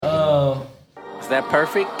that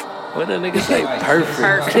perfect? What the nigga say?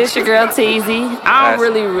 Perfect. This your girl Teezy. I don't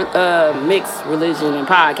really mix religion and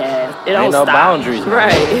podcast. It don't Ain't no stop. boundaries.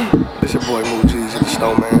 Right. This your boy Moojies, the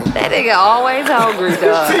snowman. That nigga always hungry,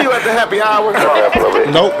 dog. See you at the happy hour.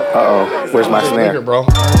 Nope. Uh-oh. Where's my snare? Nigga, bro. You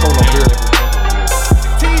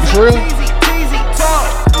for real? Man,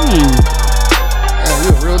 you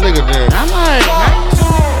a real nigga then. I'm like,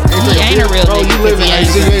 he ain't a real bro, nigga. You live in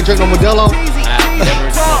AC, you ain't drink no Modelo?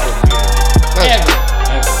 Never.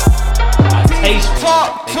 I taste it.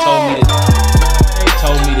 They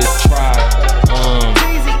told me to try.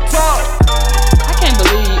 I can't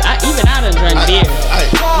believe, even I done drank beer.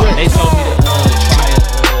 They told me to try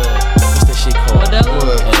what's that shit called? A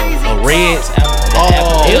Reds.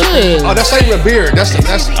 Oh, that's not even beer. That's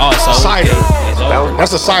cider.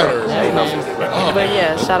 That's a cider. But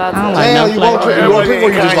yeah, shout out to him. Damn, you won't drink or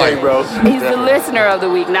you just like, bro. He's the listener of the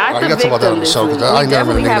week, not the victim this week. We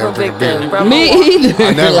definitely have a victim. Me either.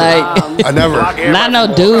 I never. Not no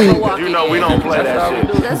dude. You know we don't play that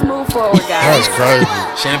shit. Let's move forward, guys. That's crazy.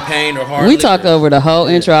 Champagne or hard We liquor. talked over the whole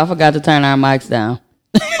intro. I forgot to turn our mics down.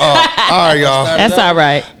 All right, y'all. That's all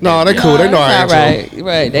right. No, they cool. They know I That's ain't. all right.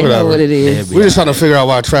 Right. They know what it is. We're just trying to figure out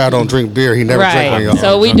why Trav don't drink beer. He never drink one, y'all.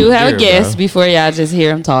 So we do have a guest before y'all just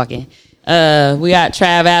hear him talking. We got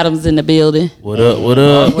Trav Adams in the building. What up? All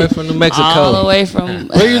the way from New Mexico. All the way from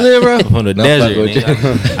Where you live, bro? From the desert.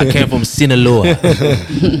 Nigga. I came from Sinaloa.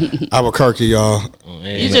 Albuquerque, y'all.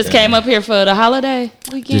 You just came up here for the holiday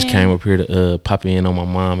weekend? Just came up here to pop in on my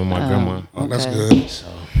mom and my grandma. Oh, that's good. So,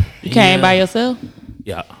 You came by yourself?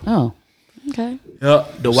 Yeah. Oh, okay. Yeah.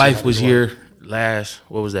 The wife was here last.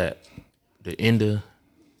 What was that? The end of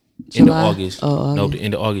August. Oh, No, the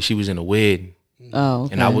end of August. She was in a wedding. Oh,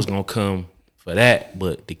 okay. And I was gonna come for that,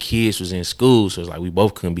 but the kids was in school, so it's like we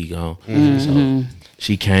both couldn't be gone. So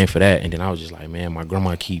she came for that, and then I was just like, man, my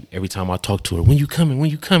grandma keep every time I talk to her, when you coming?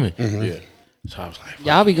 Yeah. So I was like,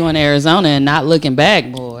 Y'all be going to Arizona and not looking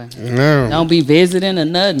back, boy. No. Don't be visiting or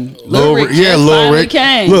nothing. Lil Rick. Yeah, just Lil finally Rick.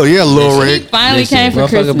 Came. Lil He Rick. finally came for Motherfucker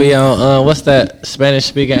Christmas. be on what's that Spanish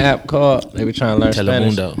speaking app called? They be trying to learn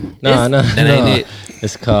Spanish. Telemundo. No, That ain't it.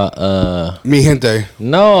 It's called Mi gente.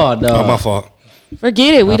 no. Oh, my fault.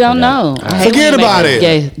 Forget it. We don't know. I hate Forget when you about make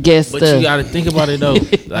it. Guess But stuff. you gotta think about it though.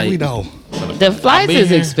 Like, We know. The flights been is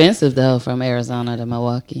here. expensive though from Arizona to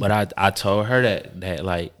Milwaukee. But I told her that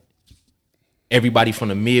like everybody from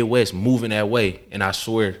the Midwest moving that way, and I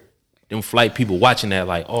swear them flight people watching that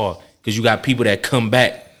like, oh, because you got people that come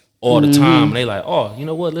back all the time, and they like, oh, you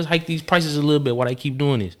know what? Let's hike these prices a little bit while they keep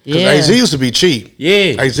doing this. Because Yeah. AZ used to be cheap.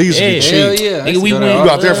 Yeah, AZ used to be cheap. Hell yeah. Nigga, we You went go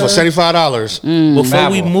out there for $75.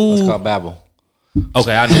 before we It's moved. called Babel.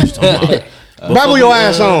 Okay, I know what you're talking about. Babble your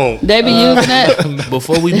ass on. They be using that.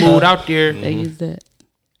 Before we moved out there, They use that.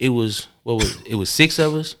 it was 6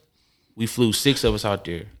 of us. We flew 6 of us out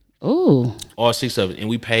there, Ooh. all 6 of us, and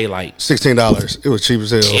we paid like $16. It was cheap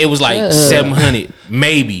as hell. it was like 700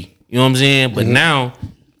 maybe. You know what I'm saying? But now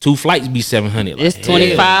 2 flights be 700. Like, It's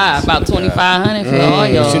 25, about 2,500 for all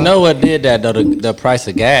y'all. But you know what did that though? The price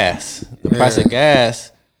of gas. The price of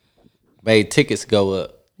gas made tickets go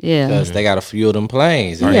up. Yeah. Because they got to fuel them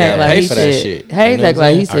planes. You He got act to like pay he for that said, shit. Hey, You know act what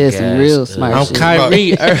like he I'm said some real smart I'm shit.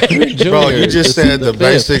 Kyrie Irving Jr. Bro, you just said the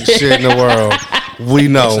basic shit in the world. We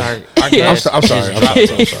know. our gas I'm sorry.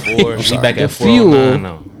 We back at Fuel. 409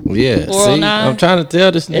 now. Yeah, see, 409? I'm trying to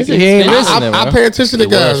tell this It's nigga he ain't expensive. listening, I bro. pay attention to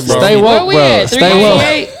guys, bro. Stay Where woke, we bro. at? Stay woke.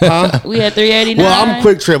 388? We at 389. Well, I'm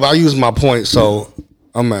Quick Trip. I use my points, so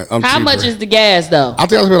I'm How cheaper. much is the gas though? I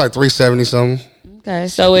think I was like 370 something. Okay,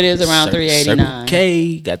 so it is around 389.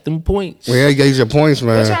 K got them points. Well, yeah, you gotta use your points,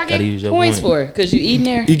 man. What y'all Gotta use get your points point. for? Because you eating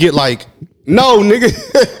there? You get like no, nigga.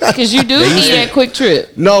 Because you do eat at Quick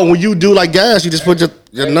Trip. No, when you do like gas, you just put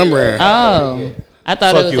your number in. Oh. I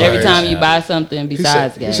thought Fuck it was you, every ass. time you buy something He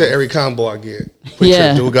besides said, gas. he said every combo I get. Quick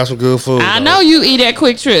Yeah. Trip, dude, got some good food. I though. know you eat at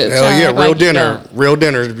Quick Trip. Hell Trying to yeah, act real like you dinner. don't. Real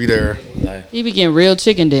dinners to be there. You be getting real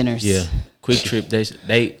chicken dinners. Yeah. Quick Trip,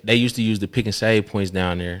 they used to use the Pick and Save points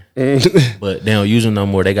down there, but they don't use them no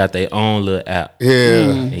more. They got their own little app. Yeah.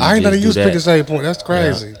 And you I ain't never just do use that. Pick and Save point. That's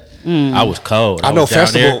crazy. I was cold. I know was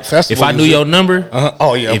down there. Festival If I knew use it. your number,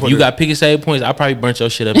 Oh yeah. if you got Pick and Save points, I probably burnt your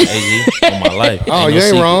shit up in AZ on my life. Oh, Ain't you no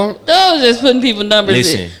ain't secret. wrong. Those just putting people numbers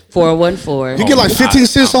Listen. in. 414. You get like 15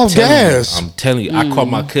 cents off telling you, gas. I'm telling you, I caught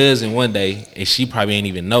my cousin one day, and she probably ain't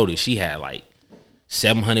even noticed. She had like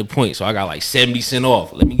 700 points, so I got like 70 cents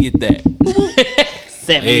off. Let me get that.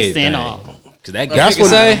 70 cent off. Cause that That's gas what.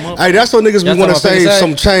 say? Hey, that's what niggas be That's want to what I'm finna save say.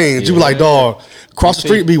 some change. You be like, dog, across the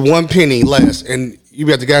street be 1 penny less, and You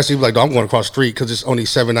be at the gas station, you be like, "No, I'm going across the street because it's only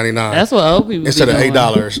 $7.99." That's what old people instead of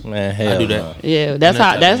 $8. Man, hell I do that. Yeah, that's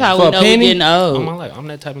how we know we getting old. I'm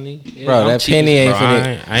that type of nigga. Yeah, Bro, that penny ain't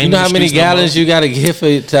finna. You know how many gallons you gotta get for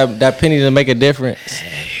that penny to make a difference?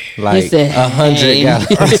 Like 100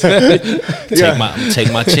 gallons.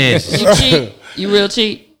 Take my chances. You cheat? You real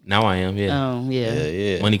cheat? Now I am. Yeah. Oh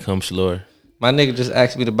yeah. Money comes slower. My nigga just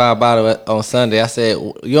asked me to buy a bottle on Sunday. I said,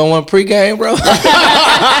 "You don't want pregame, bro?"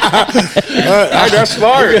 That's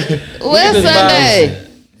smart. What Sunday?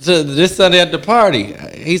 So this Sunday at the party,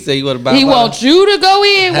 he said you want to buy. He wants you to go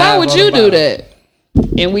in. Why would you do that?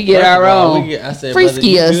 And we get our own. I said,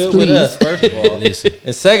 Frisky us, with please. us, first of all. Listen.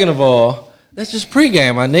 And second of all, that's just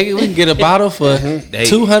pregame, my nigga. We can get a bottle for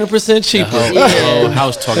 200% cheaper. The whole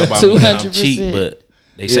house talking about me that I'm 200%. cheap, but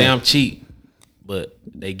they say I'm cheap, but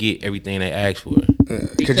they get everything they ask for.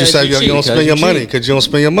 Could you say you don't spend your money? Because you don't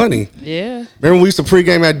spend your money. Yeah. Remember we used to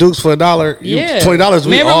pregame at Duke's for $1? Yeah. $20.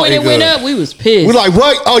 We Remember all when ate it went good. up? We was pissed. We like,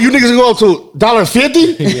 what? Oh, you niggas go up to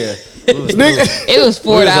 $1.50? Yeah. Nigga. It was $4.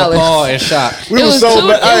 We was all in shock. We was so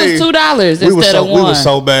bad. It was $2 instead of $1. We was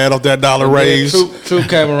so bad off that dollar raise. Troop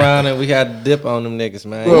came around and we had to dip on them niggas,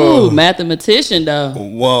 man. Ooh, mathematician though.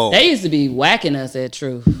 Whoa. They used to be whacking us at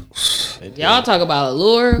Truth. Y'all talk about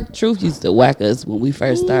allure. Truth used to whack us when we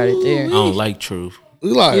first started there. I don't like truth. We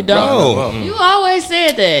like, You don't? bro. You always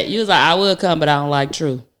said that. You was like, I will come, but I don't like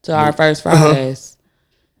Truth. To our first Fridays.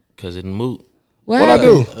 Because it moot. What I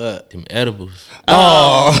do? Them edibles.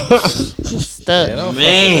 Stuck.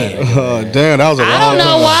 Man. Damn, that was a I long don't know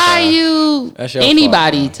time. why That's your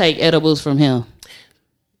anybody take edibles from him.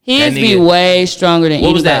 His That be nigga- way stronger than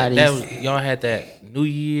What was that? anybody's. That was, y'all had that New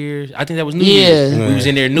Year's. I think that was New Yeah. Year's. We was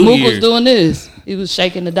in there New Mook Year's. was doing this. He was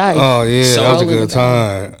shaking the dice. Oh, yeah, So that was a rolling good the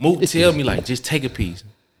time. Mook tell me like, just take a piece.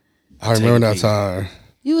 I remember that piece. time.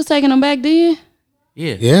 You was taking them back then?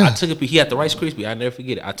 Yeah. Yeah. I took a piece. He had the Rice Krispie. I never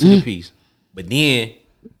forget it. I took a piece. But then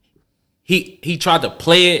he tried to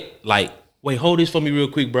play it like, wait, hold this for me real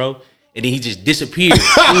quick, bro. And then he just disappeared.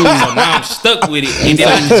 So now I'm stuck with it. And then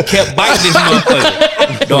I just kept biting this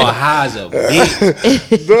motherfucker. Dog, high as a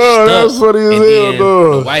bitch. Dog, that's funny as And hell, then the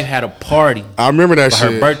dog. wife had a party I remember that for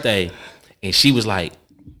shit. her birthday. And she was like,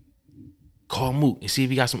 call Mook and see if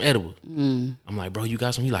he got some edible. I'm like, bro, you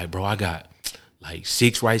got some? He like, bro, I got like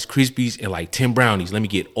 6 Rice Krispies and like 10 brownies. Let me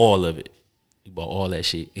get all of it. He bought all that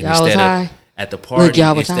shit. And Y'all was high? at the party, Look,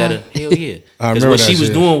 y'all was instead high. of hell yeah. I Because remember what that she was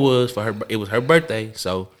shit. doing was for her, it was her birthday.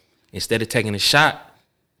 So instead of taking a shot,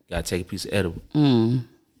 gotta take a piece of edible.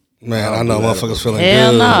 Man, I know motherfuckers feeling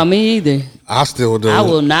Hell good. no, me either. I still do. I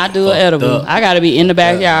will not do an edible. up. I got to be in the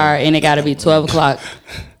backyard and it got to be 12 o'clock.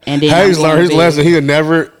 And then Hayes I'm going learned his to bed. lesson. He'll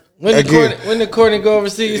never again. When the Courtney go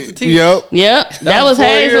overseas to teach? Yep. Yep, that was 4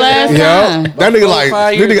 Hayes' years last ago? time. Yep. That nigga like,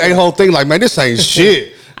 5 this years nigga ain't whole thing like, man, this ain't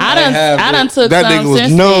shit. I have done took That some nigga was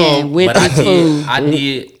since numb. then with But the food. I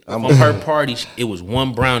did from her party, it was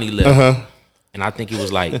one brownie left. And I think it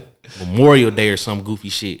was like Memorial Day or some goofy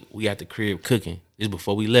shit. We at the crib cooking. This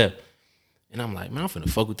before we left. And I'm like, man, I'm finna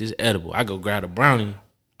fuck with this edible. I go grab a brownie.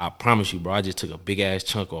 I promise you, bro, I just took a big ass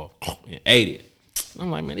chunk off and ate it.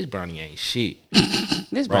 I'm like, man, this brownie ain't shit.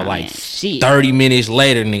 This Bro, brownie like ain't shit. 30 minutes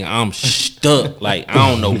later, nigga, I'm stuck. Like, I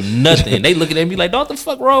don't know nothing. They looking at me like, dog, what the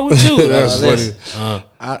fuck wrong with you? That's funny.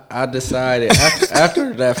 I decided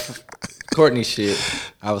after that Courtney shit,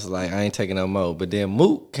 I was like, I ain't taking no more. But then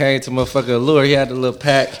Mook came to motherfucker Allure. He had the little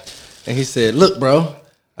pack, and he said, "Look, bro."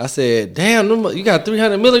 I said, "Damn, you got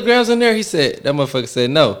 300 milligrams in there?" He said, "That motherfucker said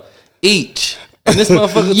no, each." And this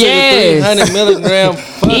motherfucker Yes. took a 300 milligram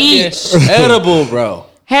fucking Each. edible, bro.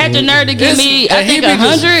 Had the nerve to give me, I And he think, be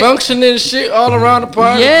just 100. functioning shit all around the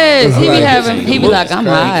party. Yes, he be Like, having. He be like, I'm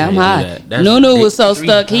high, I'm high. That's Nunu big. was so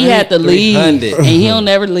stuck, he had to leave, 300. and he'll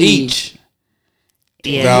never leave. Each.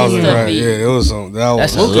 Yeah, That was he stuck right. me. Yeah, it was some. That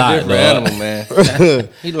That's was a lot, Different dog. animal, man.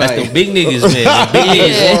 He That's like the big niggas, man. The big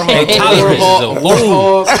niggas, they tolerance is a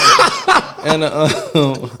fool. warthog and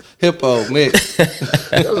a hippo mix.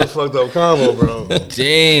 that was a fucked up combo, bro.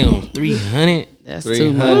 Damn, 300. That's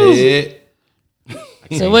too much. 300.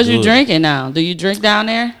 So what you drinking now? Do you drink down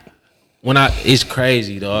there? It's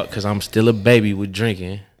crazy, dog, because I'm still a baby with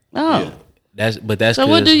drinking. Oh, That's so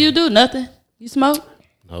what do you do? Nothing. You smoke?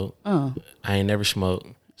 No, Oh, I ain't never smoked.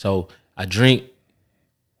 So I drink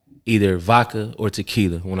either vodka or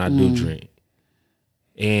tequila when I do drink,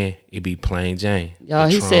 and it be plain Jane. y'all.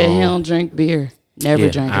 He said he don't drink beer. Never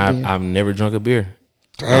drank a beer. I've never drunk a beer.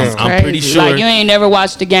 Damn. I'm pretty Crazy. sure. Like you ain't never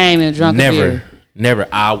watched the game and drunk a beer. Never.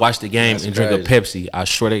 I watched the game and drink a Pepsi. I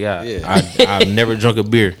swear to God. Yeah. I've never drunk a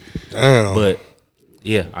beer. Damn. But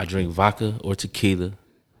yeah, I drink vodka or tequila.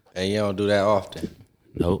 And you don't do that often.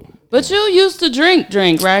 Nope. But you used to drink,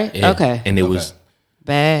 right? Yeah. Okay. And it was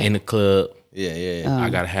Bad. in the club. Yeah. I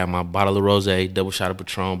gotta have my bottle of rosé, double shot of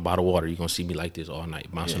Patron, bottle of water. You gonna see me like this all night,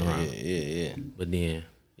 bouncing around. Yeah. But then,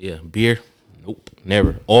 beer, nope,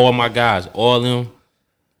 never. All my guys, all them,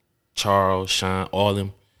 Charles, Sean, all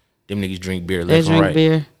them niggas drink beer They left and drink right.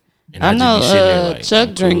 beer. And I just know be sitting there like, Chuck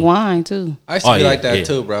I'm drink cool. wine too. I used to be like that yeah.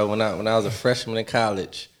 too, bro. When I was a freshman in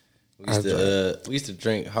college, we used to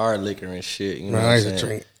drink hard liquor and shit. You know Man, what I I'm used to saying?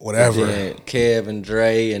 drink whatever. But then Kev and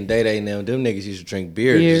Dre and Day and them niggas used to drink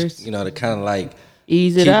beer, Beers. just, to kind of like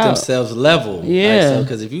Ease it keep out. themselves level. Yeah.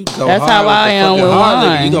 Because if you go That's hard how with I the am fucking with hard liquor,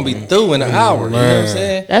 wine. you're gonna be through in an hour. You know what I'm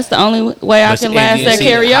saying? That's the only way I But can see, last and at see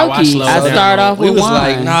how I karaoke. slow I down start off We with was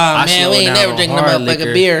wine. like, nah, I man, slow we ain't down never on drinking no hard motherfucking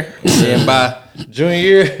liquor. beer. And by junior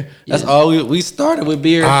year, that's all we started with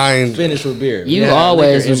beer, finished with beer. You We had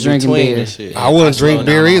always liquor in was drinking between beer. and shit. I wouldn't drink slowed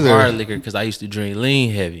beer down on either. hard liquor because I used to drink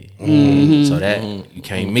lean heavy. So that you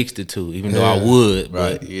can't mix the two, even though I Yeah. would.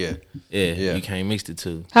 Right, But yeah. you can't mix the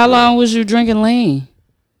two. How long was you drinking lean?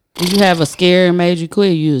 Did you have a scare and made you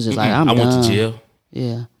quit? You was just like, I'm I went done. to jail.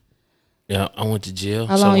 Yeah. Yeah, I went to jail.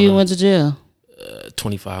 How long you went to jail?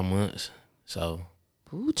 25 months. So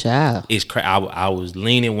Ooh, child. it's I was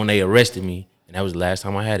leaning when they arrested me, and that was the last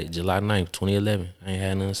time I had it, July 9th, 2011. I ain't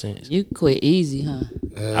had none since. You quit easy, huh?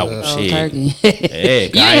 I was Oh, shit. turkey. Yeah, You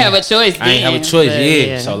didn't have a choice. I ain't have a then, choice. but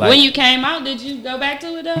Yeah. So like, when you came out, did you go back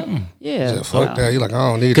to it though? Yeah. Yeah, fuck that. You like, I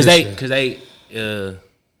don't need Cause this they, shit. cause they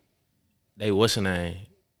what's her name?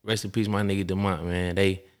 Rest in peace, my nigga Demont, man.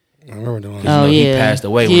 I remember doing that. Oh, he yeah. passed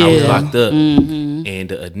away when I was Yeah. locked up, and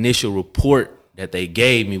the initial report that they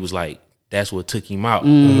gave me was like, that's what took him out.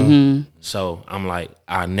 So I'm like,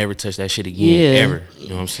 I never touch that shit again, Yeah. ever. You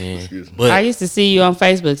know what I'm saying? I But used to see you on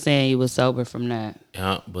Facebook saying you was sober from that.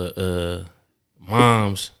 yeah, but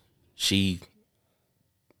mom's,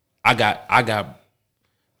 I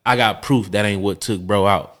got proof that ain't what took bro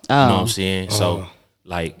out. You know what I'm saying? So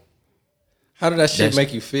like, How did that shit That's-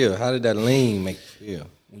 make you feel? How did that lean make you feel?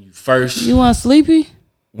 when you first You want sleepy?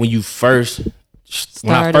 when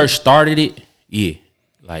I first started it,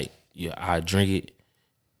 I drink it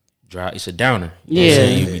dry. It's a downer. You know what I'm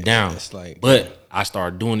saying? You be down. It's like- but I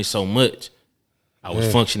started doing it so much, I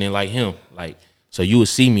was functioning like him. Like, so you would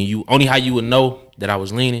see me. Only how you would know that I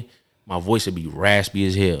was leaning, my voice would be raspy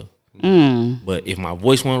as hell. But if my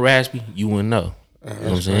voice wasn't raspy, you wouldn't know. You know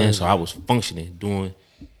what I'm saying? So I was functioning, doing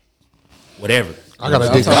whatever. I got I'm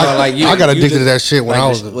addicted. talking about like you- I got you addicted to just- that shit when like I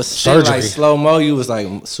was was shit surgery. like slow mo. You was like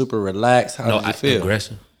super relaxed. How No, did you feel?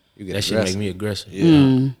 aggressive. You get That shit aggressive. make me aggressive.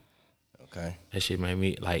 Yeah. Okay. That shit made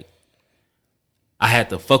me like, I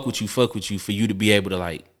had to fuck with you for you to be able to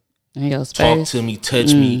like In your talk space. to me,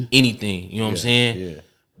 touch me, anything. You know what I'm saying? Yeah.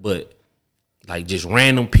 But like just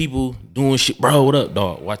random people doing shit, bro. What up,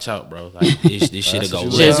 dog? Watch out, bro. Like this shit'll go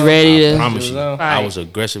left. Just ready to I promise you. I fight. was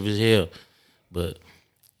aggressive as hell. But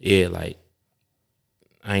yeah, like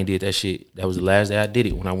I ain't did that shit. That was the last day I did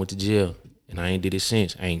it when I went to jail. And I ain't did it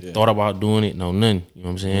since. I ain't thought about doing it, no nothing. You know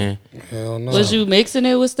what I'm saying? Hell no. Was you mixing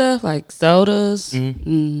it with stuff like sodas?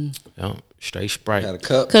 Yeah, straight Sprite. Got a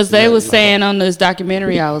cup. Because they was saying on this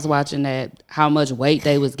documentary I was watching that how much weight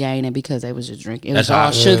they was gaining because they was just drinking. It was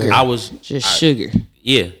all sugar. I was just sugar.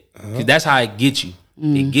 Yeah, 'cause that's how it gets you.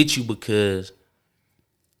 It gets you because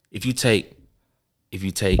if you take,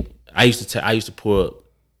 I used to pour up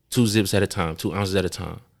 2 zips at a time, 2 ounces at a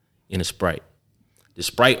time in a Sprite. The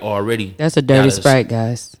Sprite already That's a dirty got Sprite,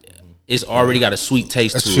 guys. It's already got a sweet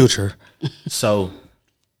taste That's to future. it. So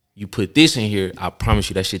you put this in here, I promise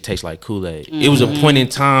you that shit tastes like Kool-Aid. It was a point in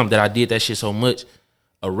time that I did that shit so much.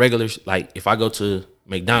 A regular, like if I go to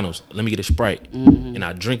McDonald's, let me get a Sprite, and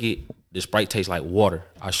I drink it, the Sprite tastes like water.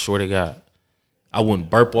 I swear to God. I wouldn't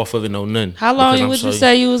burp off of it, no nothing. How because long I'm would you so-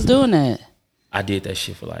 say you was doing that? I did that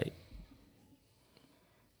shit for like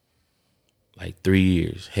 3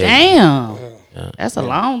 years. Heavy. Damn. Yeah. That's a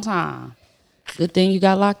long time. Good thing you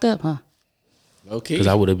got locked up, huh? Okay. Because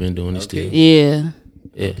I would have been doing this still. Yeah.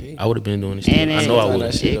 Yeah, I would have been doing this still. And I know I That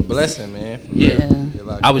would. shit a blessing, man. Yeah.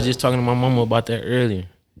 Yeah. I was just talking to my mama about that earlier.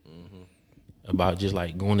 About just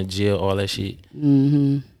like going to jail, all that shit.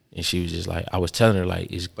 And she was just like, I was telling her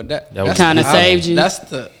like, it's But that was Kinda saved you. That's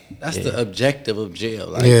the objective of jail,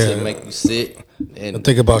 like Yeah. to make you sit and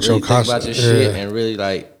Think about your really think about your concept. shit Yeah. and really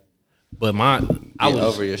like But I get was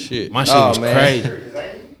over your shit. My shit Oh, was man. crazy.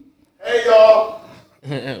 Hey y'all,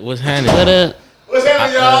 What's happening? What up? what's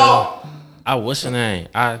happening, y'all? What's her name?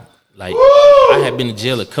 I had been to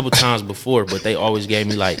jail a couple times before, but they always gave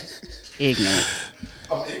me like Ignorant.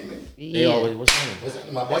 I'm ignorant. they Yeah. always what's her name?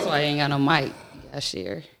 That's why I ain't got no mic. I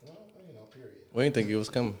share. We didn't think it was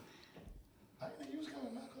coming. I didn't think he was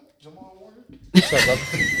coming. Jamal Warner.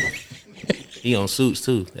 He on Suits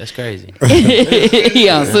too. That's crazy. He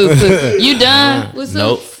on Suits too. You done with Suits?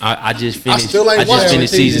 Nope. I just finished. I still ain't watching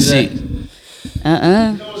finished season 6.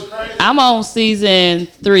 I'm on season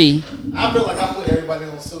 3. I feel like I put everybody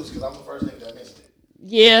on Suits because I'm the first nigga that missed it.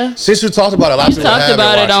 Yeah. Since you talked about it, a lot of people Talked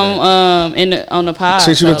about it on the pod.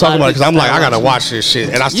 Since you've been talking about it, because I'm like, I gotta watch this shit,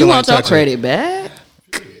 and I still You ain't want your touching credit back?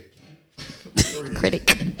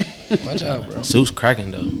 Critic. Watch out, bro. Suits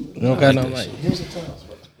cracking though. You don't got no mic.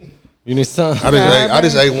 You need some. I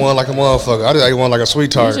just ate one like a motherfucker. I just ate one like a sweet You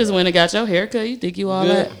tart. just went and got your haircut. You think you all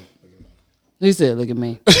that? He said, "Look at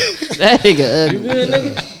me." That nigga ugly. Good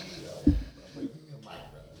nigga.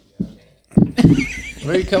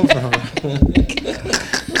 Where you come from?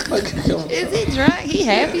 Is he drunk? He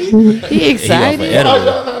happy? He excited? He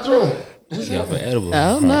off of edible. I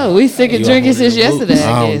don't know. We sick of drinking since yesterday.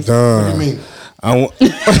 I I'm guess. done.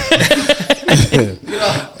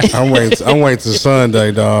 I'm waiting till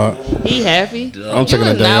Sunday, dog. He happy? I'm taking a You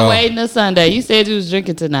was day not off. waiting till Sunday. You said you was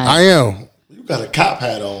drinking tonight. I am. You got a cop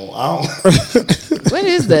hat on. I don't. What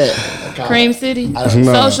is that? Cream City?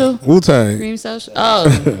 Social? Wu-Tang. Cream Social?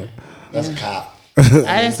 Oh, That's a cop.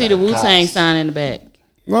 I didn't see the Wu-Tang sign in the back.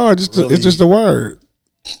 No, it's just a word.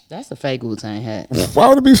 That's a fake Wu-Tang hat. Why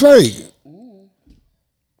would it be fake?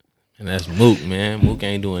 And that's Mook, man. Mook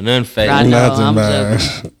ain't doing nothing fake. I know, Nothing, I'm man.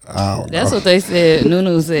 joking. I don't That's know. what they said.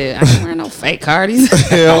 Nunu said, I ain't wearing no fake Cardis.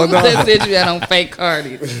 Hell no. They said you had on fake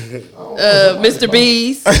Cardis. Mr.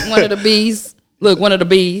 Bees, one of the bees. Look, one of the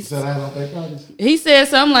bees. Said I don't think parties. He said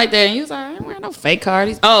something like that, and he was like, I ain't wearing no fake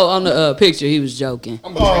Cardis. Oh, on the picture, he was joking.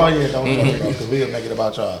 Oh yeah, don't because we'll make it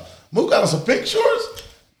about y'all. Mook got on some pink shorts.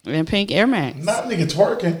 And pink Air Max. Not nigga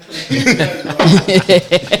twerking.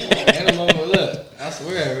 Look, I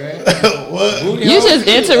swear, man. What? You just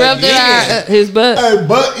interrupted his butt. Hey,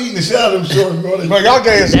 butt eating the shit out of them shorts, bro. Bro, y'all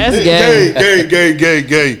gay as That's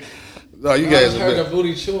gay. No, you I guys just heard the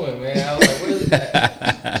booty chewing, man. I was like, what is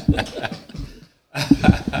that?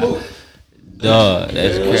 Dog,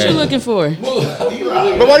 that's What you crazy. looking for? But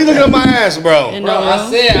why you looking at my ass, bro? In the Bro, I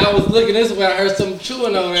room? said I was looking this way. I heard some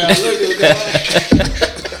chewing over there. I looked at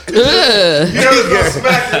that. Ugh. You know, it's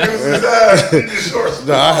smacking. It was his ass in his shorts.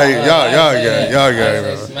 No, I hate y'all gay,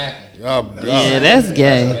 bro. Smacking. Yeah, that's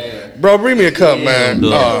gay. Bro, bring me a cup, man.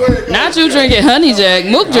 Not you drinking honey jack.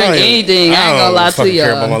 Mook drink anything. I ain't gonna lie to fucking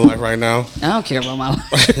care about my y'all. life right now. I don't care about my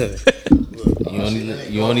life.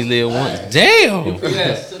 You only live once. Damn.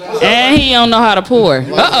 And he don't know how to pour.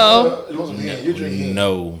 Uh-oh. It wasn't him. You drinking.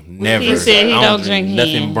 No, never. He said he I don't drink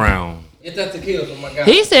nothing hen. brown. Get that tequila from my guy.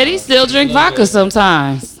 He said he still drink vodka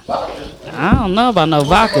sometimes. I don't know about no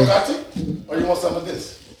vodka. Or you want some of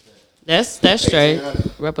this? That's straight.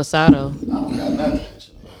 Reposado. I don't got nothing.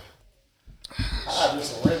 I do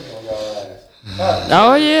some Remy on y'all ass.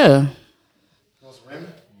 Oh yeah. You want some Remy?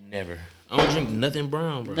 Never. I don't drink nothing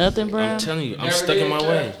brown, bro. Nothing brown? I'm telling you, I'm stuck in my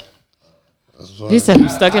way. He said I'm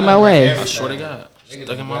stuck in my way. I swear to God,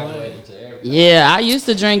 stuck in my way. Yeah, I used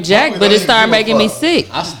to drink Jack, but it started making me sick.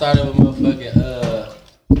 I started with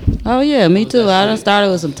motherfucking Oh yeah, me too. I done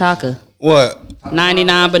started with some Taka. What?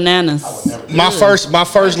 99 bananas. My first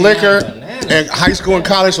liquor in high school and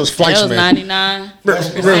college was That was Fleischman. 99.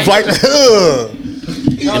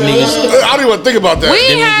 I don't even think about that. We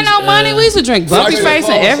ain't had no money. We used to drink Bumpy Face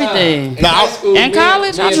and everything. In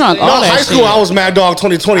college, I drunk all that high school, shit. I was Mad Dog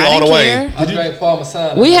 2020 I all the didn't way. care. I drank Paul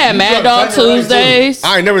Masada. We had Mad Dog Tuesdays.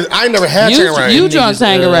 I ain't never had Tangeray. You drunk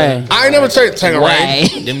Tangeray. I ain't never taken Tangeray.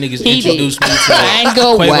 Way. Them niggas He did. introduced me to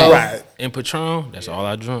Mango way. Right. and Patron. That's all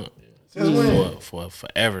I drunk for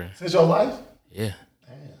forever. Since your life? Yeah.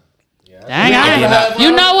 Dang, I ain't.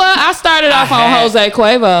 You know what? I started off on had- Jose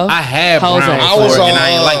Cuervo. I had Jose. brown I was before, and on, I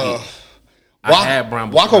ain't like it. I had brown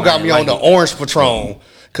before, Waco and I got ain't me on like the it. orange Patron.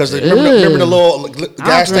 Because remember the little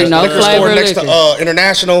gas drink station, no liquor store flavor next to liquor.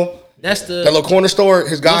 International? That's That little the corner store?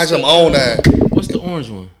 His guys them own that. what's the orange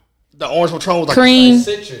one? The orange Patron was like Cream.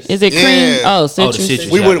 Citrus. Is it cream? Yeah. Oh, Oh, the citrus.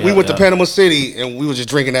 citrus. We went Yeah. to Panama City and we was just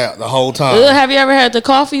drinking that the whole time. Have you ever had the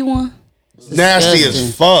coffee one? Nasty disgusting.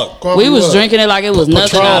 as fuck. We was drinking it like it was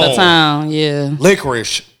nothing out of Patron. town. Yeah.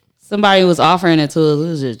 Licorice. Somebody was offering it to us. We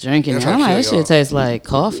was just drinking it. That's I'm how like, kill this y'all. shit tastes like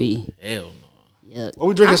coffee. Hell no. Yuck. What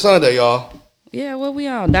we drinking Sunday, y'all? Yeah, what we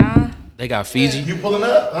on, Don? They got Fiji You pulling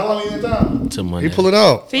up? How long you in town? to Monday. He pull it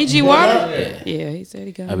out. Fiji water? Yeah, he said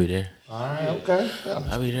he got I'll it. be there. Alright, okay.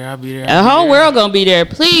 I'll be there. The whole world gonna be there.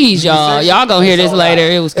 Please, y'all. Y'all gonna hear this later.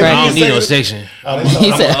 It was I don't crazy. need no section.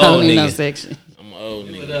 He said, I don't old need no nigga. section. I'm an old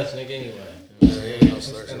nigga. With us, nigga, anyway.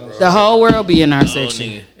 The whole world be in our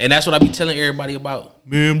section. And that's what I be telling everybody about.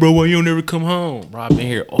 Man, bro, why you don't never come home? Bro, I've been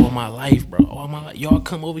here all my life, bro. All my life. Y'all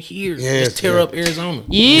come over here. Let's tear up Arizona.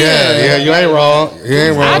 Yeah, you ain't wrong. You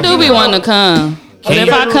ain't wrong. I do be wanting to come. But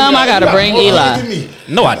if I come, I gotta bring Eli.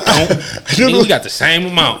 No, I don't. We got the same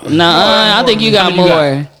amount. Nuh-uh, I think you got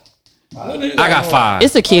more. I got 5.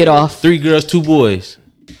 It's a kid off. 3 girls, 2 boys.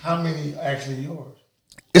 How many actually yours?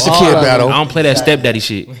 It's a kid battle. I don't play that stepdaddy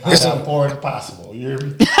shit. I got 4 if possible. You hear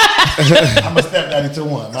me? I'm a stepdaddy to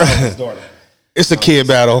one. My oldest daughter. It's a kid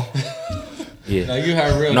battle. Yeah. No, you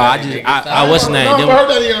heard real. No, I what's the name? No, her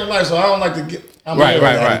daddy in her life, so I don't like to get. Right.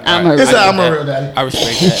 I'm a real daddy. I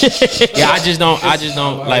respect that. Yeah, I just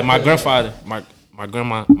don't like my grandfather. My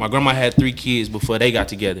grandma had 3 kids before they got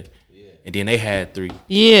together, and then they had 3.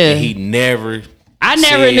 Yeah. And he never. I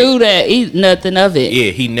never knew that. Nothing of it.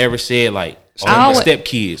 Yeah, he never said like. Step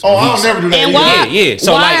kids. Oh, I'll never do that. And why? Yeah.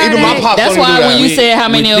 So why like, even my pops. That's why when you said how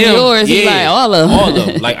many of yours, he's like all of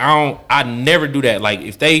them. Like I never do that. Like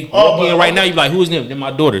if they walk in right now, you be like, who's them? They're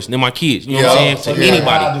my daughters. They're my kids. You know what I'm saying? To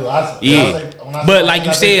anybody. Yeah. But like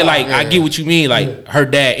you said, like I get what you mean. Like her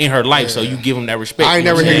dad in her life, so you give him that respect. I ain't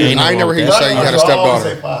never hear you say you had a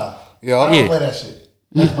stepdaughter. Yeah. I don't play that shit.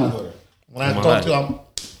 That's my daughter. When I talk to her,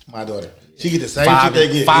 my daughter. She get the same shit they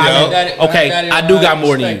get. 5. Okay, I do got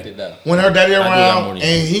more than you. When her daddy around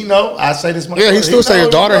and he know, I say this. Yeah, he still say his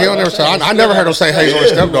daughter. He'll never say. I never heard him say, "Hey, he's on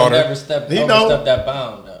stepdaughter." Never step that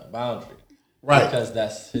boundary, right? Because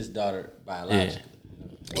that's his daughter biologically.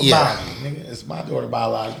 Yeah, nigga, it's my daughter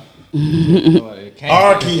biologically.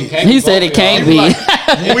 Our kid. He said it can't be.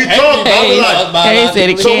 When we talk, He said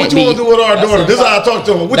it so what can't you be. want to do with our daughter? This is how I talk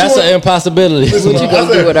to him. That's an impossibility. What you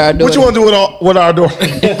gonna do with our daughter? What you want to do with our daughter?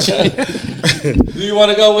 Do you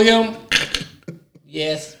want to go with him?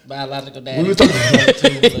 Yes, biological daddy.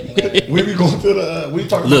 We be going to the. We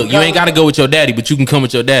talking. Look, you ain't got to go with your daddy, but you can come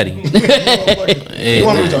with your daddy. You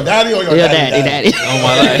want to with your daddy or your daddy? On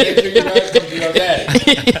my life.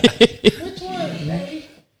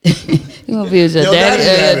 You gonna be with your daddy or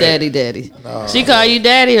your daddy? No. She call you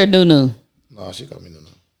daddy or Nunu? No, she call me Nunu.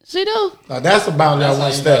 She do? Now that's the boundary I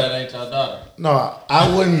want to step. That ain't your daughter. No, I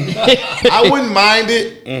wouldn't mind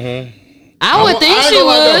it. Mm-hmm. I would think she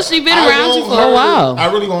would. She been around you for a while. I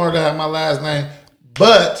really want her to have my last name,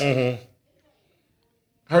 but her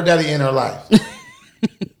daddy in her life. All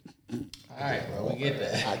right, bro, we get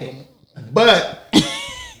that. But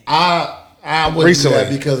I wouldn't do that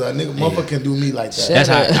because a nigga motherfucker can do me like that. That's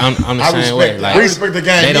how I'm the same way. Like, I respect the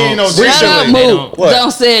game. They don't. Shut up, Mook. Don't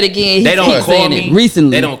say it again. They don't call me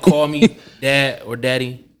recently. They don't call me dad or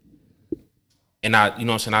daddy. And I, you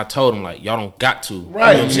know what I'm saying? I told them like, y'all don't got to.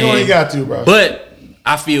 Right, you know what I'm you ain't got to, bro. But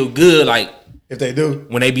I feel good like if they do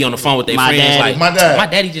when they be on the phone with their friends. Daddy. Like my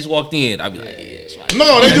daddy just walked in. I be like, yeah. Like,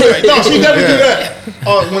 no, they do it. No, she never do that.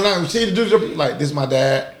 When she do it, like this, my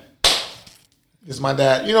dad. This my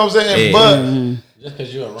dad. You know what I'm saying? Yeah. But just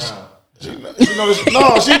because you're around. You know this,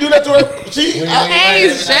 no, she do that to her.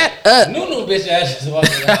 Hey, shut up. Nunu bitch ass just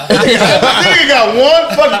walking out. Nigga got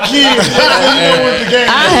one fucking kid.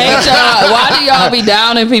 I hate y'all. Why do y'all be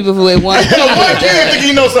downing people with one kid? One kid think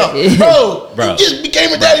he know something. Bro, you just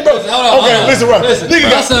became a daddy, bro. Okay, listen, bro.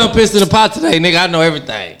 Nigga My son pissed in the pot today, nigga. I know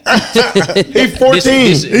everything. He's 14.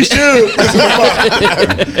 He should.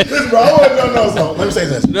 Listen, bro, I want to know something. Let me say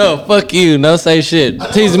this. No, fuck you. No say shit.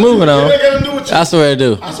 Teasy moving on. I swear I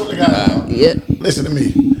do. I swear to God. Yep. Listen to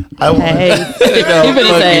me. I want Hey. You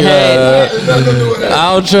finna say hey.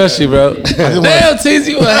 I don't trust you, bro. Damn, Teasy,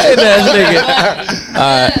 you a hating ass nigga.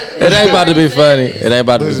 Alright. It ain't about to be funny. It ain't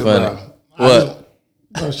about to be funny. What?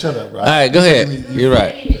 Bro, shut up, bro. Alright, go ahead. You're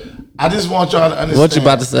right. I just want y'all to understand. What you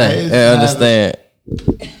about to say? And understand.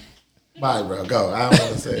 Bye, bro. Go. I don't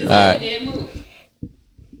want to say it. Alright.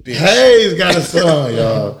 Hayes got a son,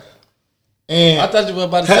 y'all. And I thought you were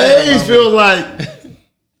about to say Hayes feels like,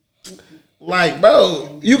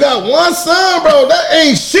 bro, you got one son, bro. That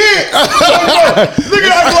ain't shit.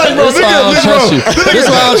 Nigga, I'm like, bro. That's why I don't trust you. That's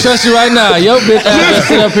why I don't trust you right now. Your bitch ass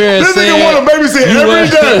sit up here and this say nigga want to babysit every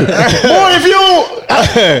day. Boy, if you don't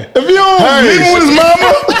leave him with his mama,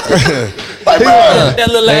 like, bro, that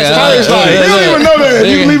little ass. you don't even know that. If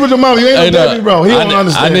you leave with your mama, you ain't no baby, bro. He don't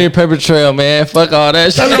understand. I need a paper trail, man. Fuck all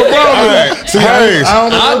that shit. That's no problem. See, Hayes,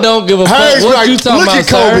 I don't give a fuck what you talking about, look at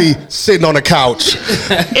Kobe sitting on the couch.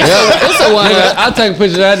 It's a one. I take a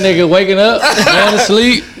picture of that nigga waking up, going to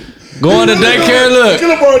sleep, going to daycare. Look,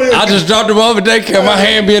 I just dropped him off at daycare. My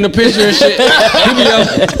hand be in the picture and shit. He be up.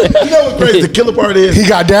 You know what's crazy? The killer part is he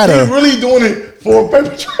got data. He's really doing it for a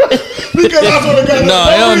paper trail. Because I sort of got no,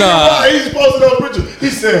 hell no. He's posted those pictures. He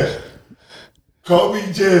said,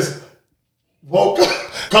 Kobe just woke up.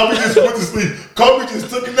 Kobe just went to sleep. Kobe just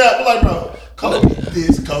took a nap. I'm like, bro, Kobe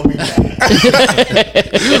this, Kobe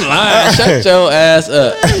that. You lying. Shut your ass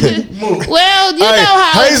up. Well, you know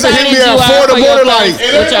how Hazel hit excited me you at are 4 in the for your morning like, first,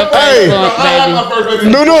 with your hey, first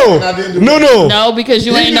baby. No. No, because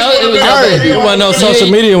you ain't know it was your Hey. baby. It wasn't on social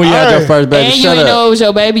media when you had your first baby. And you Shut ain't up. know it was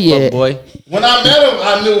your baby yet. Boy. When I met him,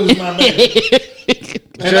 I knew it was my man.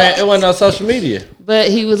 It wasn't on social media. But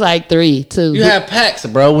he was like 3, 2. You had packs,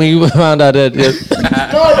 bro, when you found out that. No,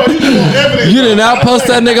 bro, you just want evidence. You did not post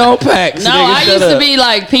that nigga on packs. No, nigga, I shut used to up. be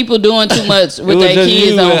like people doing too much with was their just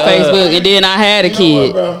kids you on and, Facebook, and then I had a You know kid.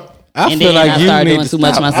 what, bro? I and feel then like I you started need doing to too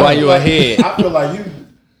much stop myself. while you ahead. I feel like you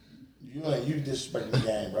disrespecting the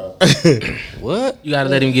game, bro. What? You gotta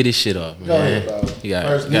let him get his shit off, Go ahead, man. bro. You got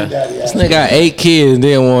First new daddy. This nigga got 8 kids and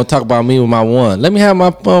then want to talk about me with my one. Let me have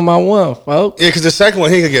my fun with my one, folks. Yeah, because the second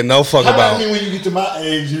one he can get no fuck How about about. me when you get to my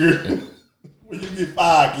age, when you get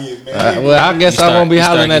 5 kids, man? Well, I guess I won't be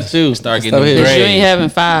hollering at you. Start getting them Because you grades. ain't having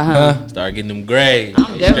 5, huh? Start getting them grades.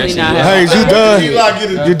 I'm definitely not Hey, having you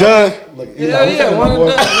done? You done? Yeah, one and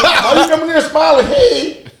done. Why you coming there smiling?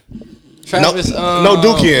 Hey. Travis, No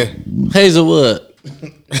Dukian. Hazelwood.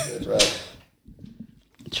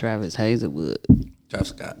 Travis Hazelwood. Travis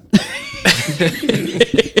Scott.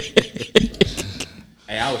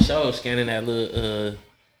 Hey, I was scanning that little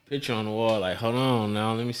picture on the wall. Like, hold on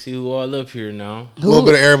now, let me see who all up here now. A little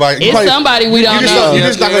bit of everybody. It's somebody we don't know. You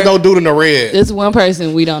just not gonna know dude in the red. It's one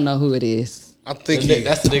person we don't know who it is. I think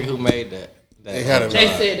That's the nigga who made that. he had They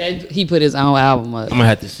it. said that he put his own album up. I'm gonna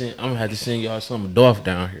have to send y'all some Dolph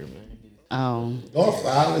down here, man. Don't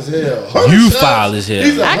foul as hell. You foul as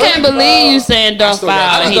hell. I can't believe you saying Darth Fowl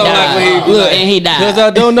and he died. Look, and he Because died.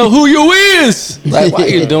 I don't know who you is. Like, why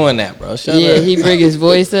you doing that, bro? Shut Yeah, up. he bring his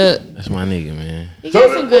voice up. That's my nigga, man. He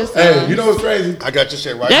got some good Hey, songs. you know what's crazy? I got your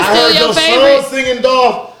shit right. That's I still heard your your favorite? son singing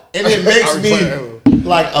Dolph, and it makes me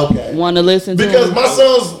like, okay. Want to listen to Because him? my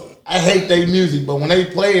sons, I hate their music, but when they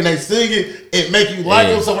play and they sing it make you like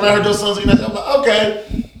them. So when I heard your son sing that, I'm like, okay,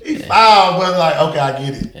 he foul, but like, okay, I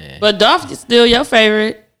get it. But Dolph is still your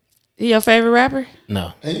favorite. He your favorite rapper?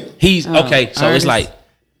 No, And you- he's okay. So artist. it's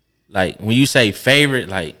like when you say favorite,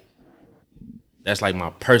 like that's like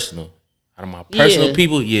my personal. Out of my personal Yeah.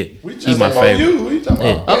 people, yeah, We just he's my talking about favorite. you. What you talking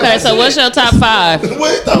about? Okay, so what's your top 5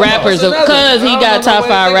 What you talking rappers? about? Because he I don't got know top way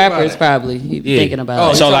to 5 think about rappers it. probably. He Yeah. thinking about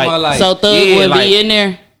Oh, it. So so like- like, So Thug Yeah, would like- be in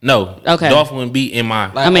there? No, Okay. Dolph wouldn't be in my.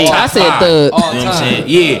 I mean, I said five. Thug. You know what I'm saying?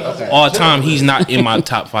 Yeah, all time he's not in my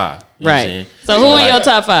top 5. You know what I'm Right. saying? So who in like- your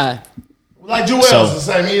top 5? Like Joel's the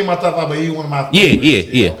same. He in my top 5, but he one of my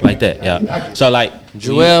Yeah, like that. Yeah. So like,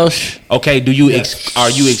 Joel. okay, do you are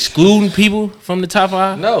you excluding people from the top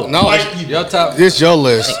 5? No. White it's people. Your top. This your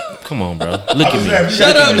list. Come on, bro. Look at me.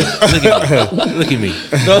 Shut up. Look at me.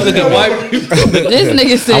 Don't look at white people. This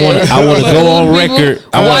nigga said I want to go on people, record.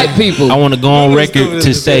 white people. I want to go on record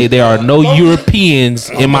to say there are no Europeans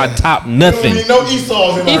in my top nothing. You know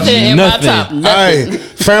Esau's in He my said in my Nothing. top nothing. Hey,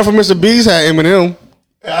 fan from Mr. B's had Eminem.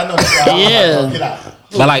 I know. That. Yeah. Get out.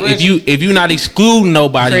 But like, if you not excluding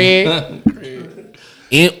nobody Craig.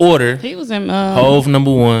 in order, He was in Hove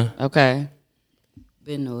number 1, okay.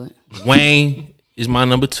 Been knew it. Wayne is my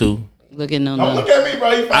number 2. Looking on Don't the look at me,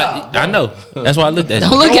 bro. He foul. I know. That's why I looked at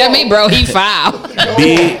Don't you. look at me, bro. He foul.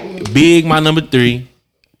 Big my number 3.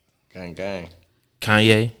 Gang.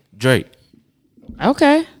 Kanye, Drake.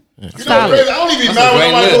 Okay. You know what's crazy? I don't even be mad when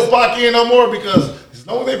great nobody list. put Pac in no more because as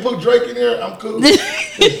long as they put Drake in there, I'm cool. Drake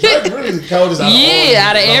really the coldest out of all Yeah,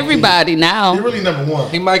 out of these. everybody He now. really number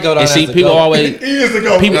 1. He might go down And see, as the people GOAT. always He is the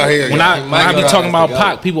GOAT. people No, here you when go. I be go talking down about as the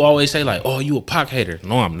Pac, GOAT. people always say like, "Oh, you a Pac hater."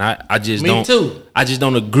 No, I'm not. I just Me don't. too. I just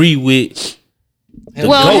don't agree with. The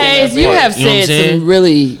Well, GOAT. Hayes, you have You know what I'm said saying? some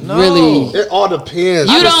really. It all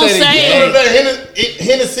depends. You don't said he say. that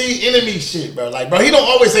Hennessy enemy shit, bro. Like, bro, he don't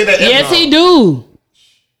always say that. Yes, ever. he do.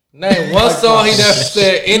 Name one song he never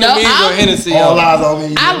said enemies or Hennessy All on. eyes on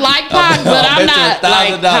me. I like Pac, but I'm not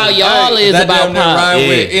like how y'all is That about damn near Pac. rhyme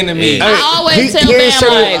with Yeah, enemies. yeah. I always He- tell he ain't them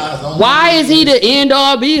say- like, why is he the end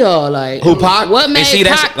all be all? Like, Who, Pac? What made And see,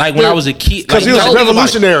 that's Pac like when the- I was a kid. Because he was like,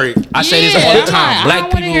 revolutionary. I say this Yeah, all the I'm time. like, I Black don't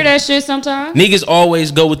want to hear people, that shit sometimes. niggas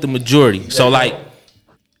always go with the majority. So like,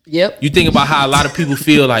 Yep. you think about how a lot of people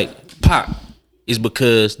feel like Pac is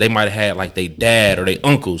because they might have had like their dad or their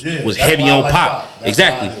uncles was that's heavy why I on like Pac. Pac. That's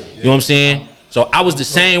Exactly. why I did, You know what I'm saying? So I was the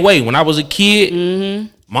same way when I was a kid.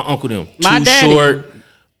 My uncle them My too daddy short. You know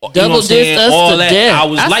what Double I'm saying? dissed us All to that. death. I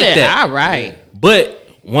was like said, that. all right. But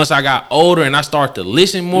once I got older and I started to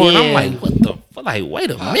listen more, and I'm Yeah. like, what the fuck? Like, wait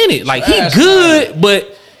a minute. Like, he good,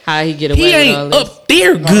 but How he get away He with all ain't this. up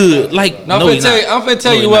there good. Like, No, no, I'm he's finna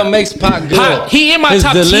tell you what makes Pac good. Pac, he in my His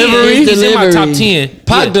top delivery, 10. He's in my top 10.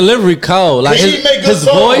 Pac delivery cold. Like He make good his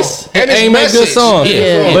songs. voice And his ain't make good message. songs.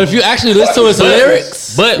 Yeah. But if you actually listen to his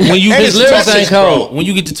lyrics, But when you And get his lyrics message, ain't cold. when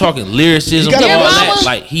you get to talking lyricism, You and gotta- all Dear that, Mama?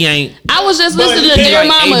 like he ain't. I was just But listening he to can't Dear like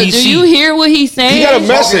Mama. ABC. Do you hear what he's saying? He got a Talking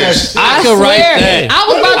that message. shit. I could write swear, that. I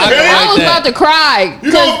was about to, I could I was write about to cry.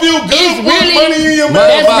 You don't feel good It's to put really, money in your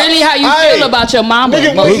that's mouth. really how you Hey, feel about your mama.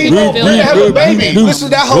 Nigga, Most when he people feel have a that. baby, listen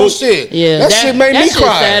to that whole shit. Yeah, that shit made me that shit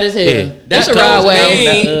cry. sad as hell. Yeah. That's a That Rod doesn't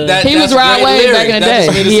Wave. mean that- He was that's Rod great Wave lyrics. back in the That just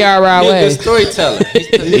day. means He are Rod he's a Wave. good storyteller.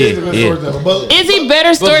 But Is he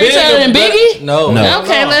better storyteller than Biggie? No.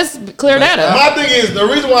 Okay, let's clear that up. my thing is, the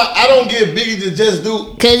reason why I don't get Biggie to just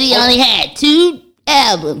do Because he only had 2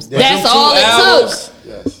 albums. That's Them all two it albums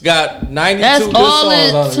took. Got 92 That's good all songs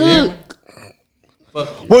it on it. You hear me? took.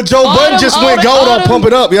 Well, Joe All Budden them- just all went them- gold all on them- Pump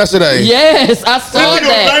It Up yesterday. Yes, I saw It took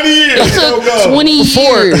that. 90 years. It took Go. 20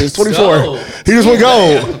 years. 24. Go. He just went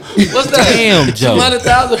gold. What's that? Damn, Joe.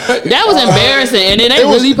 200,000. That was embarrassing, and then they It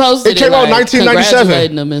was- really posted it came out in like, 1997.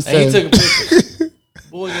 congratulating them and And he stuff. took a picture.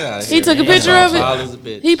 Boy, get out of here. He took a man. picture of it? Wild as a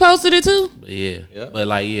bitch. He posted it too. Yeah. Yeah. But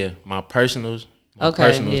like, yeah, my personals,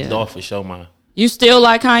 Okay, yeah. dog for sure. My You still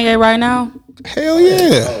like Kanye right now? Hell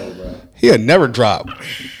yeah. He'll never drop.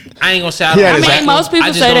 I ain't gonna say. Yeah, I, I don't mean, like most him. I people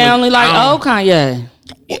just say they don't- only like I old Kanye.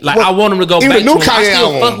 don't- Like I want him to go Even back the to new him. I Kanye still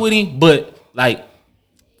album. fuck with him, but like,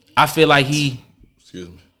 I feel like he. Excuse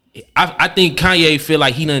me. I think Kanye feel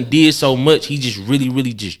like he done did so much. He just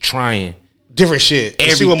really just trying Different shit. See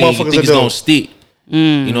everything. what You motherfuckers think are it's doing. gonna stick? You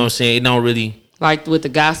know what I'm saying? It don't really. Like with the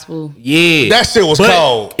gospel. Yeah, That shit was But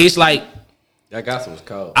cold. It's like That gospel was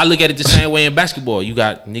cold. I look at it the same way in basketball. You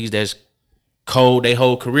got niggas that's cold their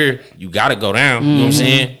whole career. You gotta go down. You know what I'm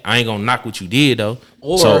saying? I ain't gonna knock what you did though.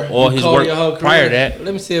 Or So all his call work your whole prior to career. that.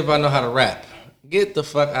 Let me see if I know how to rap. Get the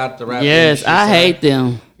fuck out the rap. Yes, industry, I son. hate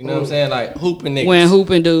them. You know what I'm saying? Like hooping niggas. When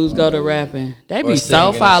hooping dudes go to rapping. They be Or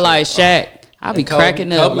so singing far and like shit. Shaq. I be And Kobe-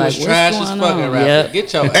 cracking up Kobe like, was what's trash going as fucking on? rapper. Yep.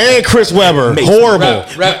 Get your And Chris Webber. Horrible.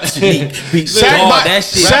 rap. Shaq, Oh, that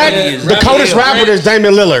shit. Shaq, the Rap- coldest rap- rapper is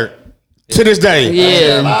Damian Lillard. To this day.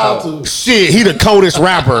 Yeah. Allowed to. Shit, he the coldest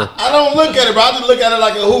rapper. I don't look at it, bro. I just look at it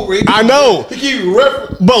like a hooper. He I know. He keep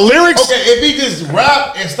reference. But lyrics, Okay, if he just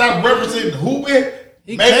rap and stop referencing hooping,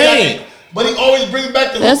 maybe I can't. can. But he always brings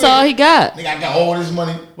back the That's hooping. all he got. Nigga, I got all this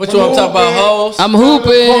money. What you want to talk about, hoes? I'm Crossed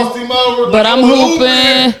hooping. him over, but like, I'm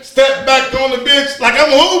hooping. Step back on the bench like I'm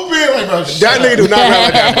hooping. Like, bro, that nigga do not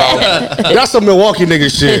rap like that, bro. That's some Milwaukee nigga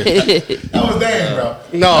shit. That was Dan, bro.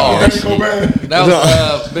 No. That's Cobain. That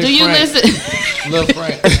was Big Do you Frank. listen? Lil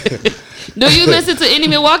Frank. Do you listen to any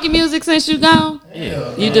Milwaukee music since you gone?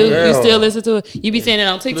 Yeah. You do? You still listen to it? You be saying it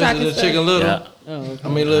on TikTok Listen and to stuff? Chicken Little. Yeah. I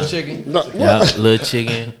mean, Little Chicken. Yeah, little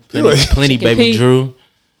chicken, plenty Chicken baby P. Drew.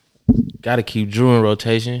 Gotta keep Drew in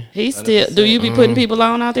rotation. He still. Do you be putting people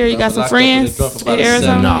on out there? You got some Locked up in friends the drunk in about a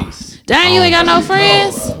Arizona? Nah. Dang, you ain't got no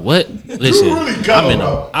friends. What? Listen, You really cold, I'm in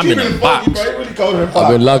bro. a Keep it box. funky, bro. You really cold in the I've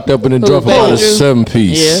box. been locked up in the Who, drum about a Pedro?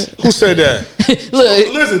 7-piece. Yeah. Who said that?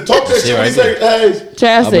 Look, Listen, talk that shit when he right say, hey,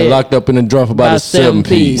 Trav I've been said locked up in the drum about a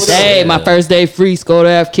 7-piece. Hey, my first day free. Score to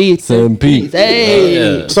have kids. 7-piece.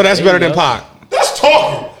 Hey. Yeah. So that's better than Pac. that's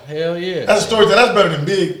talking. Hell yeah. That's storytelling. That's better than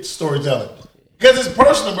big storytelling. Because it's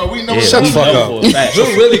personal, bro. We know it's Shut the fuck know up. for a fact. Drew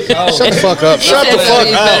really cold. Shut the fuck up. Shut the He's fuck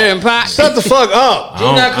better up. than Pac. Shut the fuck up. Drew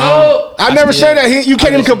not cold. I never said that. You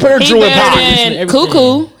can't even compare He Drew and better Pac. than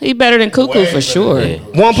Cuckoo. He better than Cuckoo Way for better. sure. Yeah.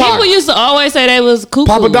 One People Pac. used to always say they was Cuckoo.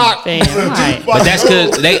 Papa Doc. Fan. Right. But that's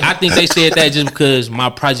because I think they said that just because my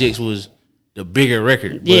projects was the bigger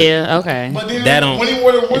record. But Yeah. Okay. But then That don't- when he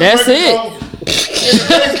wore the That's it. in the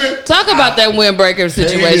basement, Talk about that windbreaker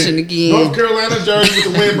situation North again. Carolina jersey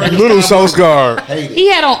with the windbreaker. Little so scarred. Hated it. He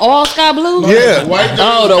had on all sky blue. Yeah. The white jersey,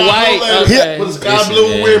 Oh, the sky white, blue leather okay. with the sky Listen, blue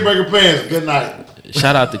man. windbreaker pants. Good night.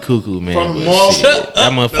 shout out to Cuckoo, man. From the But mall. shit,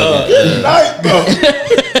 that motherfucker. Good night, bro.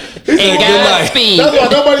 And Godspeed. That's why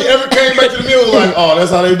nobody ever came back to the mill like, oh,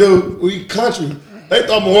 that's how they do. We country. They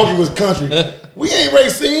thought Milwaukee was country. We ain't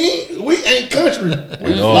Racine. We ain't country.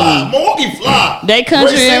 We fly. Milwaukee fly. They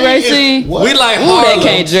country and Racine? is what? We like Ooh, Harlem. they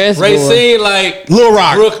can't dress, boy. Racine like Lil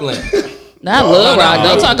Rock. Brooklyn. Not Lil Rock.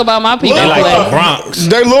 Don't talk about my people. They like Lil the Rock. Bronx.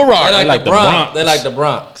 They Lil They Rock. like, like the the Bronx. Bronx. They like the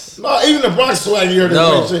Bronx. No, even the Bronx swaggier than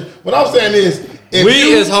No. Racine. What I'm saying is, if We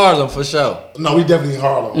you, is Harlem for sure. no, we definitely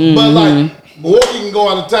Harlem. But like Milwaukee can go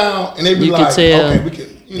out of town and they be You can like, tell. okay, we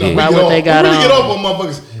can, you know, Yeah. we By get what off. they got we really get on. off on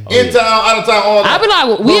motherfuckers in town, out of town, all that. I be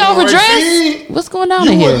like, we But overdressed? Racine, What's going on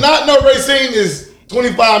You in here? would not know Racine is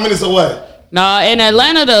 25 minutes away. No, in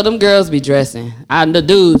Atlanta though, them girls be dressing. The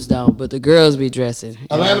dudes don't, but the girls be dressing. in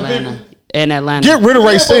Atlanta people? in Atlanta. Get rid of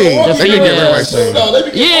Racine. The They can get rid of Racine.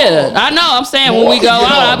 Yeah, I know. I'm saying when we go out,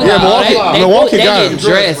 I'll be like, Milwaukee they got get it.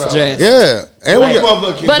 dressed. Yeah. And we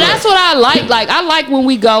But that's what I like. Like I like when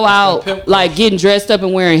we go out, like getting dressed up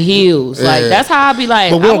and wearing heels. Like that's how I be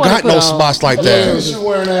like. But we I don't wanna got put no on- spots like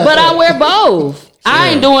that. But I wear both. I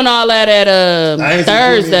ain't doing all that at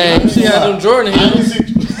Thursday. See how them Jordan heels.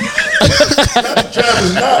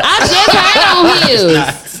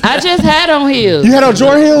 I just had on heels. You had on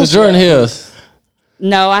Jordan The Hills? Jordan heels.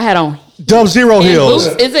 No, I had on Dub Zero and Hills.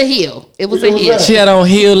 boots. It's a heel. It was a heel. She had on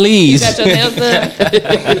heel leaves. Got your nails done?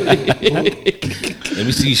 Let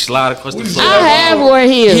me see you slide across the floor. I have wore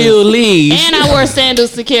heels. Heel leaves. And I wore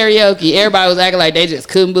sandals to karaoke. Everybody was acting like they just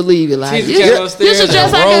couldn't believe it. Like you You should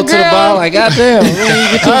dress like roll a to the ball. girl. Like goddamn.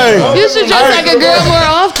 Hey, You should dress like a girl more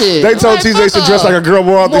often. they told TJ to dress like a girl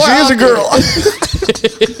more often. More She is a girl.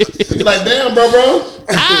 You like, damn, bro.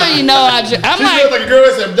 I don't even know. I'm She like, dressed like a girl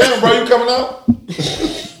that said, damn, bro, you coming out?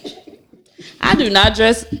 I do not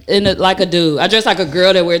dress like a dude. I dress like a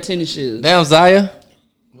girl that wear tennis shoes. Damn, Zaya.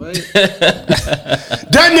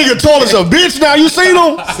 That nigga tall as a bitch now. You seen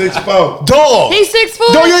him? 6'4". Dog. He's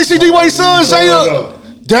 6'4". Dog, you ain't see D-Way's son, Zaya?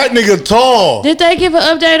 That nigga tall. Did they give an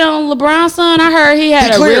update on LeBron's son? I heard he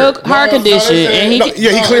had He a real cleared. heart condition, and he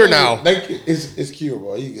Yeah, he clear now. It's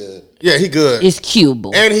curable. He good. Yeah, he good. is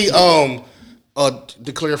Cuban. And he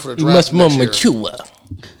declared for the You draft. must more next year. mature.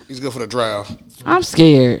 He's good for the draft. I'm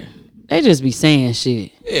scared. They just be saying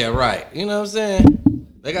shit. Yeah, right. You know what I'm saying?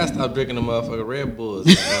 They gotta stop drinking the motherfucking Red Bulls.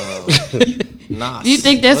 Nas. You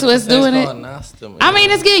think that's what's doing it? Nas to me. I mean,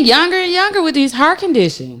 it's getting younger and younger with these heart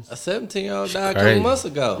conditions. A 17-year-old died a Crazy. couple months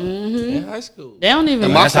ago in high school. They don't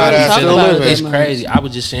even my talk side ass about still it. living. It's crazy. I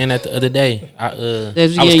was just saying that the other day. I That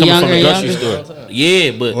was you coming get from younger the and grocery younger? store.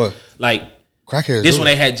 Yeah, but What? like Crackheads. this do one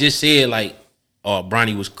it. they had just said like, oh,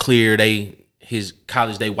 Bronny was clear. His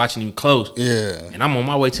college day watching him close. Yeah. And I'm on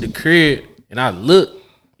my way to the crib and I look.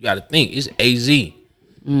 You got to think it's AZ.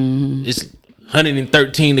 It's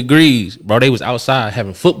 113 degrees, bro. They was outside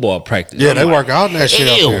having football practice. Yeah, I'm they like, work out in that shit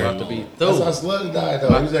ew. up there. About to be That's through. how Slug died, though.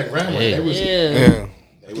 He was at Grandma. Yeah. They was Yeah.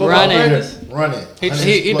 Yeah. running.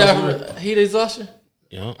 He died from heat exhaustion.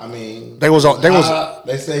 You know? I mean,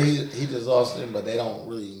 They say he exhausted, but they don't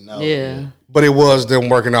really know. Yeah. but it was them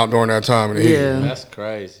working out during that time in the heat. Yeah. That's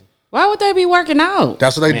crazy. Why would they be working out?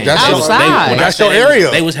 That's what they. Man, That's they your, was- outside. when I That's say your they was-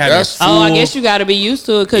 area. They was having That's- Oh, I full- guess you got to be used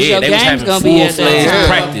to it because yeah, your they was game's having gonna be at full-fledged that time.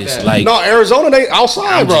 practice. Like No, Arizona, they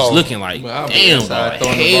outside, I'm bro. just looking like, I'll be damn, inside bro,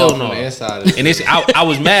 throwing the hell ball from no. the inside. And it's I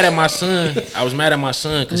was mad at my son. I was mad at my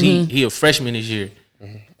son because he a freshman this year,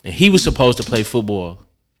 and he was supposed to play football,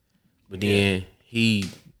 but then he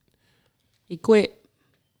quit.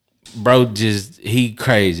 he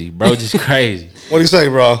crazy, bro, just crazy, What do you say,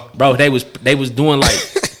 bro? bro. They was doing like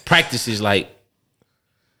practices like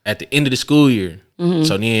at the end of the school year,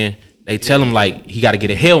 so then they tell him like he got to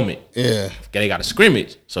get a helmet. Yeah. They got a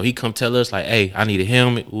scrimmage, so he come tell us like, hey, I need a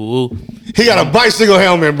helmet. Ooh. He got a bicycle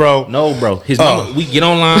helmet, bro. No, bro. His mama, we get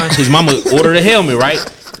online. His mama ordered a helmet, right?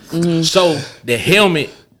 So the helmet,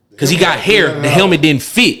 because he got hair, the helmet didn't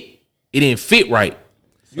fit. It didn't fit right.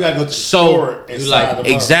 You gotta go to the So store and slide them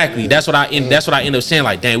exactly. up. That's what I end up saying.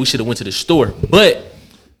 Like, damn, we should have went to the store. But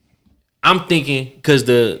I'm thinking because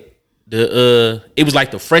it was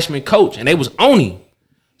like the freshman coach and they was on him.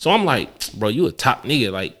 So I'm like, bro, you a top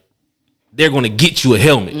nigga. Like, they're gonna get you a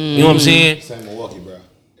helmet. You know what I'm saying? Same Milwaukee, bro.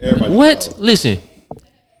 Everybody What? knows. Listen,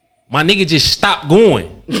 my nigga just stopped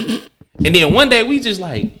going. And then one day we just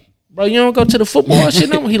like, bro, you don't go to the football shit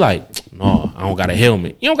no more? He like, no, I don't got a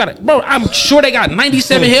helmet. You don't got a, bro, I'm sure they got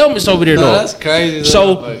 97 helmets over there, No, though. that's crazy.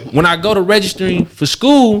 So when I go to registering for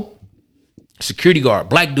school, security guard,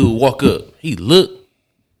 black dude walk up. He look,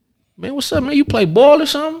 man, what's up, man? You play ball or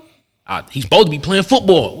something? He's supposed to be playing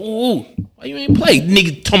football. Ooh, why you ain't play?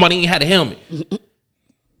 Nigga talking about he ain't had a helmet.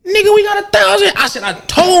 Nigga, we got 1,000. I said, I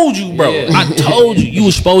told you, bro. Yeah. I told you. You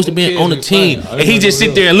was supposed to be on the team. And he just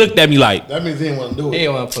sit there and looked at me like, That means he didn't want to do He it.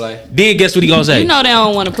 didn't want to play. then guess what he gonna say? You know they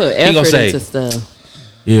don't want to put gonna effort say? into stuff.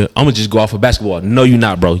 Yeah, I'm gonna just go off for basketball. No, you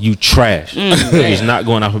not, bro. You trash. He's not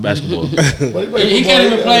going out for basketball. He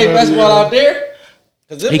can't even play basketball out there.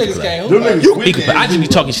 Because them He can niggas play. can't Them hoop. niggas He could, I just be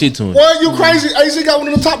talking shit to him. What? You crazy? AZ got one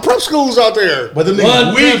of the top prep schools out there. But them One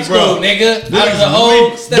niggas prep weak, school, bro. nigga. Out of the niggas whole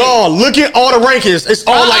weak. state. Dog, look at all the rankings. It's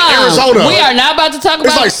all like Arizona. We are not about to talk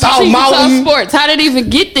about like South TeezyTalk Mountain. Sports. How did it even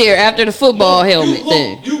get there after the football helmet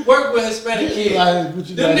thing? You work with Hispanic kids. Like, what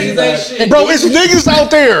you Them got? niggas ain't shit. Bro, it's niggas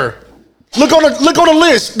out there. Look on the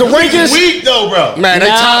list. The rankings. Weak though, bro. Man, they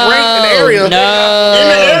top ranked in the area. No. In the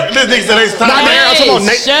area, this nigga said they top. Not the area. I'm talking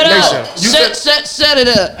about Shut nation. up. Shut it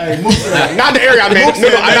up. Hey, Mook said, Not the area. I mean, not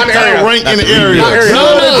the area. Ranked in the area. Not area.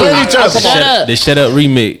 No. Shut Shut up. The Shut Up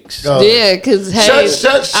remix. Yeah, because, hey,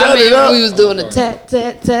 Shut I it mean, up. we was doing the tat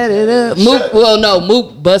it up.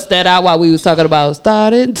 Mook bust that out while we was talking about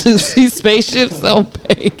starting to see spaceships on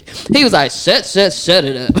pink. He was like, shut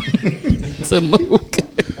it up. To Mook.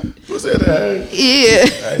 Who said that? Yeah.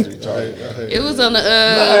 It was on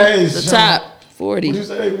the top 40. What you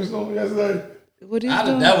say he was doing yesterday? What are you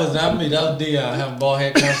doing? That was not me. That was Dion having ball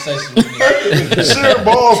head conversation with me. Sharing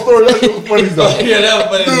ball story. That's what's funny though. Yeah, that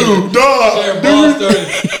was funny. Dude, dog. Sharing ball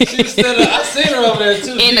story. She was standing. I seen her over there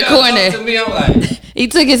too. In the Dion corner. talked to me, I'm like, He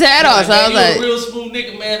took his hat off, so I was man, like, you a real smooth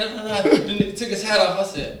nigga, man. The nigga took his hat off. I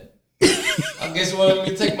said, I guess you wanted me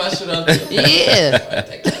to take my shit off. yeah.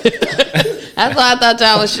 That's why I thought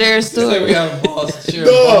y'all was sharing It's like story. we having balls to share.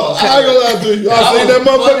 Dog, I ain't gonna lie to you. I seen that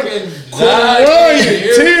motherfucker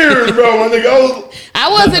crying, tears, bro. My nigga, I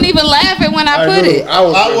wasn't even laughing when I put it. I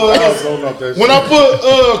was when I put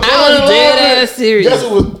I was dead ass serious. Guess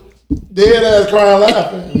who was dead ass crying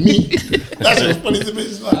laughing? Me. That shit was funny to me.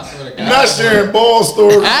 It's like, not sharing ball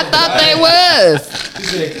stories. I thought they was. He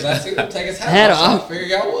said, because I seen him take his Hat hat off. off. I figured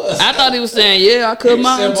y'all was. I thought he was saying, yeah, I cut He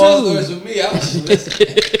mine said ball too. stories with me. I was listening.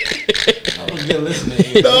 I was good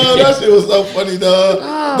listening. Dog, that shit was so funny, dog.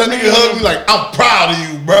 That nigga hugged me like, I'm proud of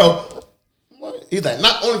you, bro. He's like,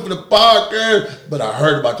 not only for the podcast, but I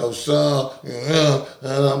heard about your son. And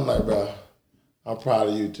I'm like, bro, I'm proud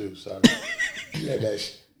of you too, son. You had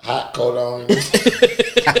that hot coat on.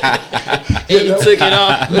 He took it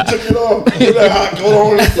off. He took it off. Put that hot coat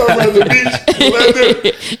on in the summer at the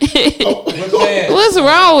beach. What's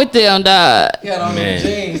wrong with them, dog? He had on them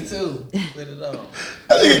jeans too. With it on.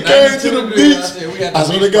 I think it came to the beach. I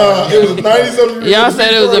swear to God, it was 90-something. Y'all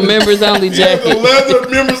said it was a members only He had the jacket. leather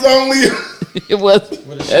members only It was.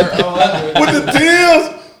 With a shirt on. with the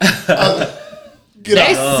Tims. Get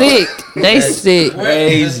They out. sick. They sick.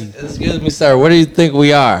 Crazy. Excuse me, sir. Where do you think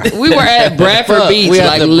we are? We were at Bradford Beach, We at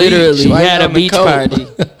like the literally. beach. We Why had you a on the beach coat? party.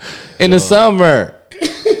 In the summer.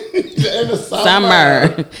 In the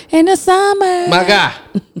Summer. In the summer. My guy.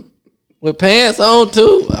 With pants on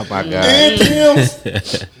too. Oh my God. And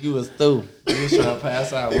Tims. You was through. You was trying to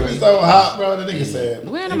pass out. It was so hot, bro. The nigga said.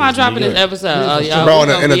 When am I dropping this episode? Oh, y'all. Bro, we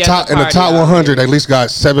gonna in the be at top party. 100, they at least got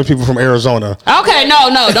 7 people from Arizona. Okay, no.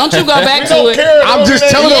 Don't you go back to it. I'm just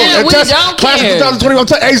telling Yeah, them. we That's don't class of care. 2020. I'm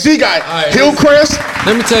telling AZ guy, right, Hillcrest.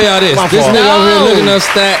 Let me tell y'all this. My This fault. nigga over here No. looking up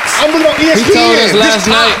stats. I'm looking on ESPN. He told us This last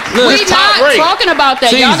top- night. Look, We this top not rate. talking about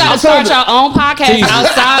that. Y'all Teasy. gotta start your own podcast Teasy.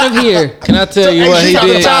 outside of here. Can I tell you what he Talk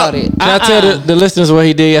did? about it. Can I tell the listeners what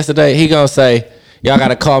he did yesterday? He gonna say, y'all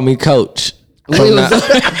gotta call me coach. We From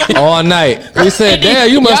was- all night. We said, damn,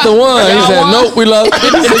 you must have won. He Y'all said, won? nope, we lost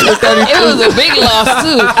 56-32. It was a big loss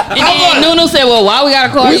too. And then Nunu said, "Well, why we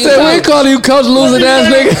gotta call We you?" said, we ain't coach? calling you coach, losing ass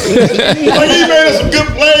nigga. Like he made us some good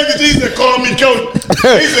plays, and he said, "Call me coach."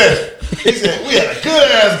 He said, "We had a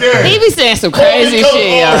good ass game." He be saying some Call me crazy coach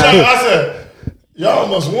shit, all the y'all. time. I said, "Y'all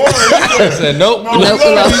almost won." I said, nope. No,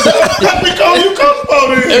 we call you coach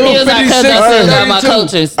for this. He was like, "Cause I said got my 56-32.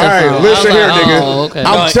 coaching stuff All right, on." listen I was here, like, nigga. "Oh, okay."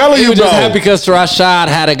 I'm telling He you, was bro. just happy because Rashad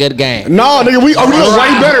had a good game. No, nigga, we was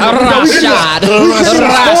way better. Bro. We Rashad.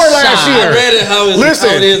 score last I year. read it how Listen.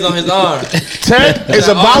 it is on his arm. Tech is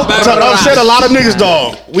about to upset a lot of niggas,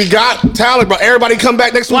 dog. We got talent, bro. Everybody come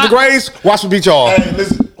back next week to Grays. Watch me beat y'all. Hey,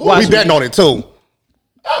 listen, We betting on it, too.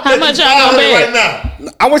 How much y'all gonna right bet?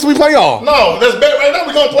 now? I wish we play y'all. No, let's bet right now.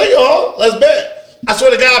 We're gonna play y'all. Let's bet. I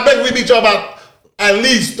swear to God, I bet we beat y'all about at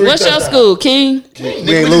least 3 What's your touchdowns. school, King? Nigga, ain't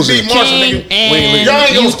we just losing. beat Marshall, King nigga. and Y'all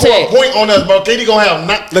ain't gonna Youth score a Tech. point on us, bro. KD gonna have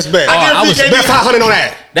not. Let's bet. I I was guarantee Bet 500 on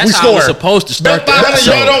that. That's we how I was score. supposed to start Bet the 500,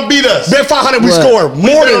 y'all episode. don't beat us. Bet 500, we What? score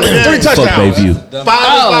more than bet 3 on Fuck touchdowns. Bayview. 5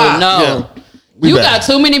 Oh and 5. no, We you bet. got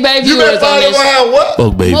too many baby You viewers bet on 5 this. gonna have what?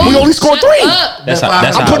 Fuck Bayview. We only scored 3. Up. That's how.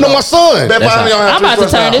 I'm putting on my son. Bet 5 gonna have I'm about to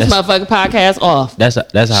 3 turn this touchdowns. motherfucking podcast off. That's how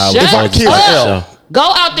I Shut was started kill the L. show. Go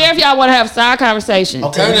out there if y'all want to have a side conversation.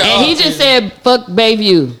 Okay. And he just said, "Fuck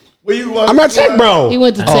Bayview." Where you I'm not Tech, bro. He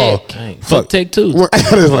went to Tech. Dang, fuck Tech too.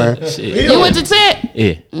 You went to Tech?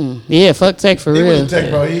 Yeah. Yeah, fuck Tech for He real. was Tech,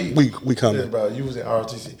 bro. He, We yeah, coming. bro. You was in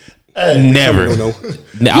ROTC. Hey, Never. No.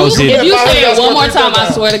 I was If in. you Bet say it 500 one more score time, I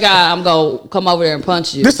touchdowns. swear to God, I'm gonna come over there and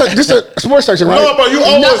punch you. This a sports section, right? No, bro. You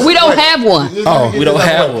always. No, we don't wait. have one. We don't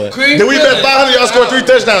have one. Did we bet 500? Y'all scored 3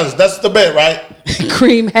 touchdowns. That's the bet, right?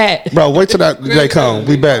 Cream hat. Bro, wait till that day come.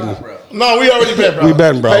 We betting. No, we already bet, bro. We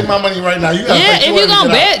betting, bro. Pay my money right now. You gotta Yeah, pay if you 200 gonna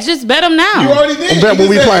to get bet, just bet them out. You now. already did. I'm betting He when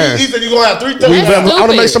we said- playing. He said you gonna have 3 We touchdowns. betting. I want to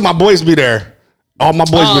stupid. make sure my boys be there. All my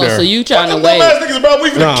boys be there. So you trying to Fuck wait? them ass niggas, bro. We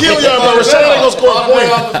finna kill y'all, bro. Rashad ain't gonna score a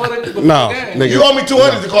point. No, nigga. You owe me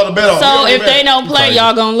 200 to call the bet off. So if they don't play,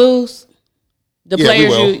 y'all gonna lose. The Yeah, we players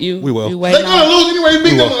will. you We will. you They're waiting gonna on. lose anyway. You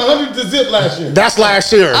beat them 100 to zip last year. That's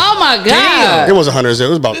last year. Oh my god! It was 100. It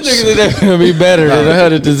was about. Niggas gonna be better than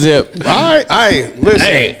 100 to zip. All right, listen.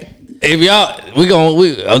 Hey, if y'all, at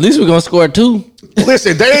least we gonna score 2.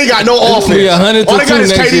 Listen, they ain't got no offense. We 100 to All they got 2 is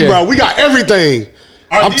next KD, year. bro. We got everything.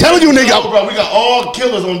 Our I'm telling you, defense is nigga. over, bro. We got all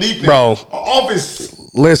killers on defense. Bro. Our offense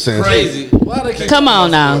Listen, crazy. Why they keep Come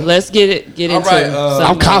on now, let's get into. All right, something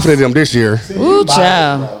I'm confident in them this year. Ooh,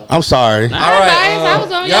 child. I'm sorry. All right, I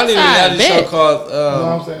was on y'all your need a side. reality show Bet. called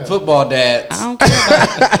Football Dads. I don't care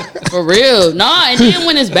about it. For real. No, and then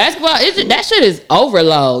when it's basketball, that shit is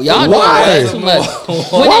overload. Y'all doing Why? way too much.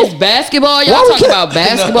 When it's basketball, y'all talk about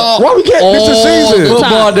basketball. Why we can't miss the all season? the time.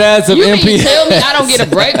 Football Dads of You mean MPS. tell me I don't get a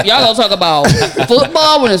break? Y'all gonna talk about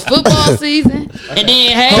football when it's football season, and then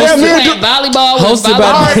hey, Yeah, we man, playing volleyball when it's Hosted by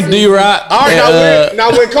volleyball. D-Rock. All right, now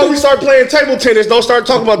when Kobe start playing table tennis, don't start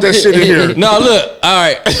talking about that shit in here. No, look. All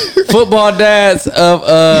right. Football Dads of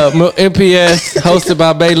MPS, hosted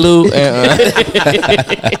by Bailu and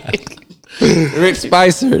Rick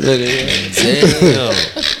Spicer.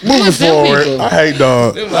 Moving forward, people? I hate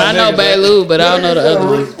dog. I know Bailu, but I don't know the other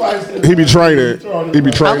one. He be training. He be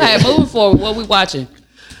training. Okay, moving forward, what we watching?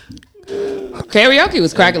 Karaoke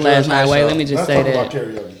was cracking last night. Wait, let me just say that.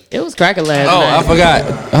 It was cracking last Oh, night. I forgot.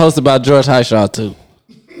 Hosted by George Highshaw, too.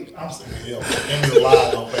 I'm saying, yo, give me a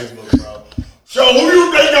lie on Facebook, bro. Show who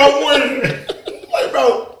you think I'm winning. Like,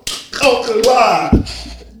 bro, come to live.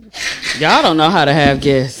 Y'all don't know how to have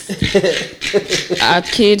guests. I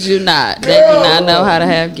kid you not. They do not know how to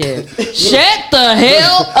have guests. Shut the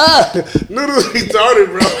hell up. Noodles retarded,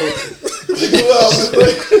 bro.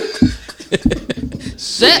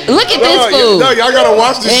 Look at this fool. No, y'all gotta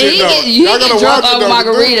watch this And shit, though. he Y'all get gotta drunk watch it, off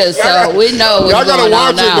though. margaritas, so we know what's Y'all gotta going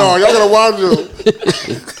watch on it, now. dog. Y'all gotta watch it.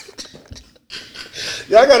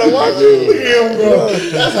 Y'all gotta watch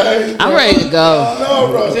it. I'm ready to go. No,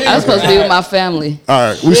 bro. I was supposed to be with my family. All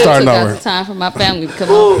right, we Took starting out over. the time for my family to come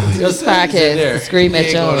on to this podcast and scream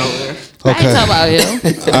at y'all. I ain't talking about him.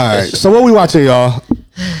 All right, so what we watching, y'all?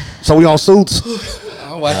 So we on Suits?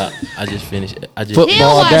 I just finished. I just He don't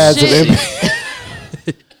Football watch Dads of shit. MPS.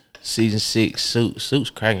 season 6. Suits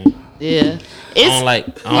cracking. Yeah. I don't like.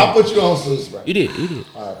 I put you on Suits, bro. You did. I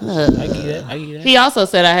give you that. He also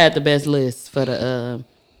said I had the best list for the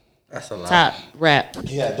That's a lot. top rap.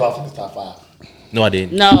 He had Dolphins top 5. No, I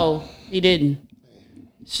didn't. No, he didn't.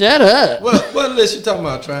 Shut up. What list you talking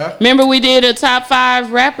about, Trav? Remember we did a top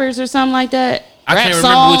 5 rappers or something like that? I Rap can't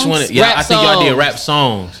remember which one. songs? Yeah, Rap I think y'all did songs. rap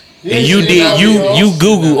songs. Yeah, And you yeah, did yeah. you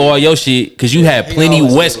Google all your shit because you had plenty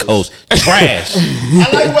always West do Coast trash, I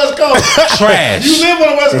like West Coast. trash. You live on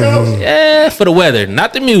the West Coast. Yeah, for the weather,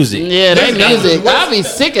 not the music. Yeah, that That's music. West- I'll be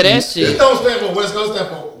sick of that It shit. don't stand for West Coast, stand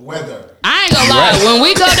for weather. I ain't gonna lie. When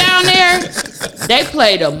we go down there, they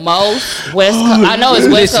play the most West Coast. I know it's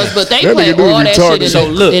West Coast, but they That play nigga do all that retarded. shit in So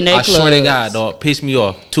look, in their I swear to clubs. God, dog, pissed me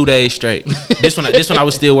off 2 days straight. This one I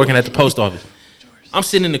was still working at the post office. I'm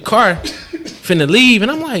sitting in the car, finna leave, and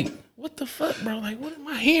I'm like, what the fuck, bro? Like, what am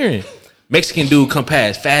I hearing? Mexican dude come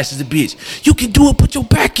past, fast as a bitch. You can do it, put your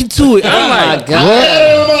back into it. Oh I'm my like,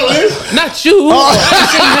 god, not you. I'm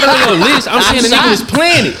saying you had it on your list. I'm saying the nigga was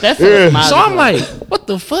playing it. that's So I'm like, what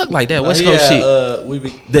the fuck? Like that West Coast shit.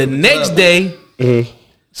 The next day,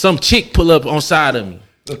 some chick pull up on side of me.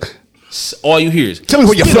 All you hear is, Tell me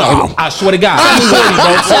where you're from. I swear to God, E40,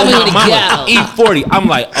 bro. Tell me Oh, what he my got. mama, E40. I'm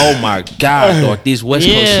like, oh my God, dog, this West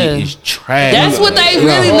Coast Yeah. shit is trash. That's what they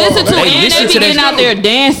really listen to, They and listen they be to that getting out there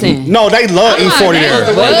dancing. No, they love I'm like, E40 that's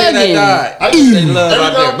there. bugging. They love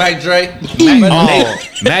out there. Mac Dre.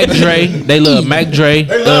 Mac Dre, they love Mac Dre.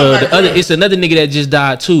 It's another nigga that just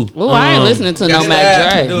died too. Oh, I ain't listening to no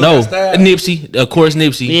Mac Dre. No, Nipsey, of course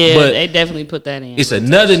Nipsey. Yeah, but they definitely put that in. it's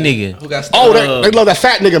another nigga. Who got Oh, they love that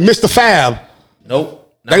fat nigga, Mr. Fab. Nope.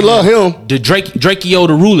 They love him. The Drakeo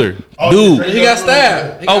the ruler. Dude. He got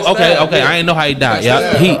stabbed. Oh, okay. I ain't know how he died.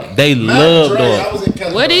 Yeah, they love dog.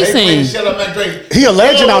 What he sing? Shut up, Mac Dre. He a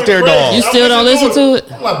legend out there, dog. You still don't listen to it?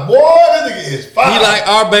 I'm like, boy, this nigga is fire. He like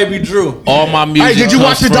our baby Drew. All my music. Hey, did you comes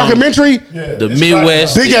watch the from documentary? The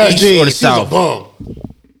Midwest, Big the ass East, or jeans. the He's a South. bum.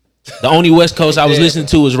 The only West Coast I was listening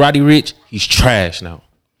to was Roddy Ricch. He's trash now.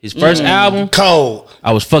 His first album, Cold.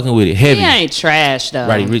 I was fucking with it He heavy. ain't trash though.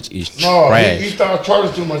 Roddy Ricch is No, trash. he started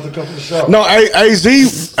charging too much to come to the show. No, AZ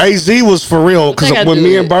was for real. Because I when do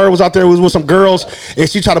me it. and Bird was out there, we was with some girls, and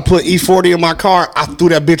she tried to put E40 in my car. I threw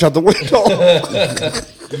that bitch out the window.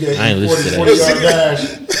 I ain't listen to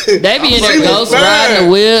that. They be in the ghost riding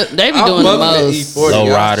the whip. They be doing the most. Low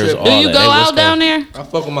riders, all Do you that. go Hey, what's out down there? I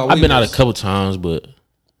fuck with my I've been out a weakness. couple times, but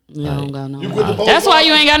You don't go no. quit the boat That's why party?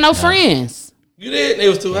 you ain't got no friends. You did? It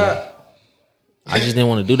was too hot. I just didn't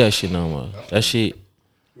want to do that shit no more. That shit.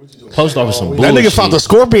 Post office some That bullshit. nigga found the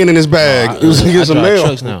scorpion in his bag. It was I get some drive mail.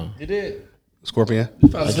 trucks now. You did? Scorpion. You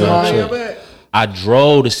found I some drive in your truck. bag? I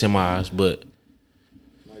drove the semis, but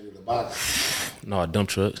The box. no, dump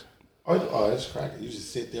trucks. Oh, it's cracking. You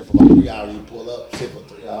just sit there for about 3 hours. You pull up, sit for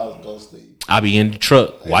 3 hours, go sleep. I be in the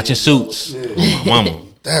truck watching Suits. with my mama.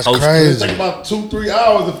 That's Post- It crazy. take about 2-3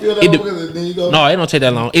 hours to feel that It de- motherfucker, and then you go. No, it don't take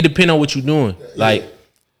that long. It depends on what you doing.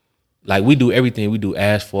 Like we do everything. We do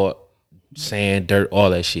asphalt, sand, dirt, all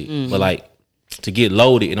that shit. But like to get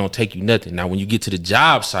loaded, it don't take you nothing. Now when you get to the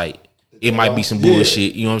job site, it might be some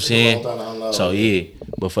bullshit. You know what I'm saying? long time to unload. So yeah,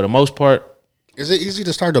 but for the most part, Is it easy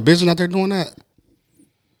to start a business out there doing that?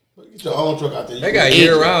 Get your own truck out there. They got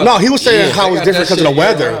year round. No, he was saying how they it's got different that because of the shit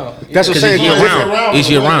weather. year-round. That's what I'm because saying. it's year It's different. round. It's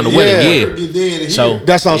year round. The weather, yeah. So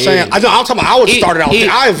That's what I'm saying. I know. I'm talking about. I would It- start it out it- there.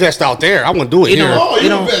 I invest out there. I wouldn't do it It here. don't- Oh, you You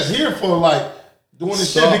know- invest here for like doing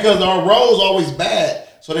this shit because our roads always bad.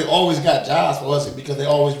 So they always got jobs for us because they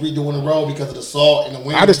always redoing the road because of the salt and the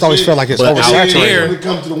wind. I just and always shit. feel like it's But out oversaturated. there- When it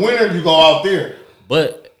comes to the winter, you go out there.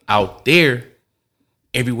 But out there,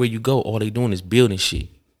 everywhere you go, all they doing is building shit.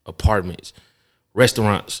 Apartments,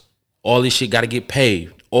 restaurants, all this shit got to get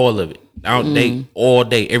paved. All of it. Out they all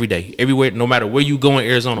day, every day, everywhere. No matter where you go in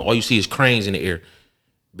Arizona, all you see is cranes in the air,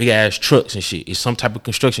 big ass trucks and shit. It's some type of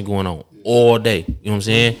construction going on all day. You know what I'm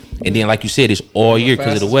saying? And then, like you said, it's all year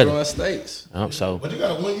because of the Fastest weather. growing states. So But you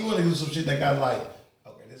gotta when you want to do some shit that got like,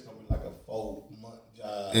 okay, this gonna be like a 4-month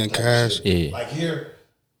job. In type cash. shit. Yeah. Like here,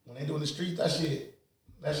 when they doing the streets, that shit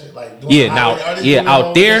like doing Yeah, the now- highway, they yeah, doing out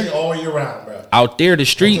all there- that shit all year round, bro. out there, the Until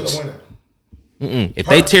streets. the winter.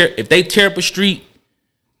 If they tear up a street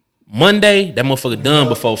Monday, that motherfucker done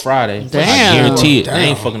before Friday. Damn. I guarantee it. They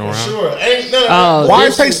ain't Damn. fucking around. Sure, ain't none of Oh, that. Why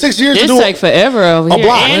it take 6 years to This do take it? forever over here,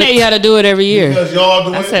 block, and right? they got to do it every year. Because y'all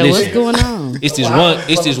doing I said, it. what's Listen. going on?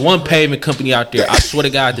 It's this one pavement company out there. I swear to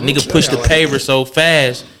God, the nigga pushed the paver so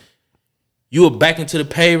fast. You will back into the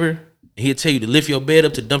paver, and he'll tell you to lift your bed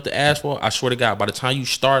up to dump the asphalt. I swear to God, by the time you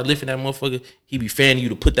start lifting that motherfucker, he be fanning you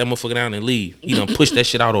to put that motherfucker down and leave. He done pushed that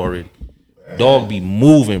shit out already. Dog be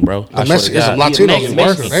moving, bro. I swear to Mexicans, God. some Latinos He a be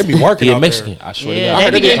Mexican. working. They be working He a out Mexican. there. I swear Yeah, to they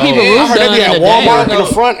God. be getting people I roofs heard they done be in at a Walmart day. in the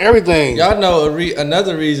front, everything. Y'all know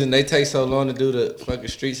another reason they take so long to do the fucking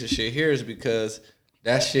streets and shit here is because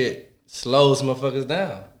that shit slows motherfuckers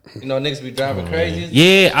down. You know, niggas be driving crazy.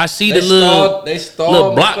 Yeah, I see They the little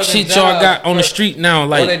stall block motherfucking shit y'all jobs. got on the street now.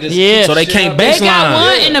 Like, Or they just Yeah. keep so they shit can't up. They got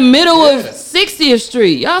baseline. one in the middle of 60th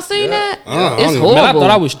Street. Y'all seen that? I don't It's even- horrible. man, I thought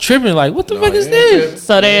I was tripping. Like, what the fuck is this?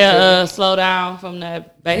 So they slow down from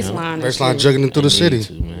that baseline. and Baseline shit. jugging through the city.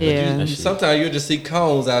 Yeah. That shit. Sometimes you just see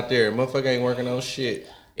cones out there. Motherfucker ain't working on shit.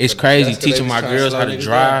 It's But crazy that's 'cause they teaching was my trying to girls slow how to niggas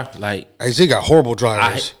drive. Like, AZ got horrible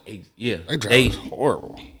drivers. yeah, They drive they.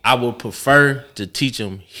 horrible. I would prefer to teach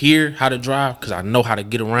them here how to drive because I know how to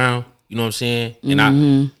get around. You know what I'm saying? And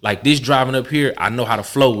I like this driving up here. I know how to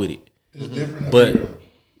flow with it. It's different up But here.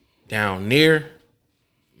 down there,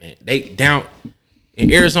 man, they down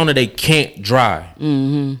in Arizona they can't drive.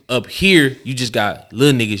 Up here, you just got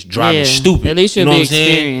little niggas driving Yeah. stupid. At least you you'll know be what I'm saying?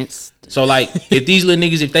 experienced. So like, if these little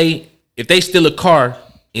niggas, if they steal a car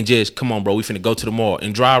and just come on, bro, we finna go to the mall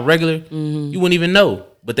and drive regular, you wouldn't even know.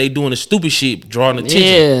 But they doing the stupid shit, drawing attention.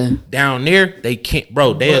 Yeah. Down there, they can't,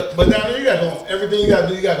 bro. They But down there, you got to go. Everything you got to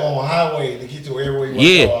do, you got to go on highway to get to everywhere you want to go.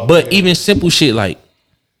 yeah. out But there. even simple shit like,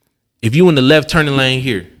 if you in the left turning lane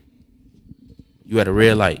here, you at a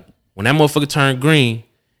red light. When that motherfucker turn green,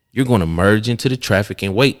 you're gonna merge into the traffic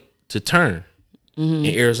and wait to turn. In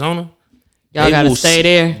Arizona, Y'all they got to will stay s-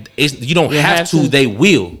 there. You don't have to. They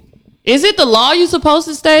will. Is it the law you supposed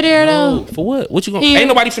to stay there though? For what? What you gonna? Here. Ain't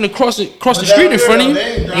nobody finna cross the But street down in there, front of you. they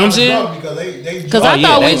ain't You know what I'm saying? driving drunk because they Because Oh, I yeah,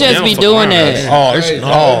 thought they we just don't be fuck doing around that. Oh, it's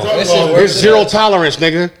That shit it's zero tolerance,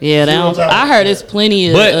 nigga. Yeah, they don't, I heard it's plenty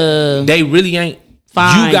of. But they really ain't.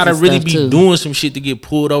 fines You gotta and really stuff, be too. doing some shit to get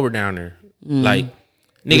pulled over down there. Like,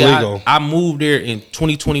 nigga, Illegal. I moved there in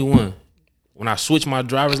 2021. When I switched my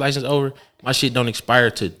driver's license over, my shit don't expire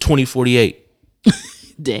to 2048.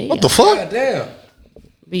 Damn. What the fuck? God damn.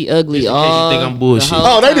 Be ugly. Just in case you all think I'm bullshit. the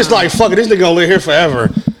whole Oh, they just time. like, fuck it, this nigga gonna live here forever.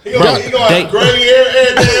 He gonna they- have gray hair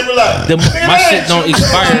every day and be like, Them- "Nigga, my that shit ain't don't you,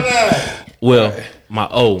 expire. man." Well, my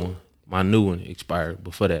old one, my new one expired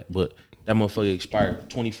before that, but that motherfucker expired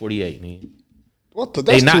 2048, man. What the?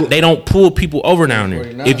 They That's not. too, They don't pull people over down there.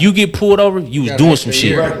 49. If you get pulled over, you was Got doing an some extra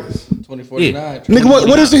shit. year. 2049. nigga,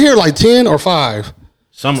 what is it here? Like 10 or 5?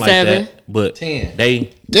 Something like 7. that. But 10. they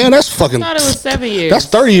Damn, that's fucking. I thought it was 7 years. That's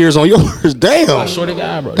 30 years on yours. Damn. I swear to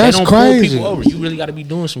God, bro. That's they don't crazy. pull people over. You really got to be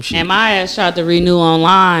doing some shit. And my ass tried to renew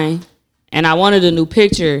online, and I wanted a new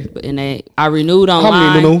picture, and I renewed online.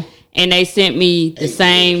 How many renew? And they sent me the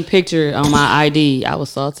same picture on my ID. I was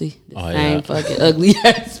salty. Same fucking ugly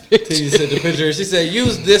ass picture. You said the picture. She said,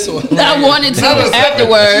 use this one. I wanted to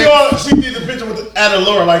afterwards. She did the picture with at a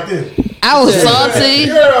lower like this. I was salty.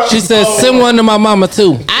 She said, send one to my mama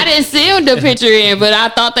too. I didn't send the picture in, but I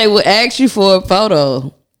thought they would ask you for a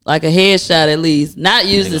photo. Like a headshot at least. Not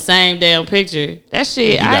use the same damn picture. That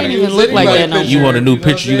shit, I didn't even look like that no more. You want a new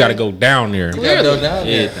picture, you got to go down there.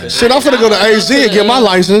 Shit, I'm finna go to AZ and get my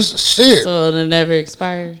license. Shit. So it'll never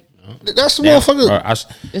expire. That's the motherfucker.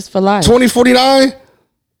 It's for life. 2049?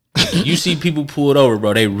 You see people pull it over,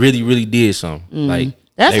 bro. They really, really did something. Like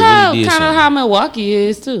That's they how really did kind of something. how Milwaukee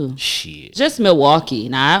is too. Shit. Just Milwaukee,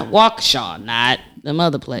 not Waukesha, not them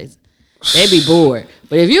other places. They be bored.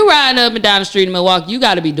 But if you riding up and down the street in Milwaukee, you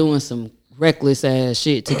got to be doing some reckless ass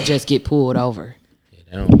shit to just get pulled over.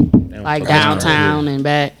 They don't Like fuck downtown around and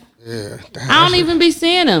back. Yeah. I don't even be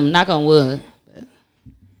seeing them. Knock on wood.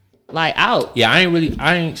 Like out. Yeah, I ain't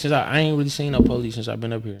really seen no police since I've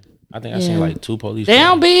been up here. I think I seen like 2 police. They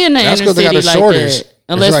don't be in the That's inner 'cause they got city a like shortage. that.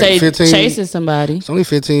 Unless like they 15 chasing somebody. It's only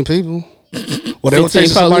 15 people. Well, they'll 15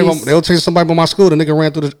 chase somebody. police. They'll chase somebody by my school. The nigga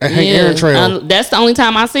ran through the Hank Aaron Trail. That's the only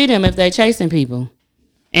time I see them if they chasing people.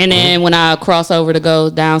 And then when I cross over to go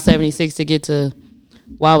down 76 to get to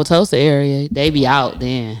Wauwatosa area, they be out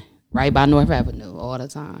then, right by North Avenue all the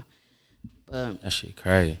time. But That shit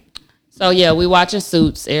crazy. so yeah, we watching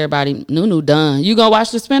Suits. Everybody, Nunu done. You gonna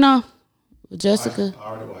watch the spinoff with Jessica? I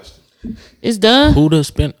already watched it. It's done. Who the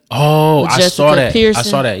spin? Oh, With I Jessica saw that. Pearson? I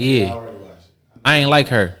saw that. Yeah. I ain't like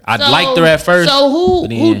her. I So- liked her at first. So who but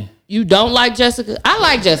then you don't like Jessica? I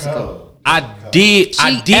like Jessica. I did.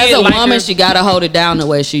 I did. As a like woman, her. she gotta hold it down the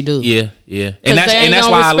way she do. Yeah, yeah, 'Cause and they ain't that's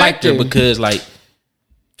gonna why I respect liked her her. because like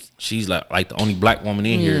she's like the only black woman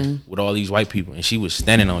in here with all these white people, and she was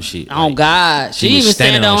standing on shit. Oh like, God, she was even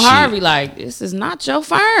standing stand on on shit. Harvey like this is not your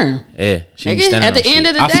firm. Yeah, she was Nigga, standing at the on end shit.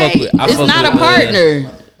 of the I fuck day, with- I it's fuck not a with,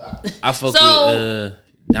 partner. I fuck So- with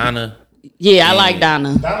Donna. Yeah, I like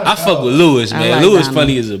Donna. I fuck with Lewis, man. like Lewis Donna.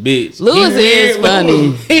 funny as a bitch. Lewis is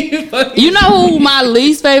funny. He funny. You know who my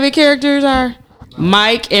least favorite characters are?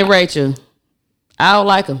 Mike and Rachel. I don't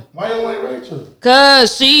like them. Why you don't like Rachel?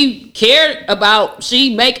 Cause she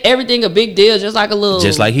she make everything a big deal, just like a little,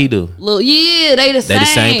 Just like he do. yeah, they the They the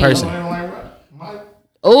same person. Why you don't like Mike?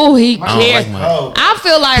 Oh, he I don't cares. like Mike. Oh, I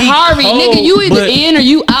feel like He Harvey, cold, nigga, you either but- in or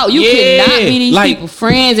you out. You Yeah, cannot be these like, people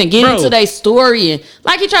friends and get bro. into their story. And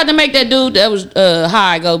like he tried to make that dude that was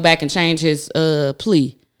high go back and change his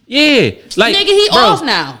plea. Yeah, like Nigga, he bro, off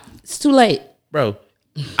now. It's too late. bro.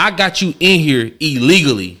 I got you in here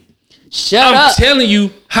illegally. Shut I'm up. telling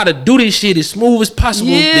you how to do this shit as smooth as possible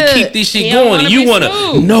Yeah. to keep this shit He don't going. wanna And you be wanna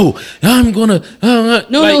smooth. no? I'm gonna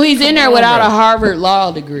No, he's in there come on, without bro. a Harvard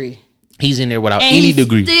law degree. He's in there without And any he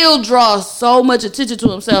degree. still draws so much attention to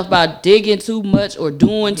himself by digging too much or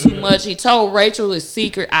doing too much. He told Rachel his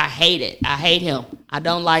secret. I hate it. I hate him. I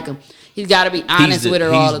don't like him. He's got to be honest with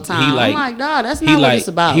her all the time. I'm like, dog, that's not what it's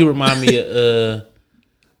about. He remind me of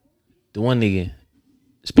the one nigga.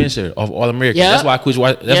 Spencer of All Americans. Yep. That's why I quit.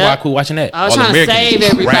 Why I quit watching that. I was All trying to Americans save is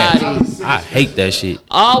everybody. trash. I hate that shit.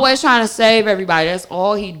 Always trying to save everybody. That's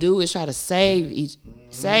all he do is try to save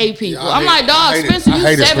people. I'm like, dog, Spencer,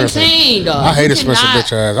 you 17, dog. I hated You Spencer cannot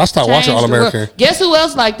bitch ass. I stopped watching change All the world. American. Guess who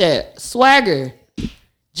else like that? Swagger.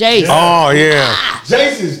 Jace. Oh yeah.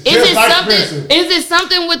 Jason's Is just it like something? Spencer. Is it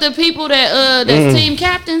something with the people that that's team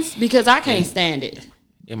captains? Because I can't stand it.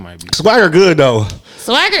 It might be. Swagger good though.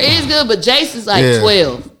 Swagger is good, but Jace is like Yeah.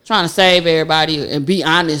 12, trying to save everybody and be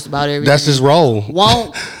honest about everything. That's his role.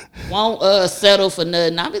 Won't settle for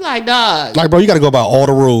nothing. I be like, dog. Like, bro, you got to go by all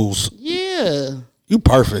the rules. Yeah. You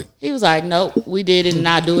perfect. He was like, nope, we did it and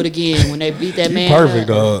not do it again when they beat that man. Perfect,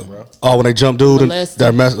 up. dog. Oh, when they jumped dude, Molester.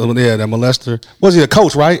 that molester. Was he a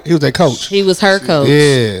coach? Right? He was their coach. He was her coach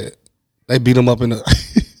Yeah. They beat him up in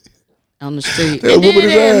the. on the street. They And then whooping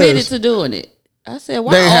his they admitted ass. to doing it. I said,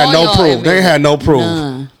 why They ain't had all no y'all proof. admit They ain't it? had no proof.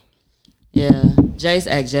 None. Yeah. Jace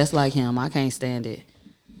act just like him. I can't stand it.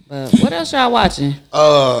 But what else y'all watching?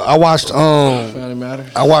 I watched. Family Matter.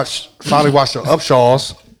 Finally watched the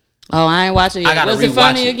Upshaws. Oh, I ain't watching I it. gotta Was it rewatch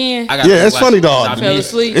funny it. again? I gotta Yeah, it's rewatch funny, it. dog. I Fell missed-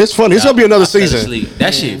 asleep. It's funny. It's gonna be another I fell season. asleep.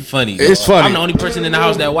 That shit funny. It's dog. funny. I'm the only person in the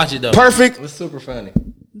house that watch it though. Perfect. It's super funny.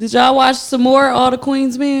 Did y'all watch some more All the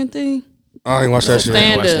Queens Men thing? I ain't watch that shit. I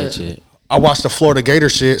Stand watch up. that shit. I watched the Florida Gator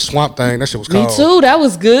shit, Swamp Thing. That shit was cold. Me too. That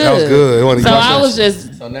was good. That was good. It wasn't So even I much. was just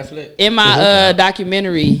It's on Netflix. in my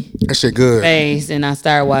documentary That shit good. phase, and I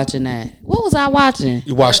started watching that. What was I watching?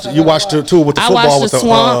 You watched it too with the I football watched with the the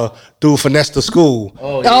Swamp. dude finesse the school.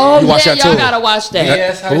 Oh, Oh You watched yeah, that y'all too? gotta watch that.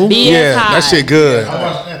 BS High. BS Yeah, High. that shit good. I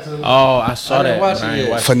watched that too. Oh, I saw I that. didn't watch but I it ain't yet.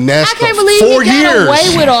 watched it. Finesse. I can't the believe 4 he got years.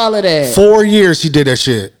 away with all of that. 4 years he did that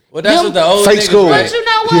shit. Well, that's Them what the old fake niggas, school. right? But you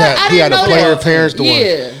know what? He had, I he didn't had know a player that. parents doing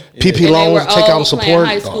Yeah. PP And they loans, were take out all support. playing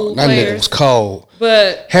high school That nigga players. was cold.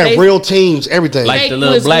 But Had they- real teams, everything. Like Fake the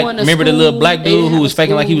little was black. going to Remember the little school. black They dude didn't who have was a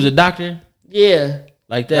faking like he school. was a doctor, Yeah.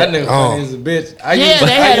 like That that. nigga Oh. funny as a bitch. I Yeah, use, they I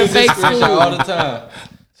had a use fake this shit school. all the time.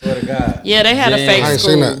 Swear to God. Yeah, they had a Damn. fake I ain't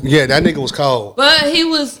school. seen that. Yeah, that nigga was cold. But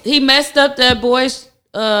he messed up that boy's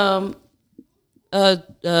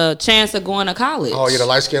chance of going to college. Oh yeah, the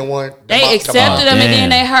light skinned one. They accepted him, and then damn.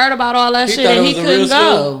 they heard about all that He shit, thought and it he was a couldn't real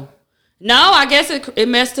go. school? No, I guess it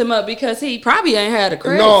messed him up because he probably ain't had a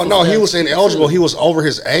credit. No, he was ineligible. He was over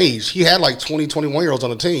his age. He had like 20, 21-year-olds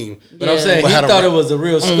on the team. But I'm Yeah. saying But he had a- thought it was a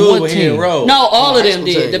real school what when he team? enrolled. No, all of high them school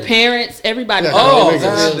did. team. The parents, everybody. Yeah, thought Oh, it was a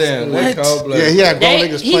real goddamn. school. They cold-blooded. Yeah, he had grown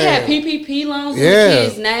niggas He playing. had PPP loans with Yeah.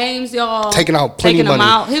 kids' names, y'all. Taking out plenty taking them money.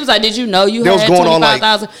 out. He was like, "Did you know you They was had going on, like,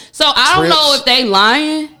 25,000?" So I don't know trips. if they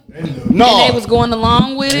lying No, and they was going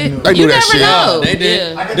along with it. They knew You that never shit. know. They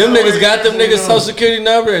did. Yeah. Them niggas got them niggas social security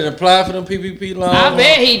number and applied for them PPP loans. I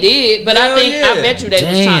bet he did, but Hell I think yeah. I bet you they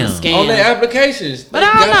was trying to Damn. scam. on their applications. But They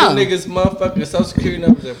I don't got them know. niggas motherfucking social security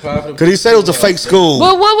numbers and applied for them. because he said it was a fake school.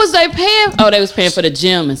 But what was they paying? Oh, they was paying for the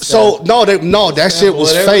gym and stuff. So that shit was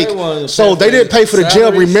Whatever fake. they wanted to So pay they for didn't pay for the gym.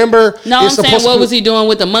 salaries. Remember? No, I'm It's saying supposed what to- was he doing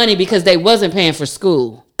with the money because they wasn't paying for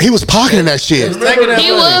school. He was pocketing that shit. Taking that He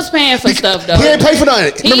money. was paying for stuff though. He didn't pay for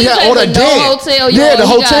nothing. Remember, he had paid all for that no debt. hotel, Yeah, y'all. the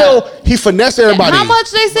He hotel. He finessed everybody. How much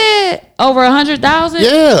they said? Over $100,000?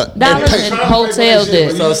 Yeah. Dollars And in pay- hotel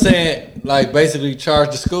debt. So saying like basically charge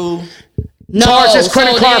the school. No, Charged his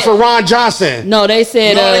credit so card they- for Ron Johnson. No, they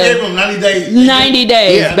said No, they gave him 90 days. 90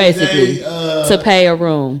 days Yeah. basically to to pay a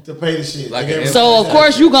room. pay the shit. Like They gave an him So of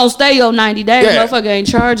course you gonna stay your 90 days. Yeah. Motherfucker ain't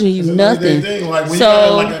charging you It's a 90 day nothing. thing. Like when you So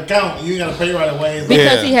got like an account, you gotta pay right away.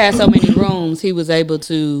 because Yeah. he had so many rooms, he was able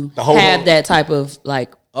to The whole have room. that type of like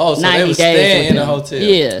Oh, so they 90 was days staying with in the him. hotel.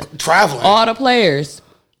 Yeah, Traveling. all the players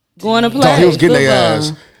going to play. No, he was getting their football.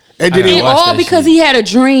 ass. And then I he, gotta watch All that because shit. he had a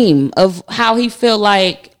dream of how he felt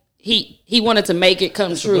like he wanted to make it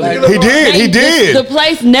come true. black- he did. He The did.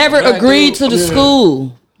 place never Black agreed dude. to the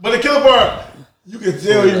school. But the killer part, you can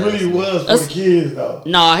tell he really was for the kids though.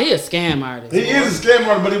 Nah, he a scam artist. He is a scam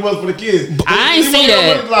artist, but he was for the kids. I ain't He see wasn't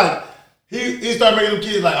that. really Like he started making them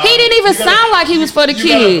kids like He didn't even you gotta- sound like he was for the you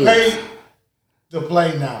gotta kids. pay to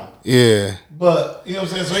play now. yeah. But you know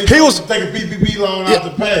what I'm saying? So He he was- was taking PPP loan out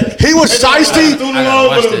to pay. He was They took out shiesty. student I gotta loan,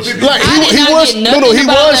 watch but it that was shit. PPP. Like I did he not was get no, nothing he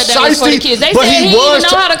about was that was for the shiesty, kids. They but said he he was.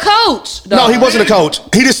 didn't know how to coach. No, he wasn't a coach.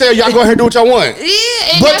 He just said, "Y'all go ahead and do what y'all want." Yeah,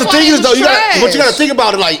 and But that's the why thing he is, was though, you trash. gotta think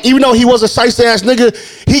about it. Like, even though he was a shiesty ass nigga,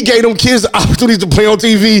 he gave them kids the opportunities to play on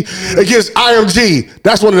TV against IMG.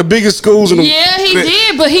 That's one of the biggest schools in the. Yeah, he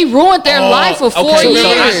did, but he ruined their life for 4 Okay, years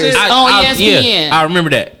on ESPN. Yeah, I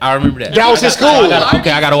remember that. That was his school.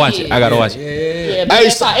 Okay, I gotta watch it. I gotta watch it. Yeah, but Hey,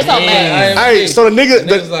 it's on Madden. Hey, so the nigga,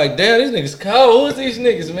 Niggas like, damn, these niggas cold. Who is these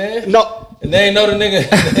niggas, man? no, And they ain't know the nigga.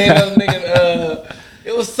 They ain't know the nigga.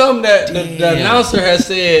 It was something that the announcer had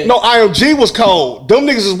said. no, IMG was cold. Them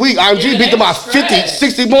niggas is weak. IMG Yeah, beat they them by was 50, trash.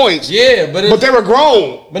 60 points. Yeah, but But they were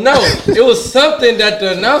grown. But no, it was something that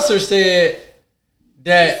the announcer said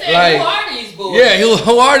that yeah,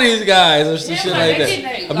 who are these guys or some Yeah, shit like, like they that. getting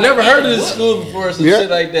they- I've like, never heard of they this school before, some Yeah. shit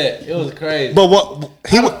like that. It was crazy. But what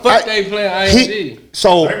he How the was fuck they playing IMG?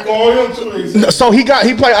 So They call him too. So he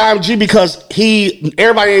played IMG because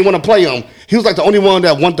everybody ain't want to play him. He was like the only one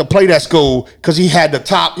that wanted to play that school because he had the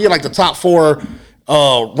top 4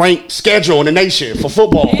 ranked schedule in the nation for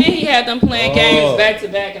football. And he had them playing games back to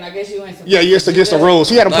back, and I guess you ain't supposed Yeah, yes, against the rules.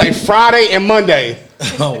 He had them play Like- Friday and Monday.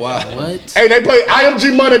 Oh wow. What? Hey, they played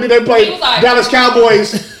IMG Monday, then they He played was like- Dallas Cowboys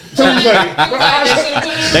Tuesday.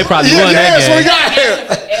 They probably Yeah, won that's what he that game.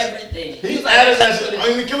 got here. everything. He He was like, added that shit. I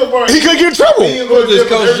mean, the killer part. He couldn't get in trouble. He didn't go to Who is this,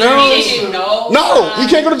 jail for Coach 30 Jones? years. he didn't know. No, he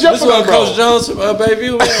can't go to jail This for one that, bro. Coach Jones from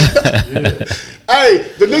Bayview, man. Hey,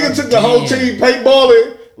 the nigga took the whole team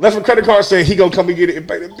paintballing, left a credit card, saying he gonna come and get it and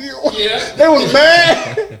pay the bill. Yeah. They was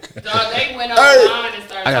mad. Dog, they went Hey, online and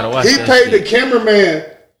started. I gotta talking. watch He that paid the shit. cameraman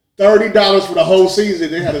 $30 for the whole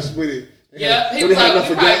season. They had to split it. Yeah, he They was had like, enough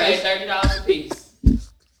we for probably gas. made $30 a piece.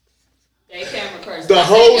 They camera person. The I said,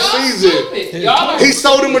 whole y'all season. stupid. Y'all are He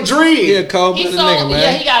sold him a He a dream. cold He blooded sold, nigga, yeah,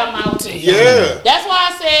 man. he got a mouth too. Yeah. That's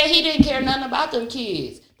why I said he didn't care nothing about them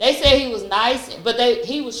kids. They said he was nice, but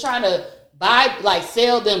he was trying to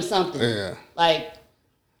sell them something. Yeah. Like,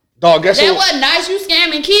 dog, guess that what? wasn't nice. You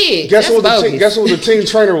scamming kids. Guess That's what? bogus. Guess what the team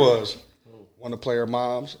trainer was? One of the player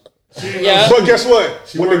moms. Yeah. But guess what?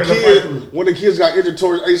 When worked in the the kids got injured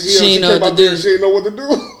towards ACL, She she know came what out to there do. and she didn't know what to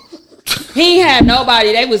do. He ain't had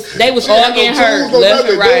nobody. They was all getting hurt no left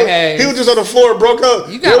nothing, and right. dude. Hey. He was just on the floor, broke up.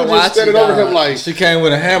 You gotta They were watch just standing it, over dog. him like, She came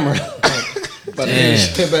with a hammer. But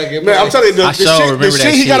then back in man, I'm telling you, the I sure shit, remember the that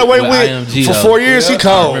shit he got shit away with with IMG, for though. 4 years, he I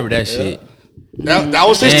called. remember that shit. That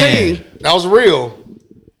was his Man. team. That was real.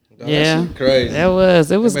 Yeah, crazy. That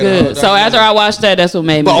was. It was They made a good. whole So after I watched that, that's what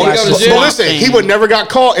made me. But, watch got the to jail. but listen, he would never got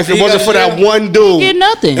caught if it He wasn't got for to that jail. one dude Get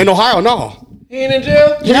nothing. in Ohio. No, He ain't in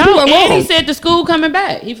jail? No, do like and he wrong. said the school coming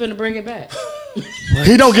back. He finna bring it back.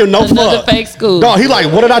 he don't give no Another fuck. fake school. No, he like,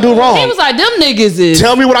 what did I do wrong? He was like, them niggas is.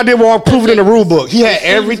 Tell me what I did wrong. Prove it in the rule book. He had The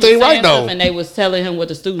students everything was saying right though. stuff, and they was telling him what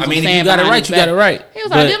the students I mean, was if saying. you got it behind right, his you got it back. right. He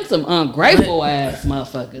was like, But- them some ungrateful ass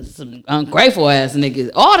motherfuckers. Some ungrateful ass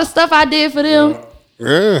niggas. All the stuff I did for them.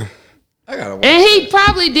 Yeah. I gotta watch. And he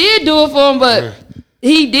probably did do it for him, but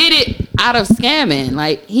he did it out of scamming.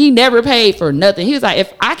 Like, he never paid for nothing. He was like,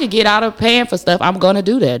 if I could get out of paying for stuff, I'm going to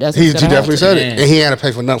do that. That's He what's gonna definitely happen. said it. And he had to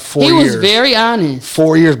pay for nothing 4 He years. was very honest.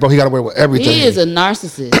 4 years, bro. He got away with everything. He is a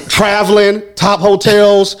narcissist. Traveling, top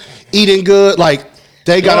hotels, eating good. Like,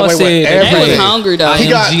 they got Y'all away with said They everything. was hungry, though. He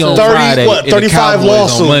got IMG on 30, Friday what, and the 35 Cowboys on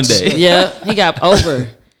lawsuits. Monday. Yeah, he got over.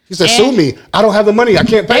 He said, And- sue me. I don't have the money. I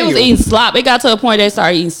can't pay They was you. eating slop. It got to a point they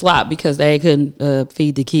started eating slop because they couldn't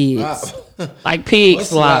feed the kids. Like pig What's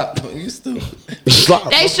slop. You stupid. They showed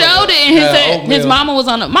it, and he Yeah, said his oatmeal. mama was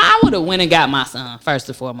on the. I would have went and got my son first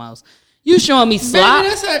and foremost. You showing me slop? Baby,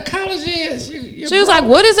 that's how college is. She was like,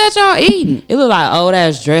 "What is that y'all eating?" It looked like old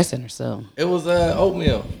ass dressing or something. It was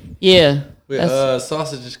oatmeal Yeah. with That's-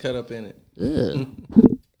 sausages cut up in it. ugh.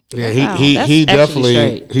 Yeah, Wow, he that's he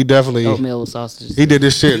actually definitely Oatmeal with sausages. he did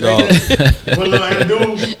this shit, dog. Put a little Andrew.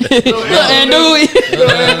 And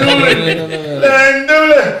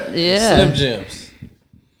do that. Yeah. Slim Jims.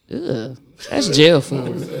 Ugh. That's jail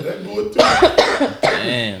food.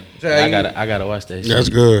 Damn. I gotta watch that shit. That's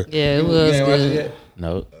good. Yeah, it You was ain't watched it good. yet?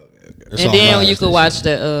 No. It's And on then live. you could watch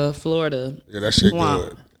the Florida Yeah, that shit Swamp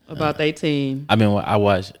good. about their team. I mean, I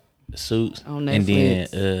watched Suits On and then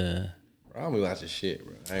Netflix. Bro, I'm watching shit,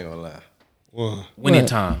 bro. I ain't gonna lie. What? Winning What?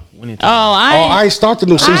 Time. Winning Oh, Time. I ain't started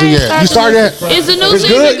the new season ain't yet. You started started that? Is the new It's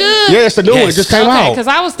season good? Yeah, it's the new one. It Yes. just came Okay, out. because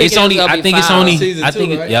I was thinking It's only. it was gonna I be think it's 5. only. Season I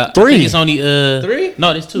think. two, right? Yeah. I Three. think it's only. 3?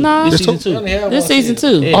 No, it's 2. No. This It's season two. 2. Only have This one season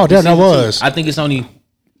 2. Yeah. Oh, damn, that Season two. was. I think it's only.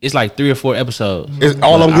 It's like 3 or 4 episodes. Is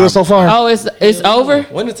all of them good so far? Oh, it's over?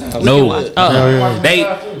 Winter time. No. Oh.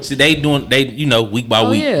 They doing week by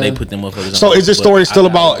week. yeah. They put them motherfuckers. So on. is this But story I still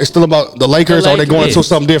got- about? It's still about the Lakers, or are they going Lakers. into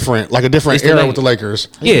something different, like a different It's the era Lakers. with the Lakers?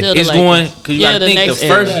 Yeah, Still the it's Lakers. going because you Yeah, got to the think next the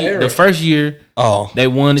era. first year Oh, they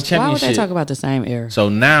won the Why would championship. they talk about the same era? So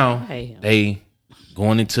now Hey. they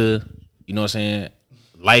going into you know what I'm saying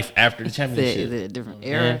life after the Is championship. it a different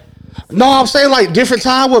era? no, I'm saying like different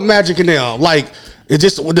time with Magic and them. Like it's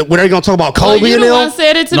just when they gonna talk about Well, Kobe you and the them. one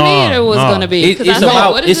said it to me. It was gonna be. It's 'Cause I said,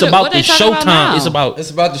 about what is it's it? about What the they talking about showtime. now? It's about It's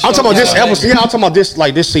about the I'm talking about this showtime. episode. Yeah, I'm talking about this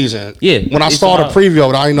like this season. Yeah, When I it's saw the all- preview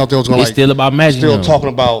of it, I didn't know if they was gonna it's like still about Magic. still now. talking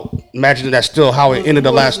about Magic. And that's still how it ended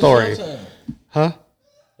the last story. Huh?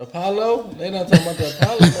 Apollo? They not talking about the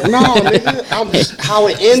Apollo. No, nigga. I'm just how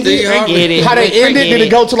it ended. Steve Harvey. Get it. How they Forget ended? Did it. it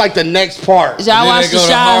go to like the next part? Did y'all Then watch they the go to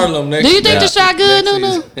shot? Harlem next- Do you think Yeah. the shot good? Next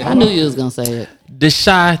No. season. I knew you was gonna say it. The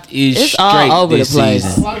shot is It's straight all over the this place,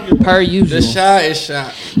 season. per usual. The shot is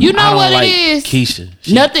shot. You I know don't what like it is? Keisha.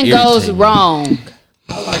 She Nothing goes irritating. wrong.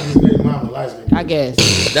 I like his big mama likes me. I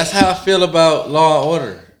guess. That's how I feel about Law and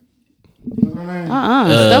Order.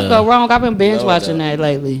 Stuff go wrong. I've been binge watching that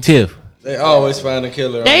lately. Tiff. They always find a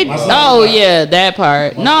killer. They oh yeah, that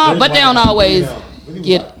part. No, but they don't always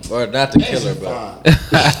get. Or not the killer, but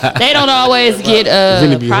They don't always get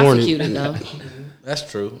Vinny be horny. prosecuted though. that's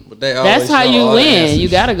true. But they always That's how know you all the win. answers. You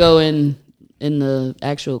got to go in the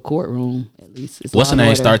actual courtroom at least. It's What's the law and name?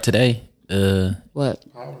 order. Start today. What?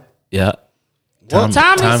 Yeah. Tommy.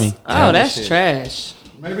 Tommy. Oh, that's trash.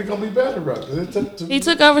 Maybe it's gonna be better, bro. 'cause it took He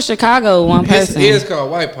took over Chicago one His person is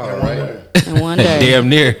called White Power, right? in one day. Damn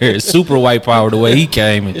near super white power the way he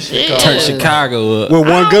came and turned Chicago up. With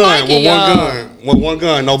one I don't gun, like it, with y'all. one gun, with one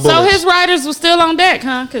gun, no bullets. So his writers were still on deck,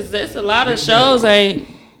 huh? Because there's a lot of shows. Them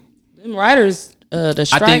writers, the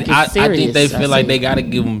strike I is serious. think they feel like see. they gotta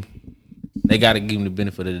give him. They gotta give him the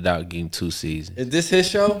benefit of the doubt. Give him 2 seasons Is this his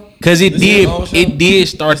show? because it This is his own show? did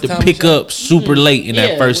start This to Tommy pick show? up super late in Yeah,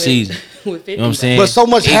 that first with- season. with 50. You know what I'm saying? But so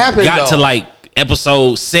much It happened, Got though. to like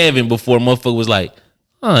episode 7 before motherfucker was like,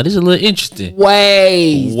 this is a little interesting.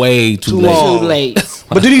 Way Too late. too late.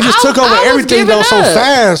 But then he just took over I was everything giving though so up.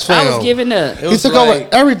 fast, fam. I was giving up. It He was took like, over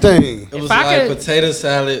everything. It was I like could- potato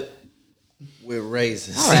salad with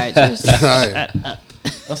raisins. All right, just,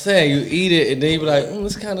 I'm saying you eat it and then you be like,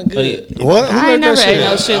 it's kind of good. What? Who I ain't made that never ate shit?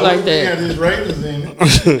 no shit like that. His raisins in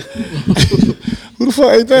it. Who the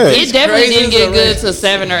fuck ate that? It definitely didn't raisins get are good raisins. till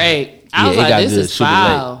 7 or 8. I was it like, got this good is super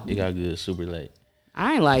foul. late. It got good super late.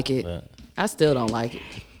 I ain't like it. I still don't like it.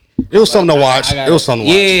 It was something to watch. It was something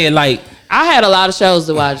to watch. Yeah, like I had a lot of shows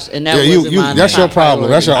to watch, and that Yeah, wasn't mine. that's your problem.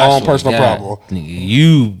 That's your own personal God, problem. nigga,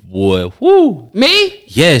 you boy, woo. Me?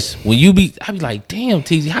 Yes, when you be, I be like, damn,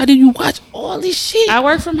 TZ, how do you watch all this shit? I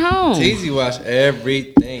work from home. Teezy watch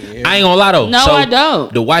everything. I ain't gonna lie though. No, I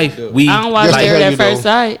don't. The wife, we I don't watch Yes, the Married hell at you First do.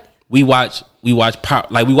 Sight. we watch power,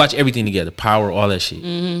 like we watch everything together, Power, all that shit.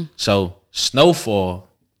 Mm-hmm. So Snowfall,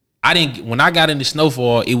 when I got into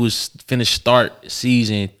Snowfall, it was finna start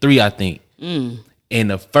season 3, I think. And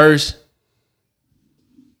the first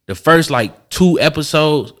like 2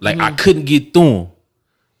 episodes, like I couldn't get through them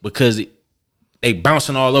because they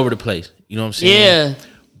bouncing all over the place. You know what I'm saying? Yeah.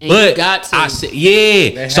 And But you got to. I said, yeah.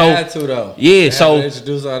 They So had to though. yeah, They had so to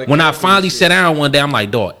introduce all the when I characters finally and shit. sat down one day, I'm like,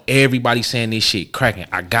 dog, everybody saying this shit cracking.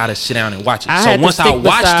 I gotta sit down and watch it. I So had to once I stick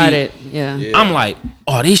watched beside it, Yeah. I'm like,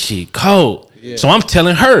 oh, this shit cold. Yeah. So I'm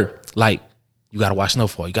telling her, like, you gotta watch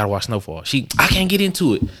Snowfall. You gotta watch Snowfall. I can't get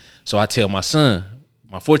into it. So I tell my son,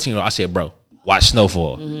 my 14-year-old, I said, bro, watch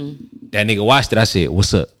Snowfall. That nigga watched it. I said,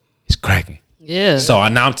 what's up? It's cracking. Yeah. So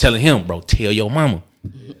now I'm telling him, bro, tell your mama.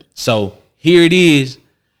 So here it is,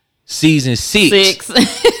 season 6.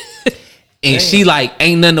 6. And she like,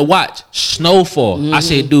 ain't nothing to watch. Snowfall. I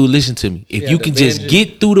said, dude, listen to me. If Yeah, you the can just binge.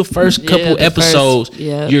 get through the first couple the episodes, first-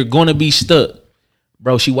 yeah. you're gonna be stuck.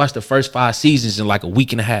 Bro, she watched the first 5 seasons in like a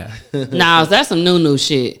week and a half. Nah, that's some new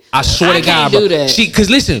shit. I swear I to God, can't bro. do that. Cause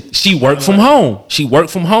listen, she worked from home.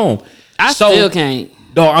 I still can't.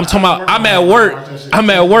 Dog, I'm talking about. I'm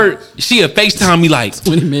at work. She'll FaceTime me like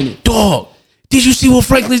 20 minutes. dog, did you see what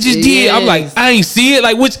Franklin just did? I'm like, Yes. I ain't see it.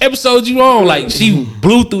 Like, which episode you on? Like, she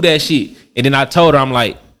blew through that shit. And then I told her, I'm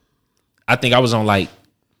like, I think I was on like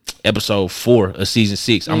episode 4 of season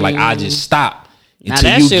 6. I'm like, I just stop Now until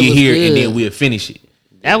that you shit get was here and good. then we'll finish it.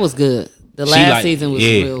 That was good. The She last like, season was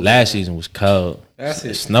yeah, real last season was cold. That's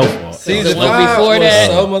it. Snowfall. Season The one 5 before was that,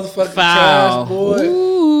 so motherfucking foul. trash, boy.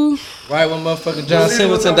 Ooh. Right when motherfucking John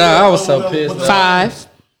Singleton died, I was so pissed. 5.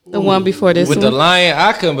 The one before this With one. the lion,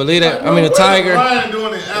 I couldn't believe that. I mean, the tiger. Ryan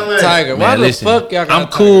doing in LA. Tiger. Why Man, the listen, fuck y'all got I'm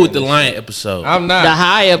a cool tiger with the in this lion shit? episode. I'm The not.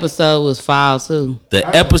 high episode was foul too. The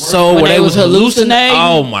episode When where they they was was hallucinating?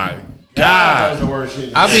 Oh my God. That's the worst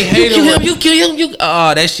shit. I be You hating kill him, when you kill him, you.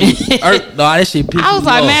 Oh, that shit. That shit pissed I was me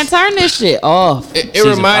like, off. man, turn this shit off. it Season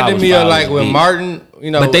reminded 5 was me of foul like as a when bitch. Martin,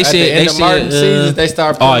 you know, But they at said- the end they of Martin said, seasons, they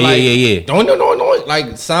start oh, putting yeah. like,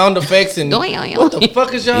 like sound effects and what the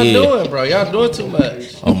fuck is y'all Yeah. doing, bro? Y'all doing too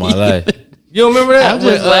much. Oh my life. You don't remember that? I'm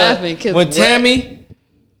just laughing 'cause when what? Tammy,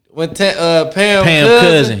 Pam Pam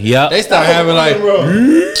cousin, yup. they start having like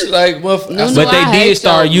motherfuckers. No, But I they hate did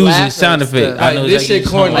start y'all using laughing sound effects. stuff. I know Like, this exactly shit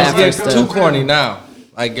what corny. you're It's talking getting about. stuff. too corny now.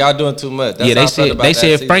 Like y'all doing too much. That's Yeah, how I they felt said about they that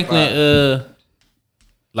said season Franklin 5.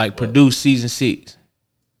 like produced season 6.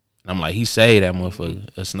 I'm like, he saved that motherfucker.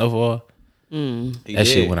 A Snowfall. He That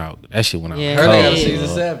shit did. went out. That shit went out. Yeah. Heard they got a cold, season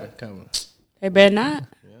dog. 7 coming. They better not.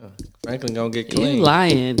 Franklin gonna get You clean.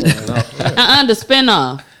 lying. The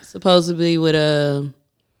spinoff supposed to be with the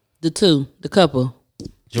couple.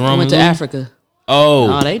 Jerome Went to Lee? Africa.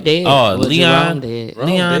 Oh, Oh, they dead. Oh, Well, Leon. Jerome dead.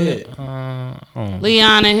 Leon. dead.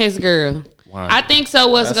 Leon and his girl. Wow. I think so.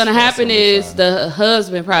 What's That's- gonna that's happen gonna be is fine. the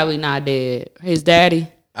husband probably not dead. His daddy,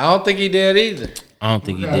 I don't think he did either. I don't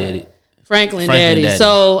think he did it. Franklin Franklin daddy. daddy.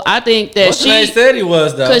 So I think that What's they she, said he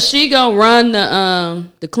was though? cause she gonna run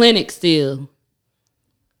the clinic still.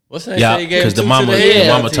 What's they Yeah, say he gave because the two to mama, head? Yeah.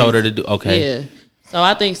 the mama told her to do. Okay, Yeah. So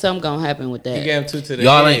I think something gonna happen with He that. gave him 2 to the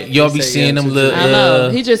y'all head. ain't y'all He be said he seeing gave them him 2 to little the I head. know.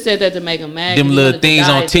 He just said that to make him mad. them He little wanted to things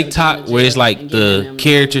die on instead of TikTok going to where it's jail like and giving the them-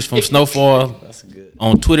 characters from Snowfall That's good.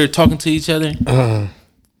 on Twitter talking to each other.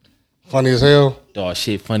 Funny as hell. Dog,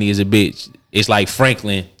 shit funny as a bitch. It's like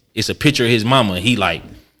Franklin. It's a picture of his mama. He like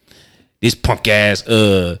this punk ass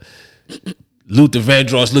Luther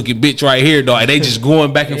Vandross looking bitch right here, dog. And they just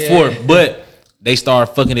going back and forth. But they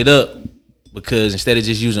start fucking it up because instead of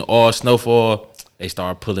just using all Snowfall, they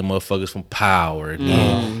start pulling motherfuckers from Power and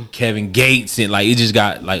then Kevin Gates and like it just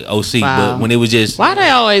got like OC. Wow. But when it was just Why they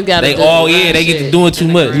always got they they get to doing too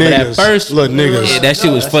much. But at Niggas. first, Little niggas. yeah, that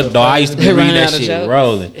shit was fun, dog. I used to be They reading running that out of shit jokes.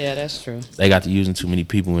 rolling. Yeah, that's true. They got to using too many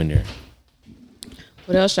people in there.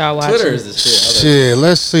 What else y'all watching? Twitter is the shit. Shit,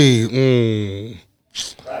 let's see.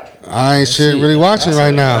 I ain't shit really watching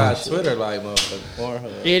right now. Twitter like motherfucking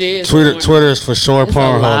Pornhub. It is. Twitter is for sure It's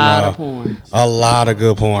Pornhub a lot now. of porn. A lot of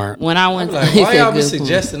good porn. When I went, Like, he why said y'all be good porn.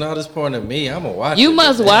 suggesting all this porn to me? I'm gonna watch it. You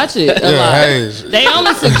must watch it a Yeah, lot. hey. They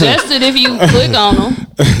only suggest it if you click on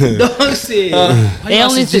them. Dog said, They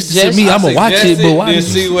only suggest me. I'm gonna watch it, but why? Then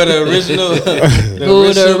see what the original,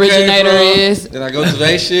 who the originator is. Then I go to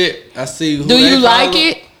their shit. I see. Who Do you they like follow.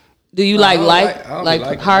 it? Do you No, I don't I don't like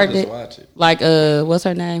like it. I hard just it? watch it. Like what's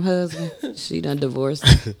her name? Husband? She done divorced.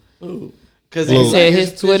 Because They said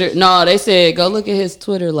his Twitter. No, they said go look at his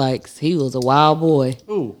Twitter likes. He was a wild boy.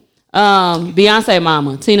 Ooh. Beyonce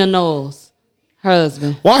mama, Tina Knowles, her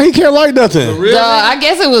husband. Why he can't like nothing? Really? I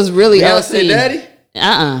guess it was really Beyonce OC. daddy?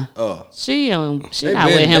 Oh. She They not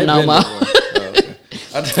with been- him they no been more. divorced. Oh, okay.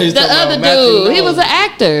 I thought you was The talking other about Matthew dude, he Knowles. was an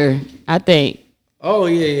actor, I think. Oh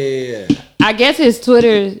yeah. I guess his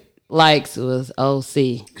Twitter likes was OC.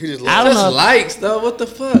 I don't That's know. likes though. What the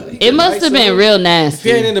fuck? It must have been real If you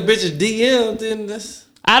nasty. ain't in the bitch's DM, then that's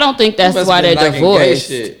I don't think that's must why been they're liking gay divorced.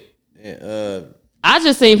 shit. Yeah, I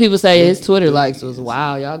just seen people say his Twitter likes was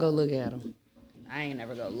wow. Y'all go look at him. I ain't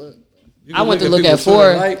never go look. you I can went to look at people's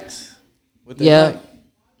Twitter 4. likes. What they Yeah. like.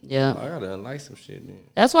 Yeah. I gotta unlike some shit then.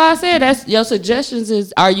 That's why I said that's your suggestions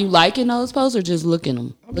is are you liking those posts or just looking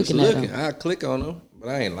them? I'm just Looking at looking. them. I click on them, but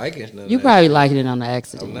I ain't liking none You of that probably shit. liking it on the I'm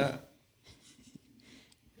accident. not.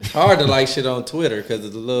 It's hard to like shit on Twitter because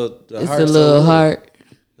it's the It's heart's a so little little. heart.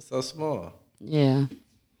 It's so small. Yeah.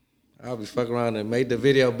 I'll be fucking around and make the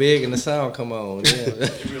video big and the sound come on. Yeah.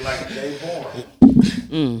 You like gay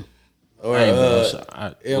porn. Or I ain't been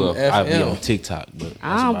on, I be MFM. on TikTok, but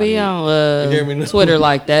I don't be on You hear me now? Twitter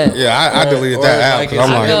like that. Yeah, I deleted Or that app like because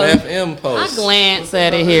I'm it's like, MFM I post. glance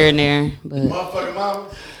at it here and there, but Motherfucking mama.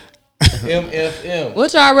 MFM.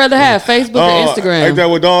 what y'all rather have, Facebook or ain't Instagram? that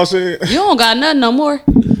what Dawg said? You don't got nothing no more.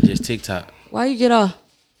 just TikTok. Why you get off?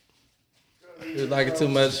 You liking too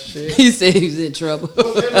much shit. He said he was in trouble.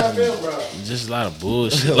 Just a lot of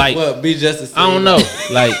bullshit. Like What? Be justice. I don't know.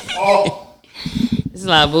 Like It's a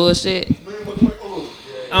lot of bullshit.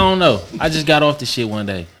 I don't know. I just got off the shit one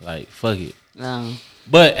day. Like fuck it. No.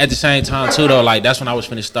 But at the same time too though, like that's when I was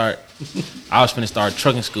finna start. I was finna start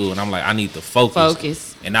trucking school, and I'm like, I need to focus.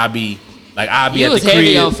 Focus. And I'll be at You the was crib.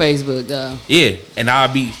 heavy on Facebook though. Yeah, and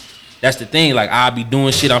I'll be. That's the thing. Like I'll be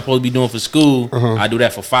doing shit I'm supposed to be doing for school. I do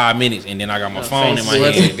that for 5 minutes, and then I got my phone in my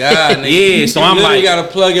Swear to hand. God, nigga. Yeah, so You I'm literally like, gotta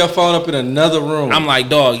plug your phone up in another room. I'm like,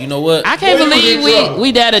 dog. You know what? I can't believe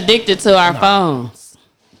we that addicted to our phones.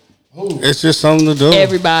 It's just something to do.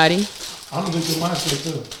 Everybody. I'm gonna do my shit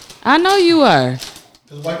too. I know you are.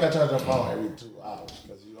 Cause why can't I charge your phone every 2 hours?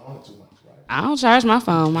 Cause you own it too much, right? I don't charge my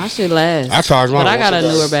phone. My shit lasts. I charge mine But I got a once a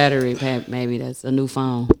day. newer battery pack. Maybe that's a new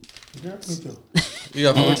phone. Yeah, me too. You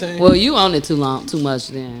got 14? Well, you own it too much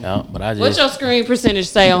then. Yeah, but I What's just your screen percentage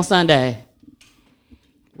say on Sunday?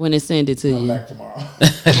 When it send it to I'm you. back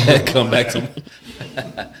tomorrow. come back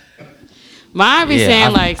to. Mine be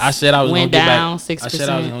saying I said I was went gonna get down back. 6%. I said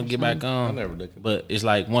I was gonna get back on. I never look at But it's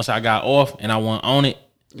like once I got off and I wasn't on it,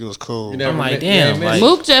 It was cool. You never I'm like, met- damn, you ain't like- met-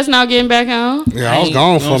 Mook just now getting back on. Yeah, I was ain't-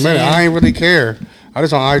 gone you know for a what I'm minute. saying? I ain't really care. I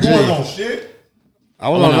just on IG. You on shit? I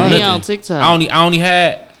was on on He nothing. on TikTok. I only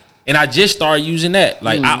had, and I just started using that.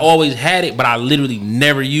 Like I always had it, but I literally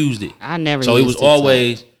never used it. I never So it used was TikTok.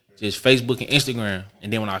 always just Facebook and Instagram.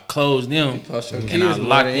 And then when I closed them, Post your and kids I more than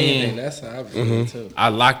locked anything. in, That's how I feel too. I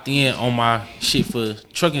locked in on my shit for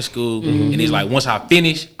trucking school, and it's like once I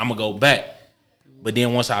finish, I'm gonna go back. But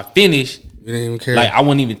then once I finish, You didn't even care. like I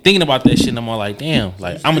wasn't even thinking about that shit. I'm all like, damn,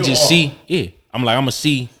 like I'm gonna just see, yeah. I'm gonna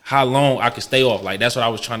see how long I can stay off. Like that's what I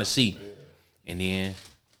was trying to see. And then,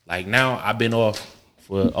 like now I've been off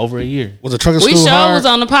for over a year. was the trucking We school sure hard? was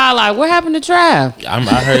on the pod like, what happened to Trav? I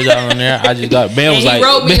heard y'all on there. I just got Ben was And he like,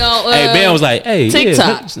 wrote me Ben, on, hey Ben was like, hey,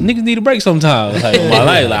 TikTok. yeah, niggas need a break sometimes. Like my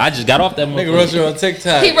life, like I just got off that Nigga wrote motherfucker. you on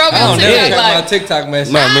TikTok. He wrote me I on don't never TikTok, check like- my TikTok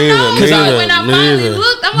message. Not me either. Because Me when I either. Me finally either.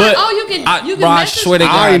 looked, I'm But like, oh, you can bro, I message swear to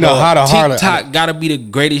me. God, I ain't know how to hard it. TikTok gotta be the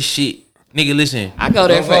greatest shit. Nigga, listen. I go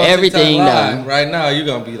there Don't for go on everything TikTok live. though. Right now, you're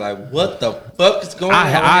gonna be like, what the fuck is going on?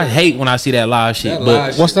 I here? hate when I see that live shit, That but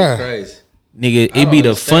live what's shit is that? Crazy. nigga, it don't be the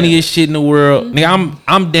understand. funniest shit in the world. Nigga,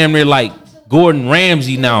 I'm damn near like Gordon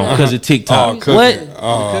Ramsay now because of TikTok. Oh, cooking.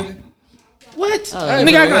 What? What? Nigga,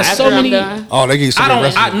 I got After so I'm many. done. Oh, they give you so many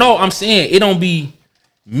recipes. I know. I'm saying it don't be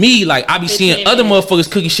me. Like I be seeing other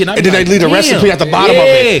motherfuckers cooking shit. I be And then they like, leave the damn. receipte at the bottom of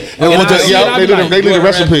it. Yeah. And And with I the- see yeah, it, I they be do the- like, they do the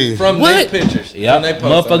recipe. From What? their pictures. Yeah, When they post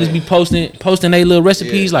on motherfuckers there. be posting their little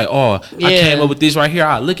recipes. Yeah. Like, oh, I Yeah. came up with this right here.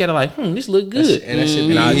 I look at it like, this look good. And that shit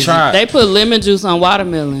be And I easy. tried. They put lemon juice on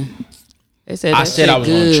watermelon. They said I that said I shit was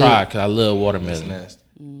good. gonna try because I love watermelon. Nasty.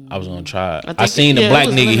 I was gonna try it. I I think seen the it black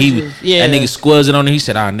was nigga. lemon He juice. Yeah. that nigga squirrels it on there. He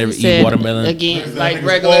said, "I'll never eat watermelon." Again, like nigga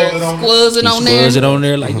regular squirrels it on- squirrels it He on there. squirrels it on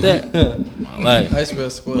there like that. Like, I spell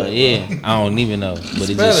squirrel. but yeah, I don't even know. But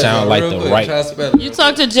it Spell just sounds like real the quick. right. Try to spell it. You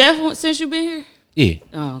talked to Jeff since you been here? Yeah.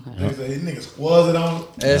 Oh, okay. Nigga say these niggas squaws it on.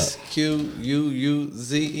 SQUUZE.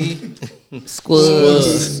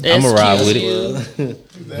 Squirrels. I'ma ride with it. SQU.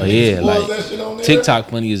 But yeah, Squaws that like shit on there. TikTok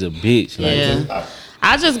funny is a bitch. Like, Yeah.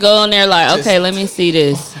 I just go on there like, okay, let me see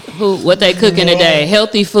this. What they cooking today?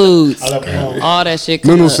 Healthy foods. I left it home. All that shit.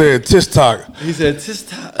 Come Nunu up. said TikTok. He said,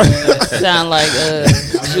 "Tista." Sound like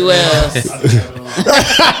Jewels.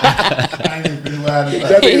 I ain't even been wild as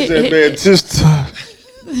That nigga said, man, TikTok.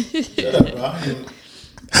 Shut up, bro. I ain't-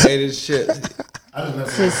 Hey, this shit. I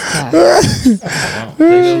just never. Take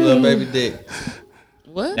a little baby dick.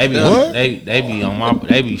 What? they be on my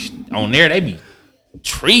they be on there. They be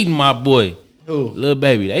treating my boy, little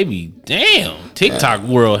baby. They be damn. TikTok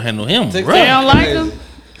world handle him, They bro. don't like them?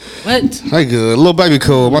 What? Hey, good. Little baby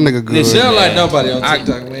cool. My nigga good. Listen. She don't like Man. nobody on I-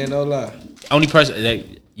 TikTok, man. No lie. Only person that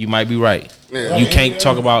you might be right. Yeah. You can't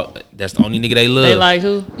talk about. That's the only nigga they love. They like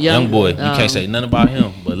who? Young boy. You can't say nothing about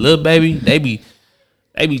him. But little baby, they be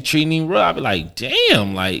treating him rough. I be like,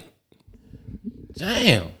 damn, They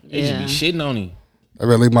Yeah. just be shitting on him. I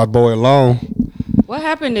better leave my boy alone. What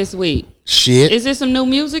happened this week? Shit. Is there some new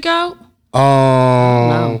music out?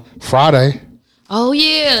 Friday. Oh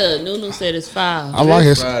yeah, Nunu said it's 5. I like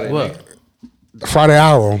his Friday. What? Friday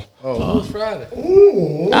album. Oh, who's Friday?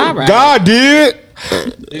 All right. God did.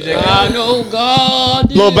 DJ I know God.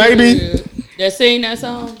 Did. Lil Baby? That sing that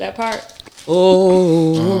song, that part.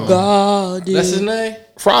 Oh God. Did. That's his name?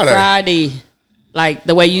 Friday. Friday. Like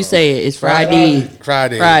the way you say it, it's Friday.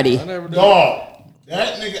 Friday. Friday. I never did. Dog,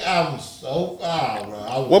 that nigga album's so foul,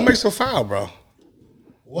 bro. What makes it foul, bro?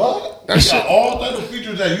 What? That He shit- got all type of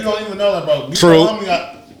features that you don't even know that, bro. True.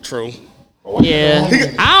 True. Yeah.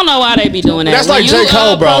 I don't know why they be doing that. That's When like you, J.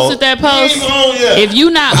 Cole, bro. posted that post. If you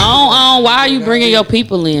not on, why are you bringing your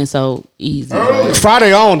people in so easy?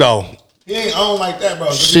 Friday on though. He ain't on like that, bro.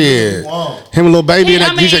 Shit. He on. Him and Lil Baby and Yeah,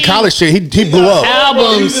 that I DJ mean- Khaled shit. He blew up.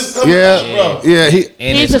 Albums. Yeah. Yeah. He.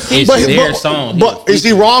 And He's it's, a it's feature. their song. But is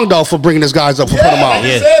he wrong though for bringing this guys up for putting him out?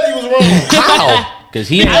 He Yeah. said he was wrong. How? Because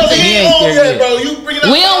he ain't He there ain't on yet, yet. bro. You bring it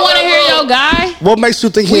up. We don't want to hear your guy. What makes you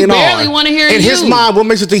think he We ain't on? barely wanna hear In his you. mind, what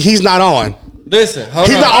makes you think he's not on? Listen, hold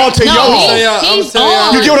He's on. not on to No, y'all. he's I'm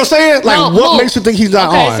on. You get what I'm saying? Like, No, what who? makes you think he's not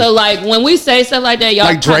Okay, on? so like when we say stuff like that, y'all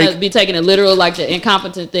Like trying to Drake? be taking it literal, like the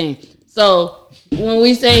incompetent thing. So when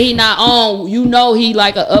we say he not on, you know he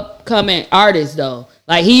like an upcoming artist though.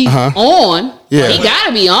 Like he's on. Yeah. He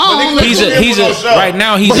gotta be on. But He's a right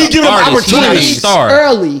now. He's But he an give him artist. He's not a opportunities. star.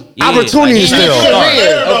 Early. Yeah, Opportunity he's not a still. star.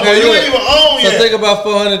 Okay, you look. ain't even on So yet. think about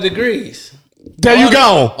 400 degrees. There you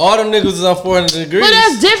go. All them niggas is on 400 degrees. But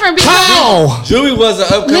that's different because How? Julie was an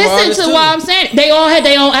upcoming artist listen to too. what I'm saying. They all had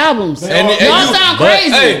their own albums. And Y'all you- sound but, crazy.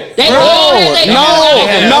 hey, They bro, all had their no, own albums.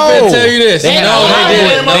 I'm no. gonna tell you this. They No, all they had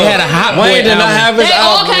didn't. They had a Hot Boy Wayne did not album. have his They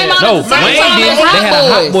all album. came out No, at the same Wayne time did. as They Hot had a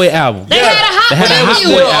Hot Boys. Boy album. They had a Hot They had a Hot Boy.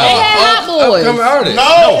 Boy They album. had Hot Boys. Upcoming artist. No,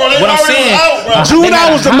 bro. They What I'm already saying, out, bro. Juvenile they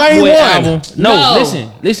had was a the Hot main Boy one. album. No, No.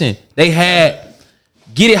 listen. They had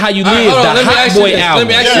Get It How You All right, Live, hold on, the let me Hot ask you Boy this. album. Let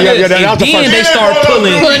me ask you Yeah, this. yeah, that was And the then first they one. start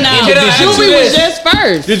pulling Putting out. individual. Juvie was just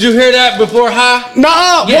first. Did you hear that before High?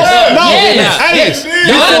 Nah, Yes. no. Yes. Hey, Yes.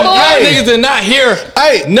 Y'all High niggas did not hear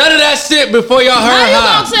Hey. none of that shit before y'all How heard you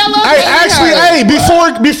High. gonna tell us? Hey, what we actually,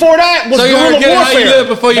 heard? before that was So you heard Guerrilla Get It How You Live Warfare.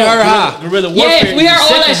 before you heard High. Guerrilla Warfare. Yes, we is heard the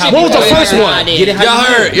all that second shit. Hot What was the Boy first album. one? Get It How Y'all You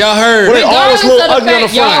heard. Live. Y'all heard. Wait, all Regardless this little of the ugly on the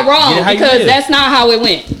fact, y'all front. wrong Get It How You because Live. that's not how it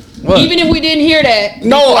went. What? Even if we didn't hear that.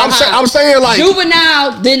 No, before I'm saying like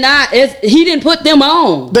Juvenile did not. He didn't put them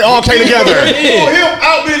on. they all came together. For him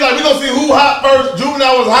out, be like, we gonna see who hot first.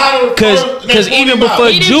 Juvenile was hotter first. Because even before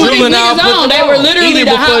He didn't put his Juvenile niggas put on. them They were on. literally Even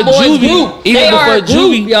the before Hot Boys Juvie- group. even They before are a group,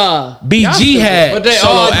 Juvie, y'all. BG had But they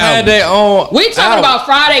solo all had album. their own. We talking album. about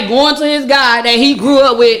Friday going to his guy that he grew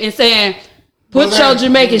up with and saying, "Put Well, your that-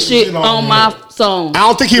 Jamaican shit on on here. my song." I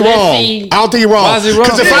don't think he Let's wrong. see. I don't think he wrong. Why is he wrong?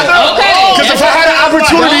 Because if Okay. I had an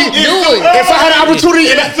opportunity, Don't do it. if I had an opportunity,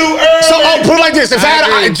 It's too early. so put it like this: if I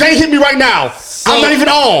had, agree. Jay hit me right now, I'm not even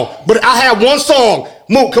on, but I had one song.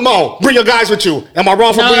 Mook, come on, bring your guys with you. Am I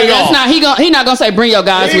wrong for No, bringing that's y'all? not. He not gonna say bring your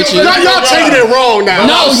guys with you. Now y'all taking it wrong now.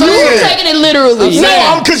 No, I'm you saying. taking it literally.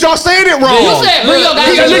 No, because y'all saying it wrong. You said bring your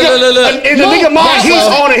guys He a with you. nigga, in the Mook, nigga mind, that he's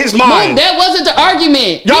was- on in his Mook, mind. that wasn't the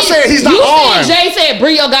argument. Y'all saying he's not you on. said Jay said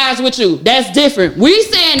bring your guys with you. That's different. We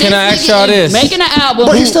saying Can this I ask nigga y'all is this? making an album.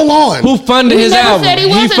 But he's still on. Who funded We his never album? said he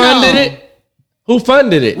wasn't funded on. it. Who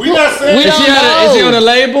funded it? We not saying We Is don't he, know. is he on a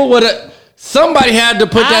label? What? Somebody had to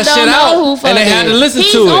put that shit out, and they had to listen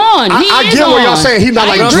to it. I get what y'all saying. He's not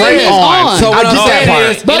like Dre on. So what I I'm get that saying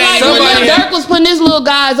part. is, But like when Dirk was putting his little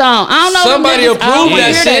guys on, I don't know. Somebody approved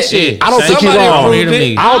that shit. I don't think he's wrong.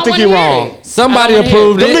 I don't think he's wrong. Somebody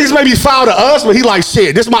approved Them it. niggas may be foul to us, but he like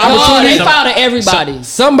shit. This is my No, opportunity. they foul to everybody.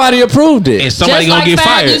 Somebody approved it. And somebody Just gonna like get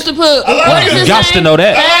Fab fired. used to put. You got to know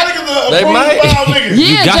that. They might.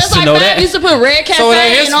 Yeah, got just to like know Fab that. used to put Red Cafe So it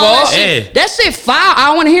ain't his and all that fault. shit. Yeah. That shit foul. I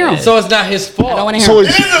don't want to hear him. So it's not his I don't fault. want to hear So him.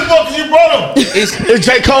 It is the fuck you brought him. is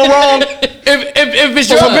J. Cole wrong? If it's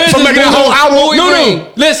your For business, making that whole album?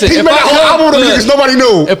 no. Listen, He if made that whole album I to niggas nobody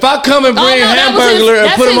knew. if I come and Oh, bring no, that was Hamburglar and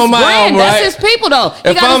that's put him his on my brand. album, That's right? his people though. He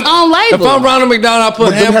If got his own label. If I'm Ronald McDonald, I put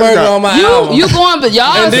But them Hamburger has on my you album. going, but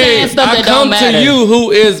y'all And saying then stuff I that don't come matter. to you,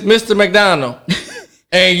 who is Mr. McDonald,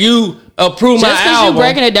 and you approve my Just because album. you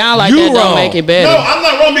breaking it down like you that don't wrong. make it No, better. I'm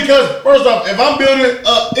not wrong because first off, if I'm building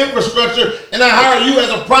infrastructure and I hire you as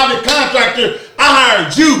a private contractor, I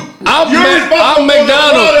hired you. I'm You're Mac- responsible I'm for the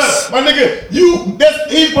McDonald's. product, my nigga.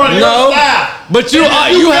 He's part of No, your style. but you And are-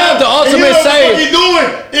 if you have the ultimate and you know what say. the fuck you doing?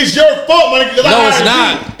 It's your fault, my nigga. 'cause I No, it's hired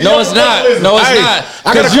not. you. And No, your it's not. professionalism. No, it's Hey, not. I got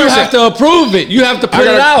a Because you question. have to approve it. You have to put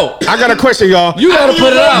it out. I got a question, y'all. You got to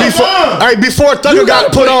put it out. Before Thugger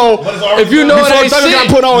got put on, But it's already If you know done. it Before ain't Thugger shit, got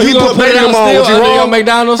put on, you he gonna put put it Baby out on. still Was he under your wrong?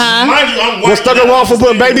 McDonald's? Huh? Mind you, I'm white. Was Thugger wrong for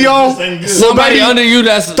putting Baby on? Somebody Baby- under you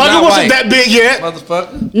that's Thugger not wasn't white. that big yet.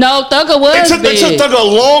 Motherfucker. No, Thugger was It took big. Thugger a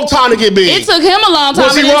long time to get big. It took him a long time.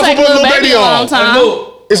 Was he It didn't wrong for take putting Lil Lil Baby Baby a on? long time.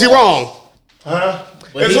 Is he wrong?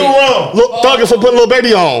 It's who wrong? Thugger for putting Lil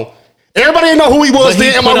Baby on. Everybody didn't know who he was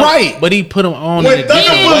then. Am I right? But he put him on When in a Thugger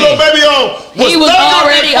different put Lil way. Baby on, He was Thugger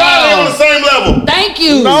already and Friday on. on the same level. Thank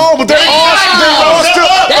you. No, but they're all Shut still.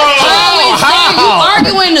 up, That's bro. always How? you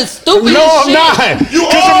arguing the stupidest No, I'm shit. not. You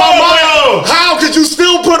Because in my are, mind, bro. how could you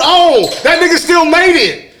still put on? That nigga still made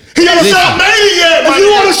it. He You not made it yet, If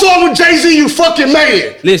you want a song with Jay-Z, you fucking made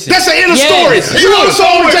it. Listen. That's the end of Yes. story. If you want a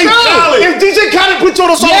song with Jay-Z, True. if DJ Khaled put you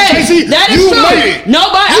on a song Yes, with Jay-Z, that is you true. made it.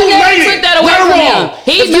 Nobody- you I can't made take it. that away Right or from wrong. him.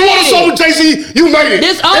 He If you want a made song it. with Jay-Z, you made it.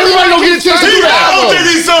 This only Everybody like gonna get a his chance to first do that. album.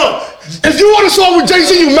 OJZ song. If you want a song with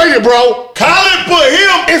Jay-Z, you made it, bro. Khaled put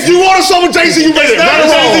him. If you want a song with Jay-Z, you made it. It's not Right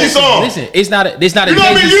or a wrong. Jay-Z song. Listen, it's not a You know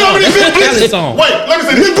what I mean? Jay-Z You know how song. many That's a Big Khaled Bleak song. Wait, let me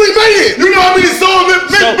say Big this. Bleak made it. You know how many songs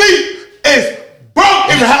Big So- Bleak is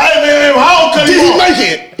broke and how could Did he he walk? make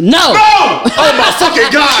it? No. No! Oh my fucking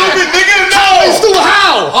God. Stupid nigga, He's no! still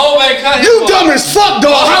how? Oh, wait, cut You dumb as fuck,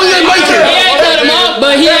 dog. How you ain't make He it? ain't cut him off,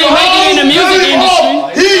 but he ain't make it in the music industry.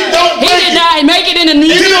 He don't He make did it. not make it in the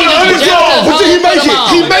music did on the industry. underdog. Just 'cause But did he Hov put make him it? on.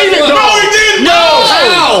 He made it, No, though. he didn't. No.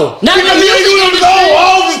 How? Not in the Because he music ain't doing his industry. own.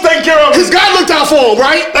 All just take care of His him. guy looked out for him,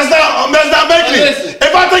 right? That's not making Listen. it.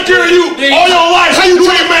 If I take care of you all your life, How you you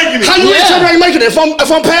ain't making it. How you ain't Yeah. tell me I ain't making it? If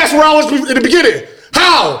I'm past where I was in the beginning,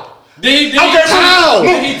 how? Did Okay, How?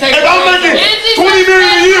 Did he take if I'm making Is he 20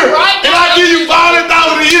 million a year right and now? I give you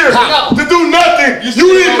 500,000 a year to do nothing, you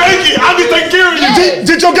didn't make it. I just take care of you.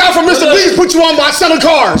 Did your guy from Mr. B's put you on by selling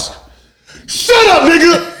cars? Shut up,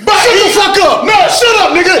 nigga. Shut the fuck up. No, shut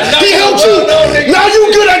up, nigga. He helped you. Now you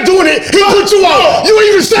good at doing it. He put you on. You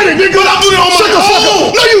even said it, nigga. But I'm doing it on my Shut the fuck own.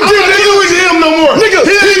 up. No, you I'm didn't, not nigga. doing him no more. Nigga,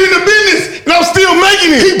 he ain't in the business, and I'm still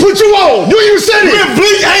making it. He put you on. You even said it. Man,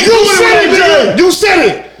 Bleak ain't You doing said it, it, nigga. You said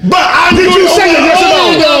it. But I Did do you it say it? on Yes my or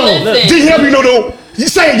own. no? Listen. Did he help you? No. You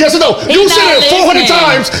say it, yes or no? You not said it 400 listening.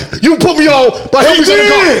 times. You put me on, but help me sell the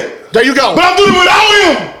car. did. There you go. But I'm doing it without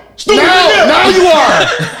him. Stupid nigga. Now you are.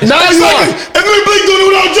 Now you are. If me Bleak doing it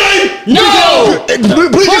without Jay, No.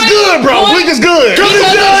 Bleak is good, bro. Bleak is good. Come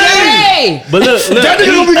Because to of Jay. Jay. But look, That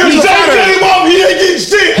nigga gonna be good If as a Jay fighter. came off, he ain't getting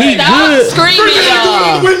shit. he Stop good. screaming, Freaking ain't doing it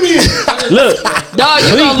y'all. with me. Look, Dog,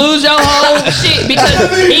 you gonna lose your whole shit because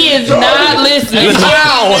he is not listening.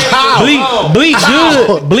 How? Bleak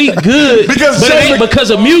good. Bleak good. Because but it Jay- ain't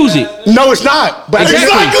because of music. No, it's not. But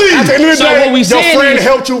Exactly. At the end of the So day, what we your saying friend is-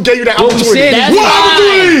 helped you, gave you that what we opportunity. saying is- That's What fine.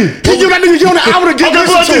 opportunity? He give that nigga you on the hour to get Okay,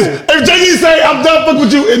 but listened to. if Jay say I'm done fuck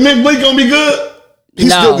with you, is Nick Bleak gonna be good? He's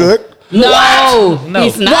No. still good. No, No.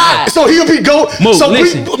 he's not. So he'll be go. Mo, So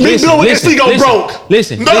listen, me listen, Bill listen, instantly go listen, broke.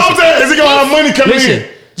 Listen, No, I'm saying, is he gonna have money coming listen. in?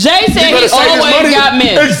 Jay said better he save his always money. got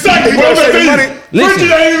men. Exactly. He But I'm better save his saying, money. Listen.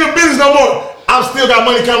 Richie ain't in the business no more. I'm still got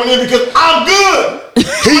money coming in because I'm good.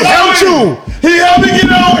 He helped you. He helped me get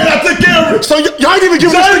on, and I took care of it. So y'all ain't even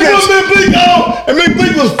give this Jay nigga. put Nick Bleak on, and Nick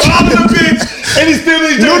Bleak was following the bitch, and he still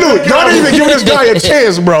needs No, y'all didn't even give this guy a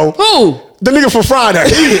chance, bro. Who? The nigga for Friday.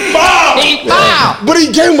 Bob. He foul. But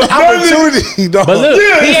he gave him an opportunity, dog. But look,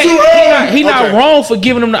 Yeah, he, it's too he not early. wrong for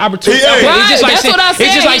giving him the opportunity. He ain't. It's just like Right, that's saying, what I it's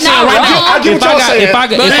just said. like He saying not right wrong. now. I get what y'all saying.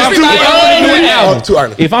 But If I'm everybody finna already do an knew. album, Too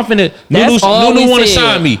early. if I'm finna That's all Nunu we want to said.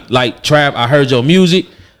 sign me, like Trav, I heard your music.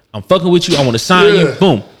 I'm fucking with you. I want to sign you.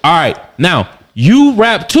 Boom. All right. Now you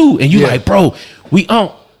rap too, and you like, bro, we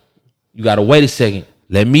on. You gotta wait a second.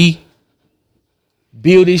 Let me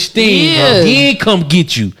build this thing. Then come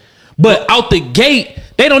get you. But out the gate,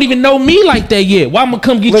 they don't even know me like that yet. Why I'm gonna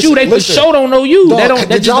come get you? They for sure don't know you. Dog,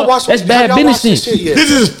 That's bad business. This is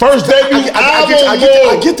his first debut album.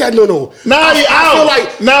 I get that. No. Now he out. I feel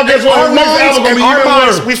like now guess what? Our Next album gonna be even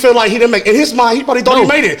worse. we feel like he didn't make. In his mind, he probably thought he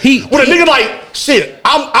made it. With a nigga like shit.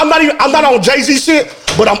 I'm not on Jay-Z shit,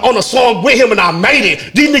 but I'm on a song with him and I made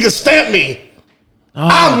it. These niggas stamped me.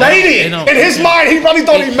 I made it. In his mind, he probably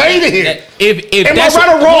thought he made it. If am I right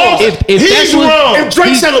or wrong? He's wrong. If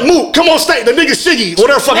Drake said a Mook, come on stage, the nigga Shiggy,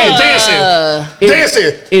 whatever fucking dancing.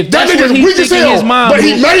 If that that's nigga what he's weak as thinking hell, his mind, but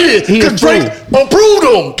he made it because Drake approved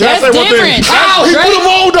him. Can I say one thing? How? He put him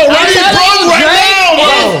on though, right? He's broke right now,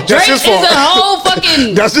 bro. Drake is a whole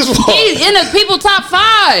fucking. That's his fault. He's in the people top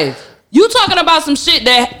 5. You talking about some shit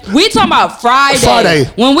that we talking about Friday.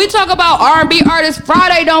 When we talk about R&B artists,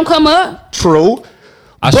 Friday don't come up. True.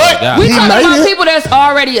 But we talking about people that's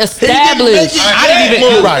already established.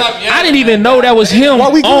 I didn't even know that was him.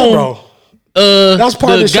 Why we good, bro? That was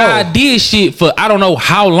part of the guy did shit for I don't know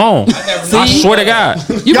how long. I swear to God.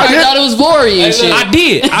 You probably thought it was Vori and shit. I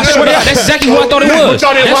did. I swear to God. That's exactly who I thought it was.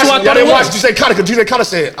 That's who I thought it was. DJ Khaled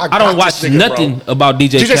said, I don't watch nothing about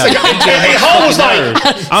DJ Khaled. Hov was like,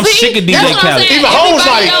 I'm sick of DJ Khaled. Even Hov was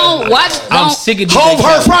like, I'm sick of DJ Hov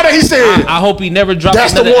heard Khaled. Friday, he said, I hope he never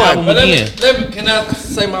drops another album again. Can I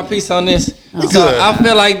say my piece on this? So I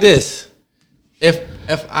feel like this.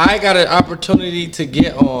 If I got an opportunity to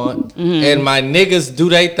get on and my niggas do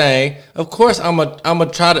their thing, of course I'ma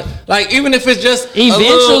try to, like, even if it's just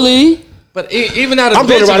eventually. But even out of I'm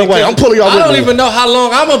doing it right away. I'm pulling y'all. I don't even know how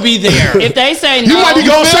long I'm gonna be there. If they say no, you might be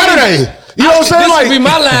going Saturday. You know what I'm saying? This like, could be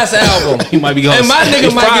my last album. He might be going. And my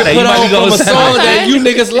nigga might get put on from a song that you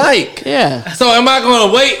niggas like. Yeah. So am I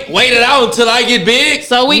gonna wait it out until I get big?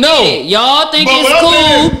 So we get it. Y'all think it's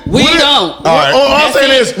cool. We don't. All right. All I'm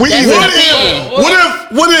saying is, what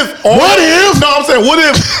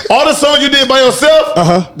if all the songs you did by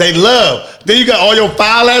yourself, they love. Then you got all your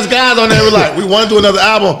foul ass guys on there. We're like, we want to do another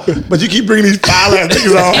album, but you keep bringing these foul ass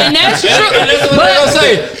niggas on. And that's true. That's what they gonna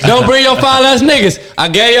say. Don't bring your foul ass niggas. I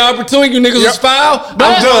gave you opportunity. You niggas was foul. I'm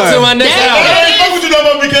done to my next album. They ain't fuck with you no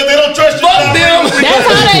more because they don't trust you. Fuck them. That's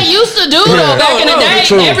how they used to do though. Back in the day,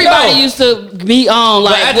 everybody used to be on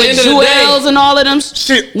like with Jewels and all of them.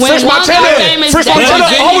 Shit. When Fresh Montana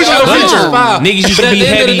always on the feature. Niggas used to be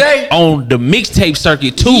heavy on the mixtape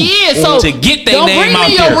circuit too. Yeah, so to get their don't name bring out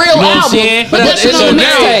me there. your real You know what I'm album, saying? but that shit on the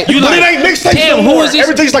mixtape. But it ain't mixtape. Damn, who is this?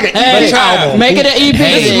 Everything's like an EP album. Make it an EP.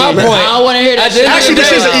 This is my point. I don't want to hear that shit. Actually,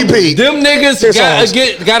 this is an EP. Them niggas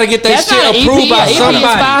gotta get that That's shit not an EP. approved by EP is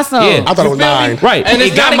somebody. 5 songs. Yeah. I thought it was 9. Right. And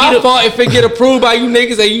it's not my fault if it get approved by you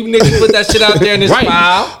niggas and you niggas put that shit out there in this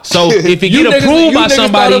file. So if it You get niggas- approved you by niggas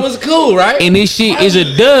somebody thought it was cool, right? and this shit is a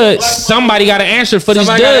dud, somebody got to answer for this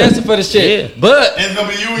Somebody gotta dud. answer for the shit. Yeah. But It's gonna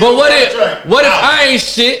be you and but your what if contract. I ain't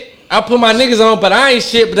shit? I put my niggas on, but I ain't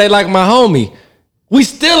shit. But they like my homie. We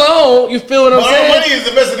still on. You feel what I'm But our saying? money is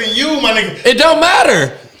invested in you, my nigga. It don't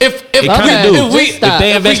matter. If It kinda do. if we If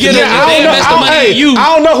they invest get the it, money in you,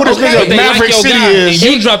 I don't know who this if nigga they Maverick like your City guy is. and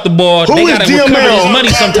you drop the ball, Who they is got to recover DML? his money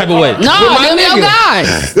some type of way. No, my them your nigga.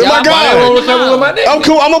 guys. They're my Y'all guy. probably recover with my nigga. I'm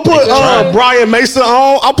cool. I'm gonna put Brian Mason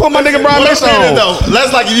on. I'll put my nigga Brian What I'm Mason saying is, on. though,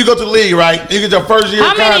 that's like if you go to the league, right? You get your first year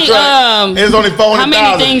How many, contract. And it's only 400,000.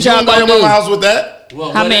 how many things y'all You buy your gonna do? mama house with that?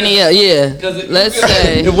 How many? Yeah. Let's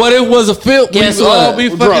say. If what it was a film, Guess we all what? be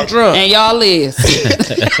fucking drunk. And y'all live.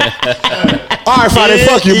 All right, Friday.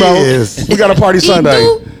 Fuck you, bro. We got a party Sunday.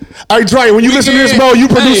 Hey, Dre, when you listen to this, bro, you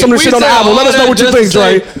produce some of the shit on the album. Let us know what you think,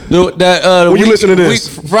 Dre. When you listen to this.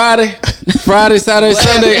 Friday, Saturday,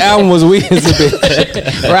 Sunday album was weak as a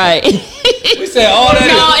bitch. Right. We said all that.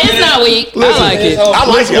 No, it's not weak. I like it. I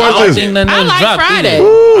like it. Watch this. I like Friday.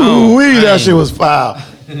 Ooh, that shit was foul.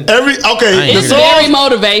 It's the very songs,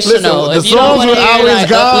 motivational. listen, If you don't want to hear like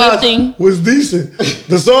uplifting, was decent.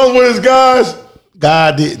 The songs with his guys,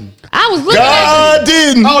 God didn't. I was looking God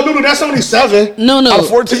didn't. Oh, no, that's only 7. No. Out of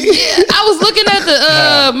 14. Yeah, I was looking at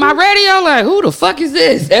the my radio like, who the fuck is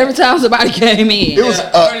this? Every time somebody came in. It was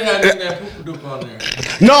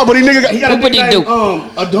no, but he got a nigga named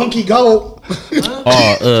a donkey goat.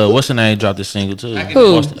 What's the name? Dropped the single too.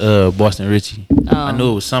 Who? Boston Richie. I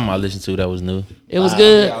knew it was something I listened to that was new. It was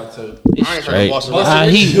good. It's straight.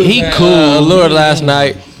 He cool. Lord last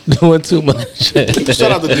night doing too much.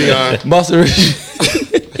 Shout out to Dion. Boston Richie.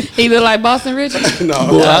 He look like Boston Richie. No,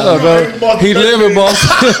 I don't know. He live in Boston.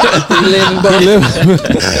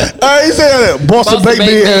 He said Boston baked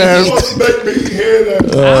bean ass. I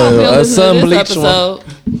don't feel listening to this episode.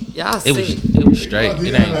 Y'all It sick. was straight.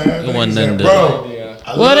 It wasn't nothing to.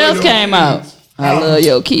 Bro, What else came out? I love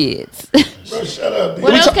your kids. Bro, shut up.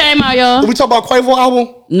 What else came out, y'all? Did we talk about Quavo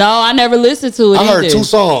album? No, I never listened to it. I heard either. 2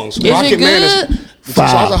 songs. Is it good? The 2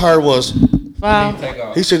 songs I heard was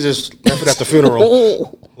Wow. he should just left it at the funeral.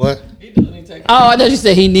 Oh, What? I thought you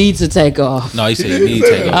said he needs to take off. No, he said he need to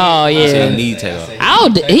take off. Oh He said yeah. he need to take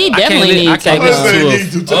off. He definitely needs to take listen off. to He a-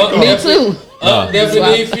 needs to take off. Me too.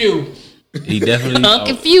 Definitely few. He definitely.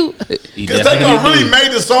 Uncle Few. He Because that definitely guy really do.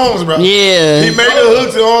 made the songs, bro. Yeah. He made the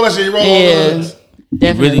hooks and all that shit. He wrote all the Yeah. hooks.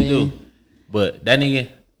 Definitely. Really do. But that nigga,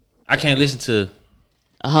 I can't listen to.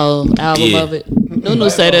 A whole album Yeah. of it. Nunu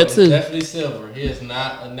say that too. Definitely silver. He is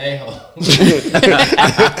not a nail. He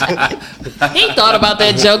thought about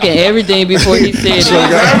that joke and everything before he said it.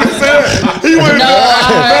 He went No,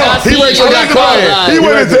 I He waited till it got quiet. He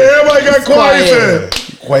went into everybody got quiet. Quiet. Said,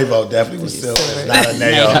 Quavo definitely was silver. It's not a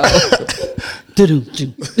nail.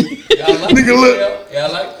 Nigga, look. Yeah, I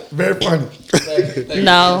like it. Very funny.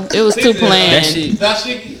 No, it was too That planned. shit.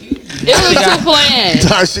 It was too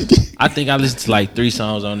planned. I think I listened to like 3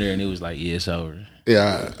 songs on there, and it was like, yeah, it's over.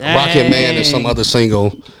 Yeah, Rocket Man and some other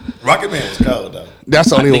single. Rocket Man is cold, though. That's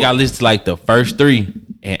the I only think I one. listened to like the first 3,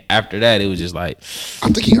 and after that, it was just like I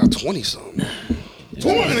think he got 20 something.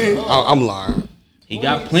 20. I'm lying. he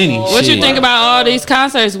got plenty. What you shit. think about all these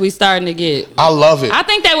concerts we starting to get? I love it. I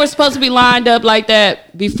think they were supposed to be lined up like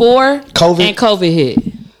that before COVID? and COVID hit.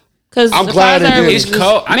 Cause I'm the glad it concert did. was It's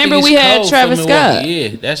cold. I Remember think we it's had cold Travis for Milwaukee.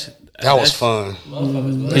 Scott. Yeah, That was fun.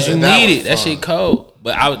 Cause you That need was it. That fun. shit cold.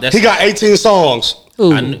 But that's He got 18 songs.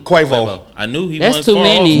 Who? I knew, Quavo. I knew he That's wasn't too far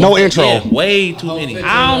many. off. No intro. Yeah, way too many.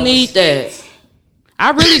 I don't need that. I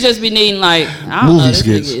really just be needing like I don't know. This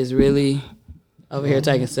skits. nigga is really over here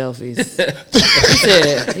taking selfies. He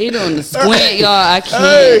said he doing the squint, y'all. I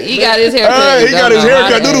can't. He got his haircut. Hey, he got his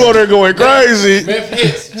haircut. Doodle on there going crazy.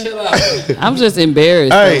 Memphis, chill out. I'm just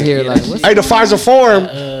embarrassed Hey. over here. Like, what's Hey, the Pfizer Forum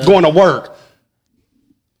going to work.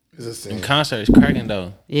 Them concerts cracking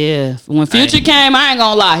though. Yeah, when Future came, I ain't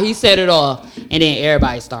gonna lie, he said it all, and then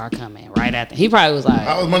everybody started coming right after. He probably was like,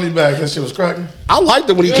 I was money back. That shit was cracking. I liked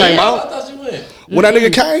it when he came I out. thought you went. When that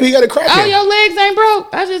nigga came, he got it "Oh, cracking. your legs ain't broke."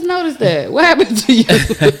 I just noticed that. What happened to you?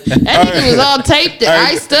 That nigga was all taped and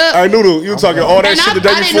iced up I knew you talking all that And shit I- the day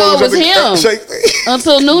I didn't before. know it was at the him. shake-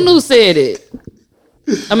 until Nunu said it.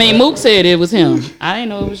 I mean, Mook said it was him. I didn't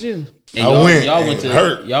know it was you. And I went. Y'all and went it to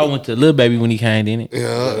hurt. y'all went to Lil Baby when he came, didn't it?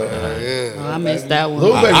 Oh, I missed that one.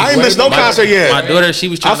 Lil Baby I ain't missed no way- concert yet. My daughter, she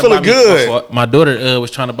was trying to feeling buy me. good. My daughter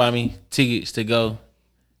was trying to buy me tickets to go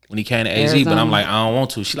when he came to AZ, but Arizona. I'm like, I don't want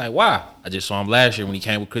to. She like, why? I just saw him last year when he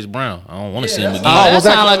came with Chris Brown. I don't want to see him again. that was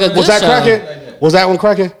sound like a was good that show. cracking? Was that one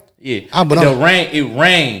cracking? Yeah, I've been the on- rain. It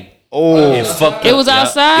rained. Oh, It fucked It up, was yup.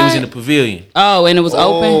 outside? It was in the pavilion. Oh, and it was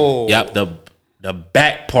open. Yep. The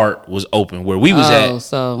back part was open where we was Oh, at.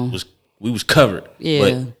 so We was covered. Yeah.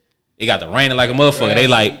 But it got the raining like a motherfucker. They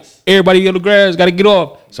like everybody on the grass got to get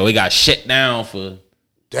off. So it got shut down for a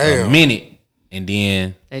damn. minute, and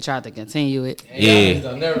then they tried to continue it. yeah.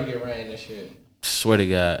 They'll never get rain and shit. Swear to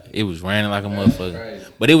God, it was raining like a motherfucker.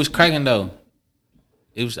 But it was cracking though.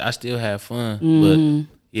 It was. I still had fun.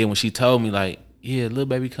 But yeah, when she told me like, yeah, Lil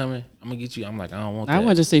Baby coming, I'm gonna get you. I'm like, I don't want that. I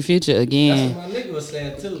went to see Future again. My nigga was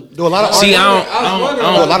saying too. Do a lot of See, artists, I don't. do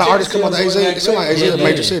a lot of artists come out to AZ? It seems like AZ is a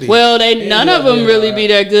major city. Well, none of them really be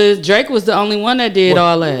that good. Drake was the only one that did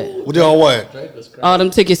all that. We did on what? All them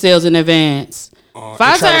ticket sales in advance. Five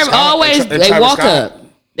Travis Time Scott- always and they Travis walk Scott. up.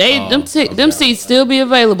 They them seats still be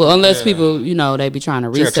available unless people they be trying to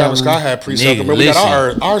Yeah, resell Travis them. Scott had pre-sale. Nigga, Remember, we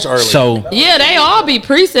got ours early. So Yeah, they all be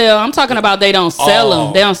pre-sale. I'm talking about they don't sell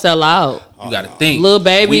them. They don't sell out. you gotta think, Lil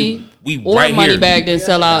Baby We or right Money here. Bag didn't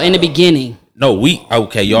sell out in the beginning. No,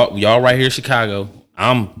 y'all right here in Chicago.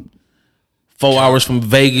 I'm 4 hours from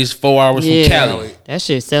Vegas, 4 hours from Cali. That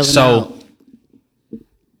shit selling So out.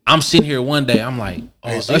 I'm sitting here one day. I'm like,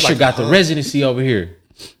 so Usher like, got the residency over here.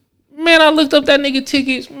 Man, I looked up that nigga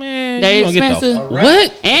tickets. Man, They you gonna get the- expensive.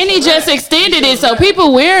 What? And he just extended it, so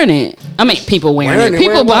people wearing it. I mean, people wearing Wearing it. it,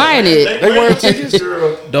 People wearing what? buying it. They wearing tickets.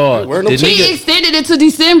 Dog, Wearing the them He nigga, extended it to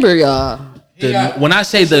December, y'all. when I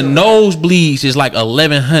say the nosebleeds is like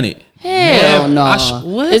 1,100. Hell no.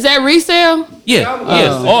 what? Is that resale? Yeah,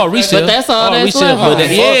 all resale. But that's all that's resale. left. But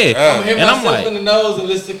yeah, Hit and I'm myself like, in the nose and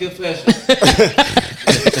listen to confession.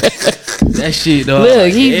 that shit, dog.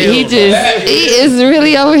 Look, he is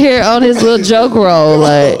really over here on his little joke roll,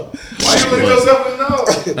 like Why you look yourself in the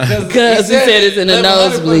nose? because he said it's in the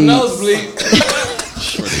nosebleeds. Nosebleed.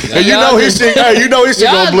 And you know his shit. Hey, you know his shit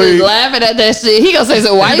Y'all gonna bleed. just laughing at that shit. He gonna say,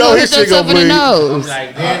 so why you gonna hit yourself in the nose?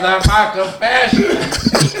 Like, there's our my compassion.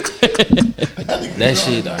 That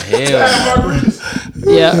shit the hell.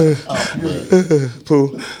 Yeah.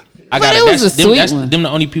 Pooh. But it was a sweet one. Them the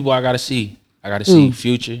only people I gotta see. I gotta see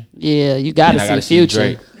Future. Yeah, you gotta And I gotta see Future.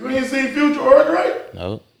 Drake. You ain't seen Future or Drake?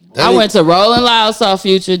 No. I went to Rolling Loud, saw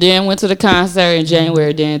Future, then went to the concert in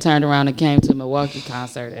January, then turned around and came to Milwaukee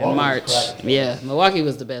concert in March. Yeah, Milwaukee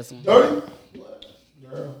was the best one. Dirty?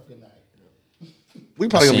 Girl, good night. We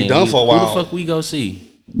probably gonna be Saying, done for a Who while. the fuck we go see?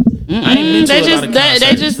 I ain't been to a lot of They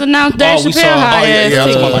concerts. just announced Dave we Chappelle saw- high Yeah, ass I'm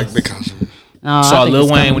talking about tickets. like big concert. No, I Saw think Lil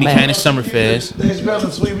it's Wayne coming when he back. came to Summerfest. Dave Chappelle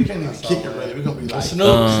and Sweet, we can't even kick it ready. We're gonna be like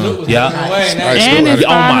Snoop was yeah. Wayne. Right, And it's Oh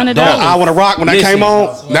my $500. dog. I Wanna Rock when that Listen. came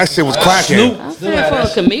on, that shit was cracking. I feel for a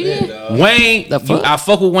comedian. Wayne, The fuck? I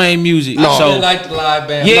fuck with Wayne music. No. I So really like the live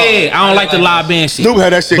band. yeah, I don't like the live band shit. Snoop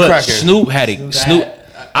had that shit but cracking. Snoop had it. Snoop.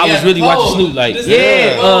 I was really watching Snoop like, This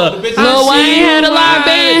yeah, is- Lil Wayne had a live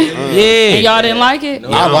band, and yeah. y'all didn't like it.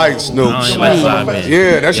 I like Snoop. I ain't like live band.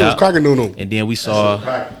 Yeah, that shit was Yeah. cracking, Nunu. And then we saw,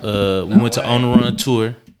 we went to On the Run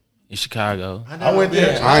tour in Chicago. I went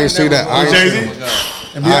there. I ain't see that. I ain't Jay-Z?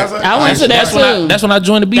 And Beyonce? I went to that too. That's when I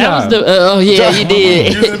joined the That was Beehive. the oh yeah, he You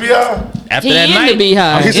did. was in the Beehive? After He that in night, the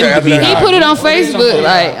Beehive. He in said the after that Beehive. He put it on Facebook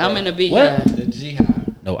like I'm in the Beehive. The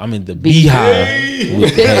Jihad. No, I'm in the Beehive.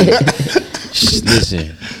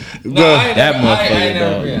 Listen, No, I ain't that never- I ain't motherfucker,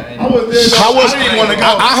 never dog. been. I ain't I was there. How was- I didn't want to go.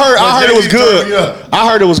 I heard it was Jay-Z turned me good. up. I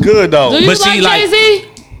heard it was good though. Do you But see, like like- Jay-Z?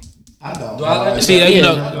 I don't. Do I like see, that? you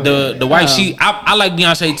know, the wife, I like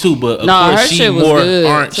Beyonce too, but of No, her course she shit was more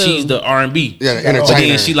good, too. she's the R&B. Yeah, the But entertainer.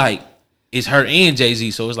 then she like it's her and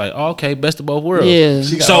Jay-Z, so it's like okay, best of both worlds. Yeah.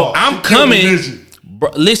 She got So all- I'm she coming. killed the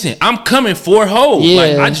Bro, listen, I'm coming for Hov. Yeah.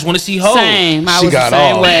 Like I just want to see Hov. Same. I She was the got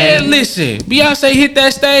same all. way. Man, listen, Beyonce hit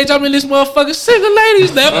that stage. I'm in this motherfucker single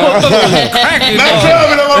ladies. That motherfucker was cracking.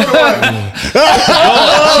 Coming,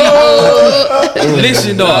 I'm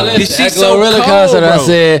Listen, dog, Listen, this at shit so Glorilla cold, concert, I bro.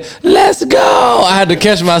 said, "Let's go." I had to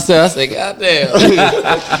catch myself. I said, "God damn!"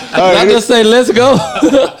 I just say, "Let's go."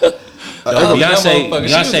 Beyonce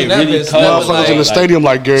really cold. Motherfuckers in the stadium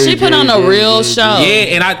like Gary. She put on a real show.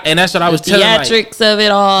 Yeah, and that's what I was telling. Like, Theatrics of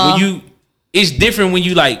it all. when it's different when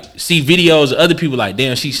you like see videos of other people like,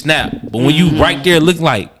 damn, she snapped. But when you right there look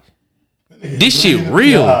like, this shit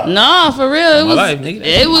real. No, for real. It My was, life, nigga.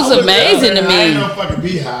 it was amazing to I ain't no me. fucking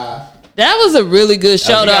Beehive. That was a really good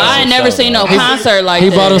show, though. I ain't never seen no concert like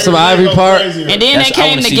that. He bought him some Ivy Park. And then That's- they I came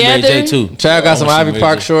wanna see Mary together. J too. Chad got some I wanna see Ivy Mary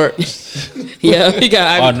Park J. shorts. Yeah, he got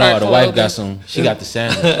Ivy Oh no, Park the wife clothing. got some. She got the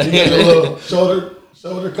sandals. You get a little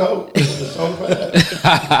shoulder coat, shoulder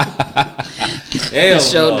pad. Hell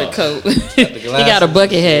Shoulder no. coat. He got a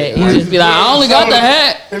bucket hat. He just be like, I only got the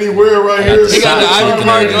hat. And he wear it right here. He got the Ivy Something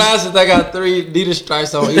Park there. glasses. They got 3 Adidas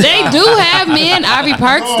stripes on each. They do have men Ivy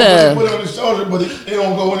Park Oh, stuff. Put it on his shoulder, but it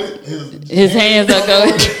don't go in it. His hands don't go in.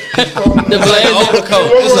 The blazer.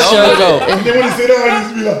 Overcoat. It's an overcoat. And then when he sit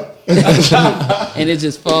down, he just be like, And it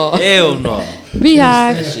just falls. Hell no.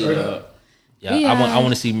 Beehive. Shit up. Yeah, Yeah. I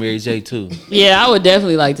want to see Mary J too. Yeah, I would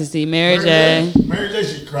definitely like to see Mary J. Mary J,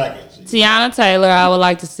 she cracking. Tiana Taylor, I would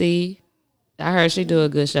like to see. I heard she do a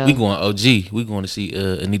good show. We going OG. We going to see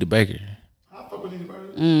Anita Baker. I fuck with these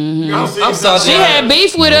birds. I'm salty. She had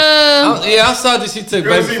beef with Yeah, I saw that she took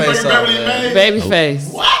Girl, see Babyface Beverly off. man. Mays?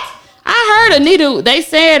 Babyface. What? I heard Anita. They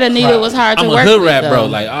said Anita was hard to I'm a work hood with. rap, though. bro.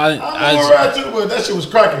 Like I'm alright too, but that shit was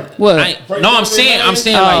cracking. What? I'm saying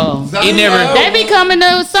Oh. like it never. They be coming to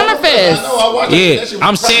I know, Summerfest. I watched Yeah, that shit was I'm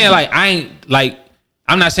cracking. saying like I ain't like.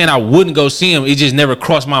 I'm not saying I wouldn't go see him. It just never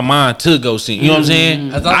crossed my mind to go see him. You know what I'm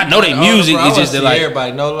saying? I know they music. It's just that like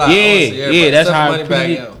everybody, no lie. Yeah, that's how I money back put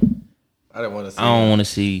it. in. I didn't want to see. I don't want to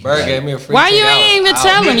see. Bird gave me a free. Why you ticket. ain't even I-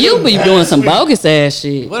 tell him? You be doing some bogus ass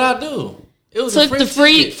shit. What I do? It was a Took the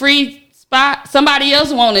free spot. Somebody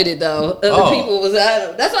else wanted it though. Other Oh. people was out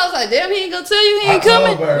of. That's why I was like, damn, he ain't gonna tell you he ain't I told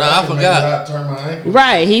coming. Bird, Nah, I can forgot. make it out, turn my ankle.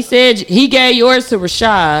 Right. He said he gave yours to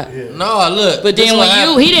Rashad. No, look. But this then what when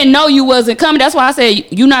happened. he didn't know you wasn't coming. That's why I said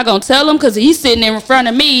you not gonna tell him because he's sitting in front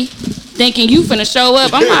of me thinking you finna show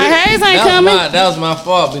up. I'm like, Hayes ain't coming. That was my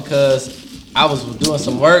fault because I was doing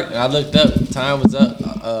some work and I looked up. Time was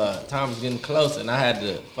up. Time was getting close, and I had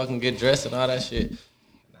to fucking get dressed and all that shit.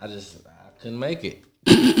 I couldn't make it.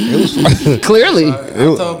 Clearly.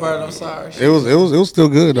 I told Bird I'm sorry. It was still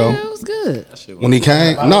good though. Yeah, it was good. When he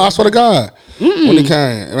came, no, I swear to God, when he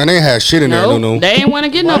came, man, they ain't had shit in there, Nope, no. they ain't want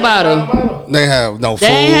to get no bottle. They have no food,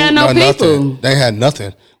 They ain't had no people. nothing. They had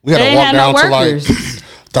nothing. We had They to ain't walk had no down to like workers.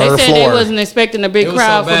 third They said floor. they wasn't expecting a big It was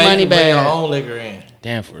crowd so for bad, money you could bring your bag. own liquor in.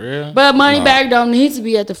 Damn, for real? But Moneybag don't need to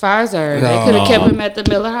be at the fire zone. They could have kept him at the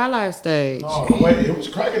Miller High Life stage. Oh, wait, it was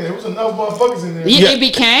cracking. There was enough motherfuckers in there. Yeah, it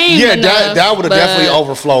became Yeah, enough, that would have but definitely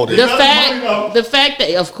overflowed it. The fact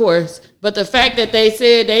that, of course, but the fact that they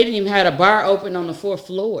said they didn't even have a bar open on the 4th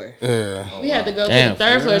floor. Yeah. We had to go to the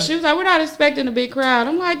 3rd floor. She was like, we're not expecting a big crowd.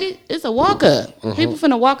 I'm like, it's a walk up. People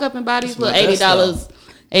finna walk up and buy these little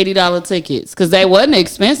 $80 tickets because they wasn't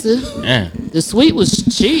expensive. Yeah. The suite was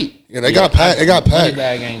cheap. Yeah, they got packed.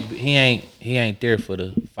 Moneybag he ain't there for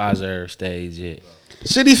the Pfizer stage yet.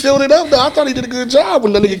 Shit, he filled it up though. I thought he did a good job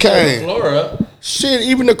when the nigga came. Floor up. Shit,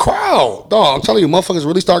 even the crowd, dog. I'm telling you, motherfuckers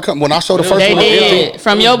really start coming. When I showed the first They one, did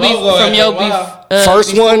from your first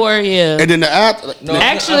before, one, yeah. and then the after. No,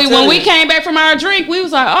 Actually, when we came back from our drink, we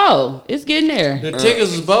was like, oh, it's getting there. the tickets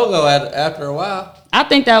was BOGO after a while. I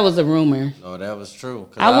think that was a rumor. No, that was true.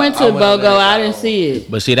 I went to BOGO. I didn't see it.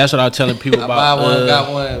 But see, that's what I was telling people I about. buy one,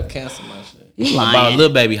 got one, and cancel my shit. You About lying. Lil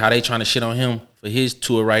Baby, how they trying to shit on him for his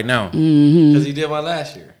tour right now. Because he did one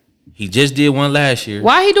last year. He just did one last year.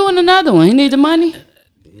 Why he doing another one? He need the money?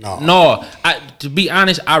 No, to be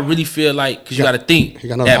honest, I really feel like because you got to think got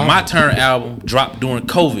another that My album. Turn album dropped during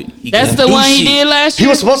COVID. He That's couldn't the do one he shit. did last He year?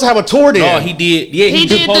 was supposed to have a tour then. No, he did. Yeah, He did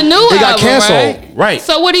the supposed- new They got album, canceled. Right.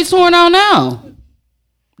 So what he touring on now?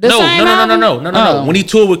 The same album? No. Oh. When he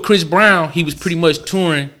toured with Chris Brown, he was pretty much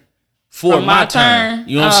touring for My Turn.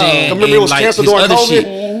 You know what I'm saying? I remember it was canceled his during other COVID.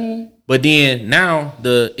 shit. But then now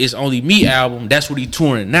the It's Only Me album, that's what he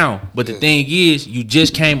touring now. But the thing is, you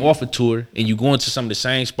just came off a tour and you going to some of the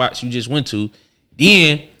same spots you just went to.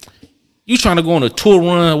 Then you trying to go on a tour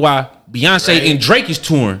run while Beyonce and Drake is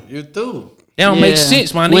touring. You through. That don't make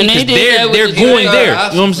sense, my When nigga. they 'Cause did that with they're the going Drake, there. You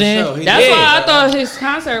know what I'm saying? For sure. That's Yeah. why I thought his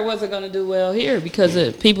concert wasn't going to do well here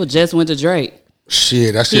because people just went to Drake.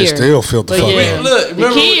 Shit, that shit Here. still filled the But fuck yeah, up. Look, the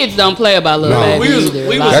remember- kids don't play about Lil No. Baby We was- either.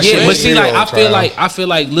 we Like, was- That shit Yeah, but see, like still, I feel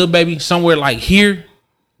like Lil Baby somewhere like here,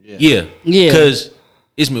 yeah, Yeah. because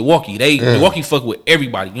it's Milwaukee. Milwaukee fuck with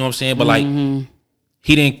everybody. You know what I'm saying? But like,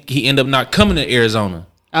 he ended up not coming to Arizona.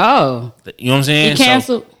 oh, You know what I'm saying? He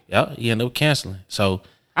canceled? So, yeah, he ended up canceling. So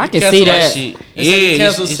I can Cancel see that that. shit, He yeah,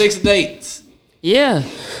 canceled it's- 6 dates. Yeah,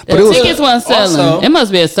 But the it was- tickets weren't selling. Also- It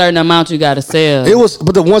must be a certain amount you got to sell. It was,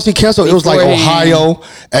 but the ones he canceled, it was like Beforehand. Ohio,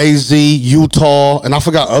 AZ, Utah, and I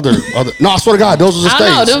forgot other. No, I swear to God, those was the I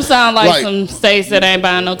states. know them sound like some states that ain't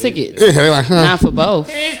buying no tickets. Yeah, they like, huh. Not for both.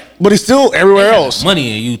 But he's still everywhere else.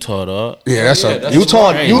 money in Utah, dog. Yeah, that's that's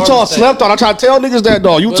Utah. smart. Utah slept on. I try to tell niggas that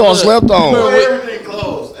dog. Utah look, slept on. Everything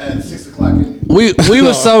closed at 6 o'clock. We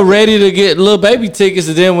was so ready to get Lil Baby tickets,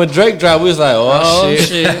 and then when Drake dropped, we was like, oh,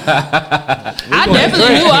 shit. I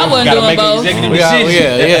definitely knew I wasn't doing both. executive We got-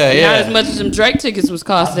 decision. yeah. Not as much as them Drake tickets was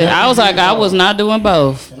costing. I was like, I was not doing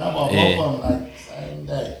both. And I'm on both of them like same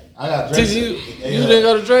day. I got Did you didn't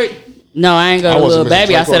go to Drake? No, I ain't go to Lil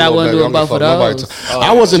Baby. I said I wasn't doing both of those.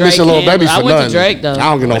 I wasn't Drake missing Lil and- Baby for I went to nothing. Drake, though. I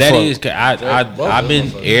don't get no But that fuck. is, cause I've been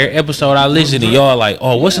every episode I listen to y'all like,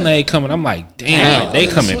 oh, what's the name coming? I'm like, damn, they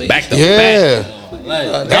coming back to back.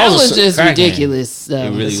 Yeah, That was just cracking. ridiculous. It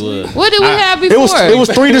really was. What did we have before? it was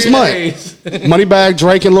 3 this month. Moneybag,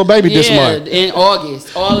 Drake, and Lil Baby this month, in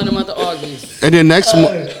August. All in the month of August. and then next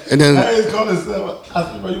month, and then I was calling himself. I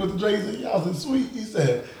said, bro, you went to Drake? He said, yeah, I said, sweet. He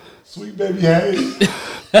said, sweet baby Hayes.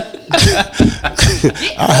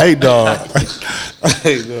 I hate dog. I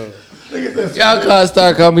hate dog. Y'all can't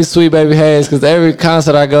start calling me Sweet Baby Hayes because every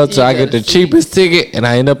concert I go to, I get the cheapest ticket and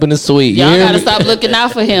I end up in the suite. You Y'all hear gotta me? stop looking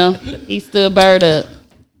out for him. He still bird up.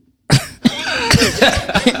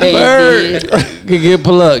 Bird can get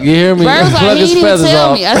plugged. You hear me? Bird was Plug like, he his didn't even feathers tell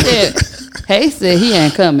off. me. I said, hey, said he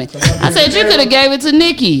ain't coming. I said, you could have gave it to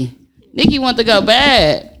Nikki. Nikki wanted to go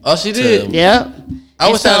bad. Oh, she did. Yep.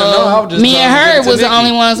 I wish I'd have known. I would just me told and her to give her it to was the Nikki.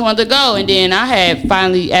 only ones who wanted to go. And then I had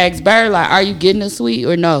finally asked Bird, like, are you getting a suite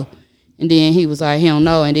or no? And then he was like, he don't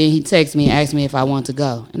know. And then he texted me and asked me if I want to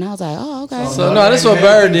go. And I was like, oh, okay. So no, this is what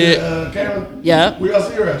Bird did. Cameron, Yeah. we all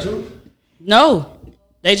see her at you. No.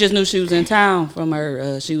 They just knew she was in town from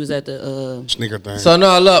her. She was at the. Sneaker thing. So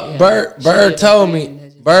no, look, Bird told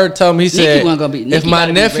me. Bird told me, he Nikki said, wasn't gonna be. Nikki if my gotta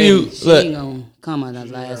be nephew, ready. She look, ain't gonna come on the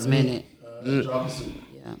last minute. Drop a suit.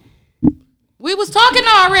 We was talking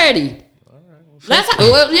already. That's how,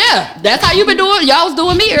 well, yeah. That's how you been doing. Y'all was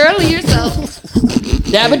doing me earlier, so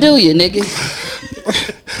that do you, nigga.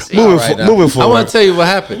 Moving I forward. want to tell you what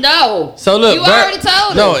happened. No. So look, you already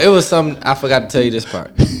told No, us. it was something I forgot to tell you this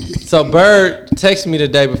part. So Bird texted me the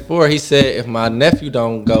day before. He said, if my nephew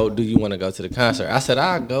don't go, do you want to go to the concert? I said,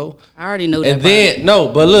 I'll go. I already knew that. And then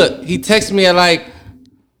but look, he texted me at like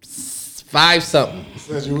 5 something.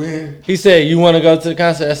 Said you in. He said, you want to go to the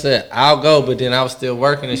concert? I said, I'll go. But then I was still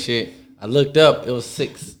working and shit. I looked up. It was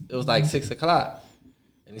 6. It was like 6 o'clock.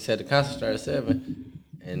 And he said the concert started at 7,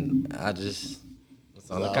 and I just was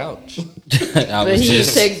on the couch. But he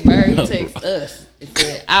just text Bird, he text us. He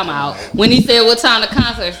said, I'm out. When he said what time the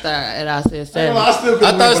concert started, and I said 7. I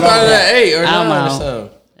thought it started at 8 or 9 or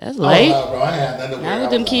something. That's late. Bro, I ain't had nothing to Now wear. with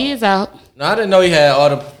them kids out. No, I didn't know he had all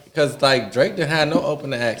the, because like Drake didn't have no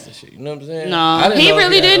open acts and shit. You know what I'm saying? No, he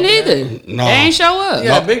really didn't either. No. They ain't show up.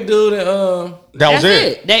 Yeah, big dude and That was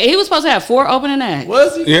That's it. He was supposed to have 4 opening acts.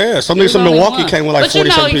 was he? Yeah, some It niggas was from only Milwaukee one. came with like but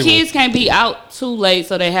 47 the people. kids can't be out too late,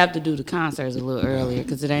 so they have to do the concerts a little earlier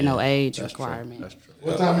because it ain't no age requirement. That's true.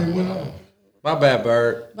 What time he went on? My bad,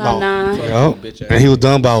 Bird. By 9. Yup. Bitch ass. And he was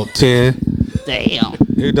done about 10. Damn.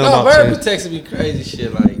 He was done No, about Bird 10. be texting me crazy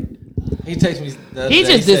shit. Like he texted me. The other He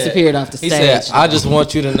day, just disappeared off the He stage. said, "I just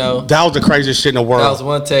want you to know." That was the craziest shit in the That was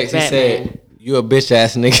world. one text. He Batman. said, "You a bitch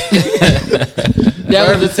ass nigga." That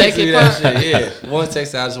was the Bird texted second me part. that shit, yeah. One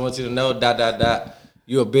text. I just want you to know. ...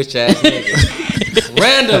 You a bitch ass nigga.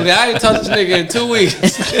 Randomly, I ain't talked to this nigga in 2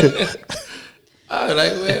 weeks. I was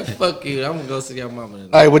like, man, fuck you. I'm gonna go see your mama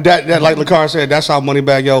tonight. Hey, with that like LaCar said, that's how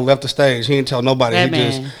Moneybagg Yo left the stage. He didn't tell nobody. That He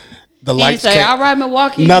man. just the He lights say, came. all right,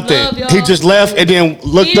 Milwaukee, Nothing. love y'all. He just left and then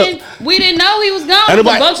looked up. We didn't know he was gone. And There was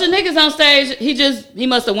nobody- a bunch of niggas on stage. He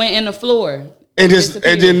must have went in the floor. And then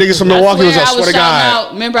niggas from Milwaukee was like, swear to shouting God.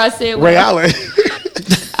 out. Remember I said Ray Allen.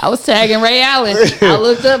 I was tagging Ray Allen. I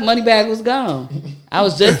looked up, Moneybagg was gone. I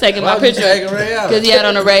was just taking my Why was you picture tagging Ray Allen? because he had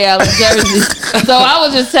on a Ray Allen jersey. So I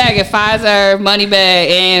was just tagging Pfizer, Moneybagg,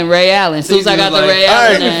 and Ray Allen. As soon as I got the Ray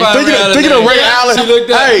Allen Hey, name. thinking of Ray Allen. She looked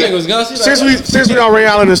up. Hey, Nigga was gone. She like, since we on Ray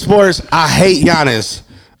Allen in sports, I hate Giannis.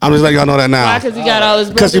 I'm just letting y'all know that Why? now. Because he got all his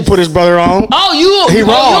Because he brothers. put his brother on. Oh, you? He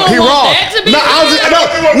wrong. He you don't wrong. want that to be No,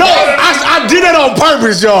 I did that on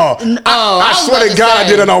purpose, y'all. I was swear about to to God, I say.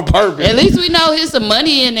 did it on purpose. At least we know here's some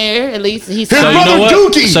money in there. At least he's His So you brother know what?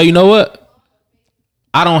 Dookie. So you know what?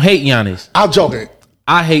 I don't hate Giannis. I'm joking.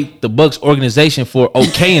 I hate the Bucks organization for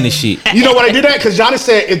okaying this shit. You know why they did that? Because Giannis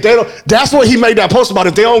said if they don't, that's what he made that post about.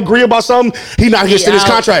 If they don't agree about something, he not gonna extend his out.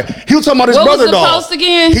 contract. He was talking about his What was brother the though. post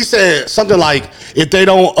again? He said something like if they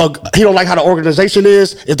don't, he don't like how the organization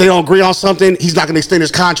is. If they don't agree on something, he's not gonna extend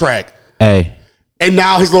his contract. Hey, And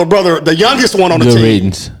now his little brother, the youngest one on the good team,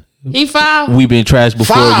 riddance. He fouled. We've been trashed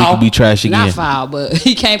before. We Foul? can be trash again. Not foul, but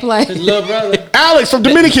he can't play. his little brother. Alex from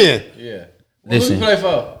Dominican, Yeah. Listen. Who he play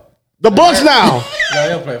for? the Bucks now. No, he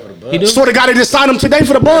don't play for the Bucks. Swear to God, they just signed him today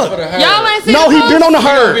for the Bucks. Y'all ain't seen No, the he post? been on the He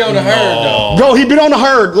herd. be on the herd though. Bro, he been on the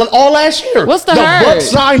herd all last year. What's the The herd? Bucks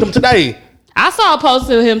signed him today. I saw a post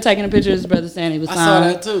of him taking a picture of his brother saying he was I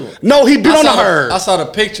signed. saw that too. No, he been on the I herd. saw the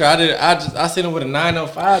picture. I seen him with a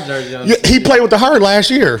 905 jersey on. Yeah, he played with the herd last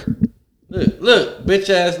year. Look, bitch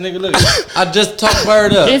ass nigga. Look, I just talked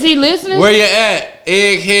Bird up. Is he listening? Where you at,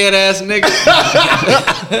 egghead ass nigga?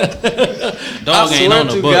 Dog ain't on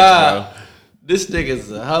the Bucks, bro. This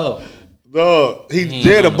nigga's a hoe. No, he ain't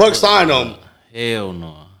did. The on the Bucks Bucks, signed him. Hell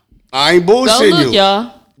no. I ain't Go bullshitting look, you.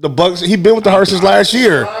 y'all. The Bucks. He been with the herd since last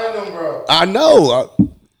year. I know.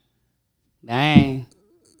 Dang.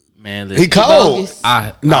 Man, listen. He cold.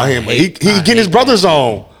 Bogus. No, him. He getting his brothers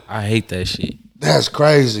on. I hate that shit. That's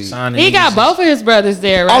crazy. Signing He got niggas both of his brothers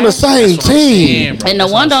there, right? On the same That's what I'm team. saying, bro. And the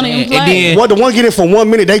That's one what I'm don't even saying. play. What the one get it for 1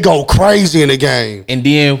 minute, they go crazy in the game. And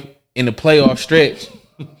then in the playoff stretch,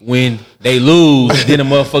 when they lose, then the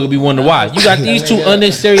motherfucker be wondering why. You got these two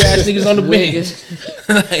unnecessary ass niggas on the bench.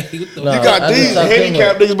 Like, what the You got I just these talked to him.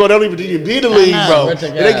 handicapped niggas, bro. They don't even be in the league, bro. Rich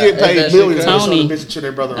And guy. they get That paid shit millions crazy. for Tony. the bitch to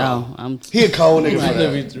their brother on. Oh, He a cold nigga for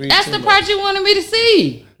that. that's the part you wanted me to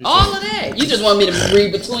see. All of that. You just want me to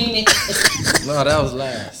read between it. No, that was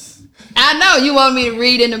last. I know you want me to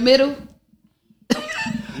read in the middle.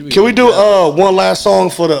 Can we do one last song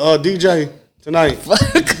for the DJ tonight?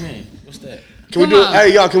 What's that? Can we Come do? on.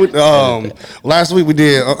 Hey, y'all. Can we? Last week we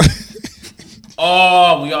did.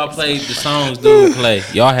 Oh, we all played the songs dude play.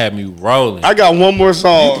 Y'all had me rolling. I got one more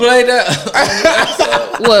song. Play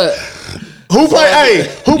that. What? Who played? Hey,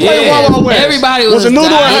 who played Yeah. Wild Wild West? Everybody Was was it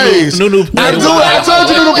Noodle or dying. Hayes? Nunu I, played I told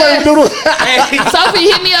you Noodle played Noodle. Sophie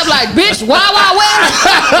hit me up like, bitch, Wild Wild West.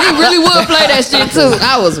 He really would play that shit too.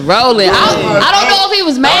 I was rolling. I don't know if he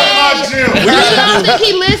was mad. You don't think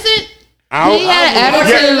he listened? He had an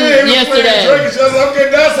attitude yesterday.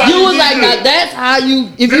 You was like, now that's how you,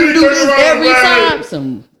 if you do this every time,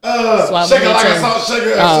 some swap Shake it like nature. I saw shake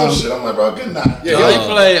it some shit. I'm like, bro, good night. Yo, he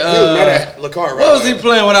play. Lacar, What was he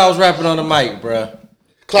playing when I was rapping on the mic, bruh?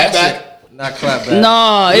 Clap back. Not clap back.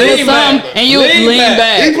 No, it Lean was some, back. and you Lean lean back.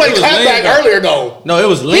 back. He played It was clap lean back back. earlier though. No, it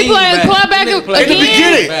was lean playing back. clap back Nigga played In the again?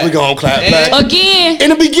 beginning, back. we gonna clap And- back. Again. In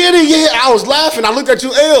the beginning, yeah, I was laughing. I looked at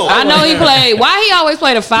you, L. I know he played. Why he always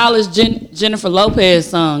play the foulest Jennifer Lopez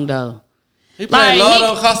song though? He played Like,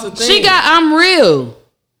 Lord Costa thing. she got I'm Real.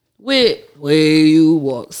 with Where You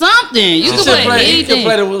Walk. Something. You can play anything. You can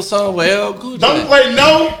play the little song with L. Cool J. Don't play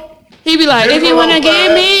no. He be like, if you want to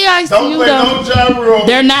give me ice, don't play no Ja Rule.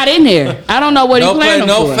 They're not in there. I don't know what he's playing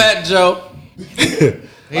Don't for. play no Fat Joe.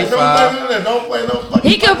 Don't play no fucking.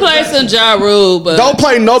 He could play some Ja Rule, but Don't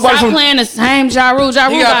play nobody stop from. playing the same Ja Rule. Ja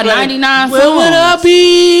Rule got 99 songs. Where would I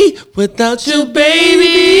be without you,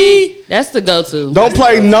 baby? That's the go-to. Don't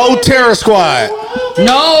play no Terror Squad.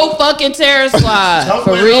 No fucking Terror Squad. Don't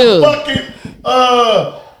For play real. No fucking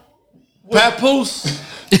Papoose.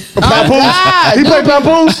 Papoose. He played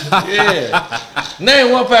Papoose. Yeah.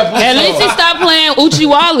 Name one Papoose. At least he stopped playing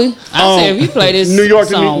Uchiwali. I said, if he play this New York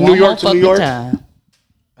to song New York one more to New York. fucking time.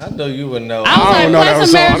 I know you would know. I was don't know like, that play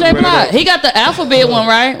some song. Mary J. I'm ready Blige. to- He got the alphabet one,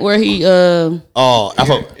 right? Where he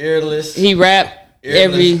Earless. he rap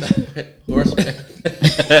every Horseman.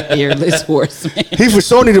 earless horseman. He for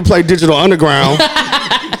sure need to play Digital Underground.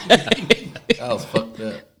 That was fucked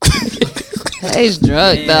up. He's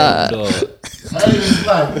drunk, dog.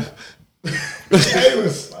 He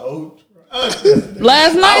was so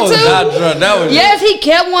Last night I was too. not drunk. That was Yes, he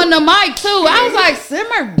kept one the mic too. I was like,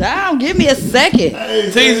 simmer down, give me a second.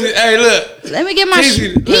 Teezy. Hey, look. Let me get my.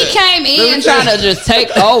 Teezy, He look. came in Let me trying to just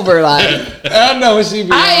take over. Like I know what she be.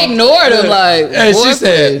 I on. ignored him. Like Hey, boy, she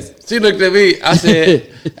said. please. She looked at me. I said,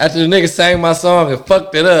 after the nigga sang my song and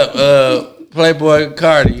fucked it up, Playboy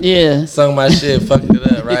Cardi. Yeah. Sung my shit, fucked it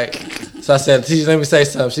up, right? So I said, Teezy, let me say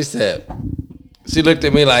something. She said, she looked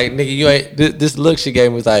at me like, nigga, you ain't, this look she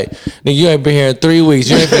gave me was like, nigga, you ain't been here in 3 weeks.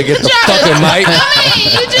 You ain't gonna get the fucking mic. I mean,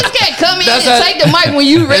 you just can't come in That's and how- take the mic when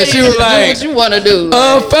you ready she to was do like, what you want to do.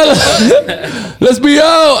 Fella, let's be on.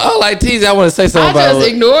 I was like, Teezy, I want to say something I about just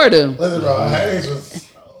it. ignored him. Listen, bro. Hayes was.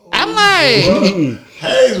 I'm like,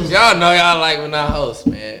 Hayes was. Y'all know y'all like when I host,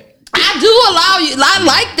 man. I do allow you. I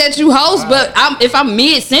like that you host, but if I'm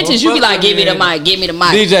mid sentence, you be like, give me the mic, give me the mic.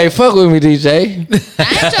 DJ, fuck with me, DJ. I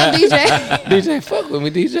ain't your DJ. DJ, fuck with me,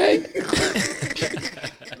 DJ.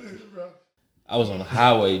 I was on the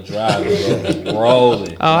highway driving, bro,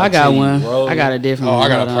 rolling. Oh, I got one. rolling. I got a different Oh, one.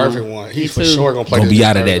 I got a Hold on. perfect one. He Me for too. sure gonna play. Gonna this be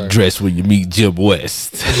out of Thursday. that dress when you meet Jim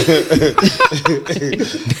West. That's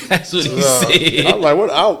what he said. I'm like,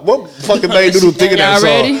 what fucking made Noodle think of that Y'all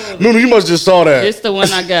ready? song? Noodle, you must just saw that. This the one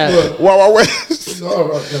I got. Wow, wow, West. No,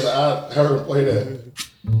 bro, because I heard her play that.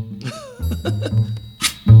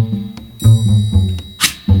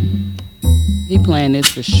 He playing this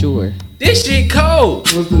for sure. This shit cold.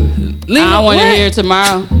 I don't want to hear it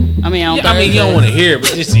tomorrow. I mean, on I mean, you don't Thursday. want to hear it,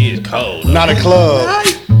 but this is cold. Not a club.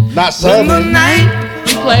 Not Southern.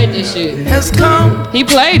 He played this shit. Has come He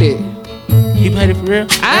played it. He played it for real?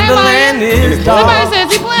 I the ain't land lying. is Somebody dark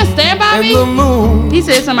says he playing Stand By and the Me. moon He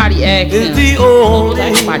said somebody asked is him. the Like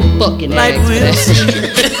only somebody fucking light asked for we'll that.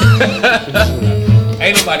 see.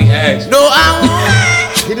 Ain't nobody asked. No,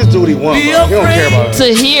 I He just do what he wants. Bro. He don't care about it. To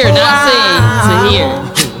hear, not sing. To hear.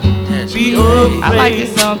 won't be afraid. I like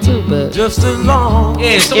this song too, but Just as long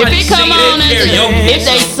Yeah, if somebody it come sing on, that as karaoke. if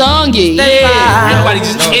they sung it, Stay yeah. by. Everybody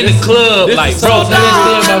just in the club, This like, is bro, song play this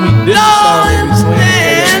Stand By Me. This is the song they be playing.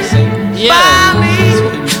 Yeah. by me.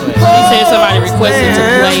 He said somebody requested to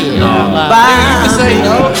play it. No. By Say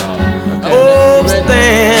no. oh,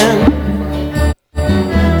 stand.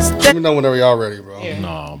 Let me know whenever y'all ready, bro.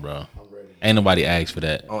 No, bro. Ain't nobody asked for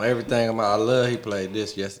that. On everything I love, he played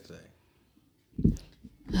this yesterday.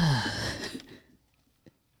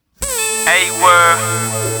 Hey, world.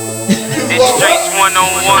 It's Streets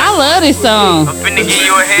 101. I love this song. I'm finna give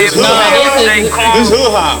you a head No, this is- This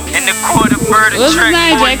hood hop. and the quarter bird What's his track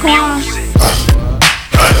name, for Jaquan? music.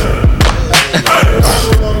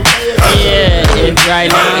 Yeah, it's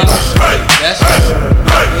right now. That's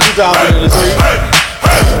 2003.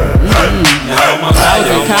 I was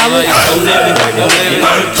in college. We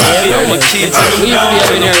used to be up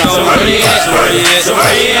in there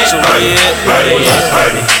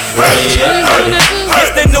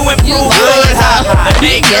It's the new improved hood hop. The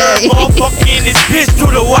big girl, motherfucker in this bitch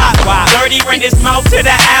through the wop. Dirty ran his mouth to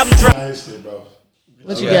the album drop. Nice shit, bro.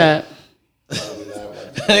 What you got?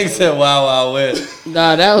 Nigga said Wild Wild West.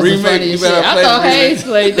 Nah, that was Remake, the funniest you shit. better I play thought the remake. Hayes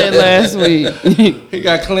played that last week. He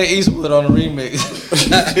got Clint Eastwood on the remix.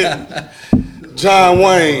 John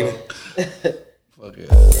Wayne. Fuck it.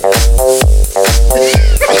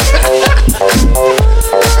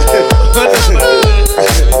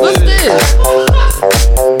 What's this?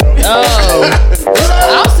 Oh, I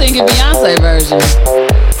was singing Beyonce version.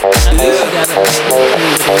 I knew she got it.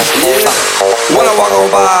 When I walk on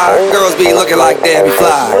by, girls be looking like they be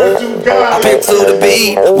fly. I pimp to the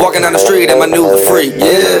beat, walking down the street and my new freak.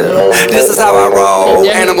 Yeah, this is how I roll.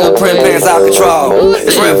 Animal print pants out control.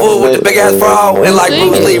 It's Red Bull with the big ass bra, and like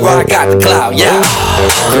Bruce Lee, I got the clout. Yeah.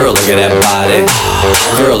 Girl, look at that body.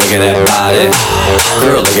 Girl, look at that body.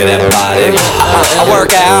 Girl, look at that body. I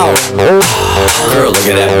work out. Girl, look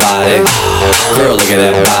at that body. Girl, look at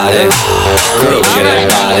that body. Girl, look at that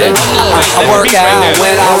body. I work out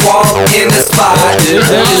when I walk in the spot. This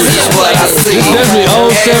is what I see. It's definitely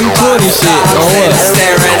old 720 shit. Or what?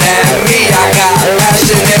 Staring at me, I got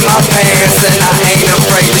passion in my pants, and I ain't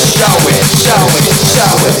afraid to show it, show it,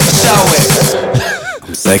 show it, show it.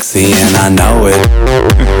 I'm sexy and I know it.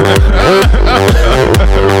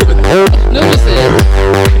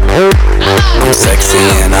 I'm sexy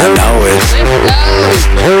and I know it.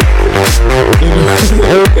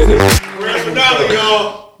 Grand finale,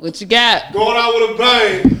 y'all. What you got? Going out with a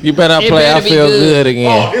bang. You better not play I Feel Good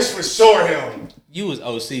again. Oh, this for sure him. You was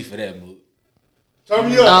OC for that move. Turn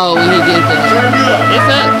me up. Oh, when he gets it. Turn me up. It's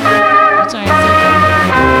up. Turn it up.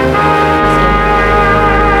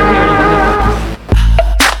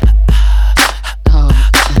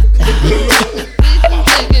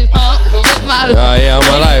 Oh yeah,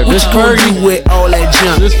 my life. This Fergie with all that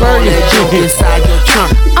junk. This Fergie inside your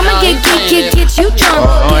trunk. I'ma get you drunk.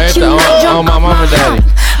 On my mama daddy.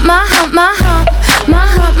 My hump, my hump, my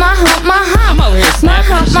hump, my hump, my hump. I'm over here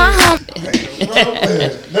snapping my hump.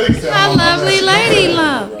 My lovely lady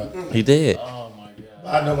love. He did. Oh my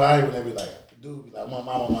god. I know I ain't gonna be like, dude, be like,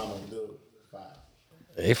 mama, dude.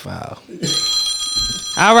 They foul.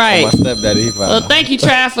 All right. My stepdaddy, he foul. Well, thank you,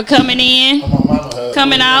 Trav, for coming in,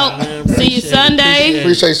 coming out. See you Sunday.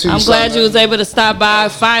 Appreciate seeing you. I'm glad you was able to stop by,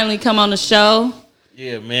 finally come on the show.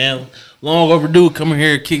 Yeah, man. Long overdue coming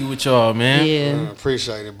here and kick it with y'all, man. Yeah.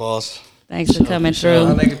 Appreciate it, boss. Thanks for coming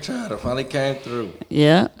through. My nigga Trav finally came through.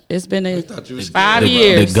 Yeah, it's been 5 The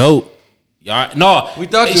years. GOAT. Y'all, no. We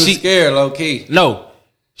thought you was scared, low key. No.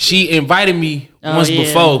 She invited me once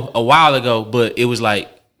before, a while ago, but it was like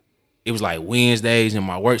Wednesdays in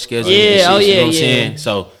my work schedule. Yeah, and shit, oh you know yeah, what I'm saying?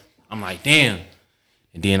 So I'm like, damn.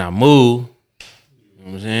 And then I moved. You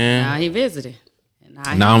know what I'm saying? Now he visited.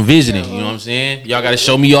 Now I'm visiting, you know what I'm saying? Y'all gotta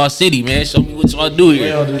show me y'all city, man. Show me what y'all do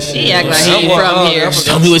here. He act like he ain't from here.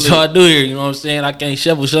 Show me what y'all do here, you know what I'm saying? I can't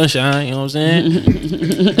shovel sunshine, you know what I'm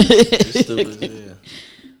saying?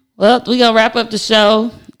 Well, we gonna wrap up the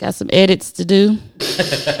show. Got some edits to do.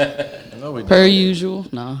 Per usual.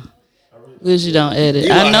 No. Wish you don't edit.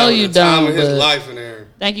 I know you don't. But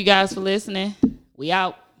thank you guys for listening. We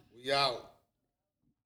out. We out.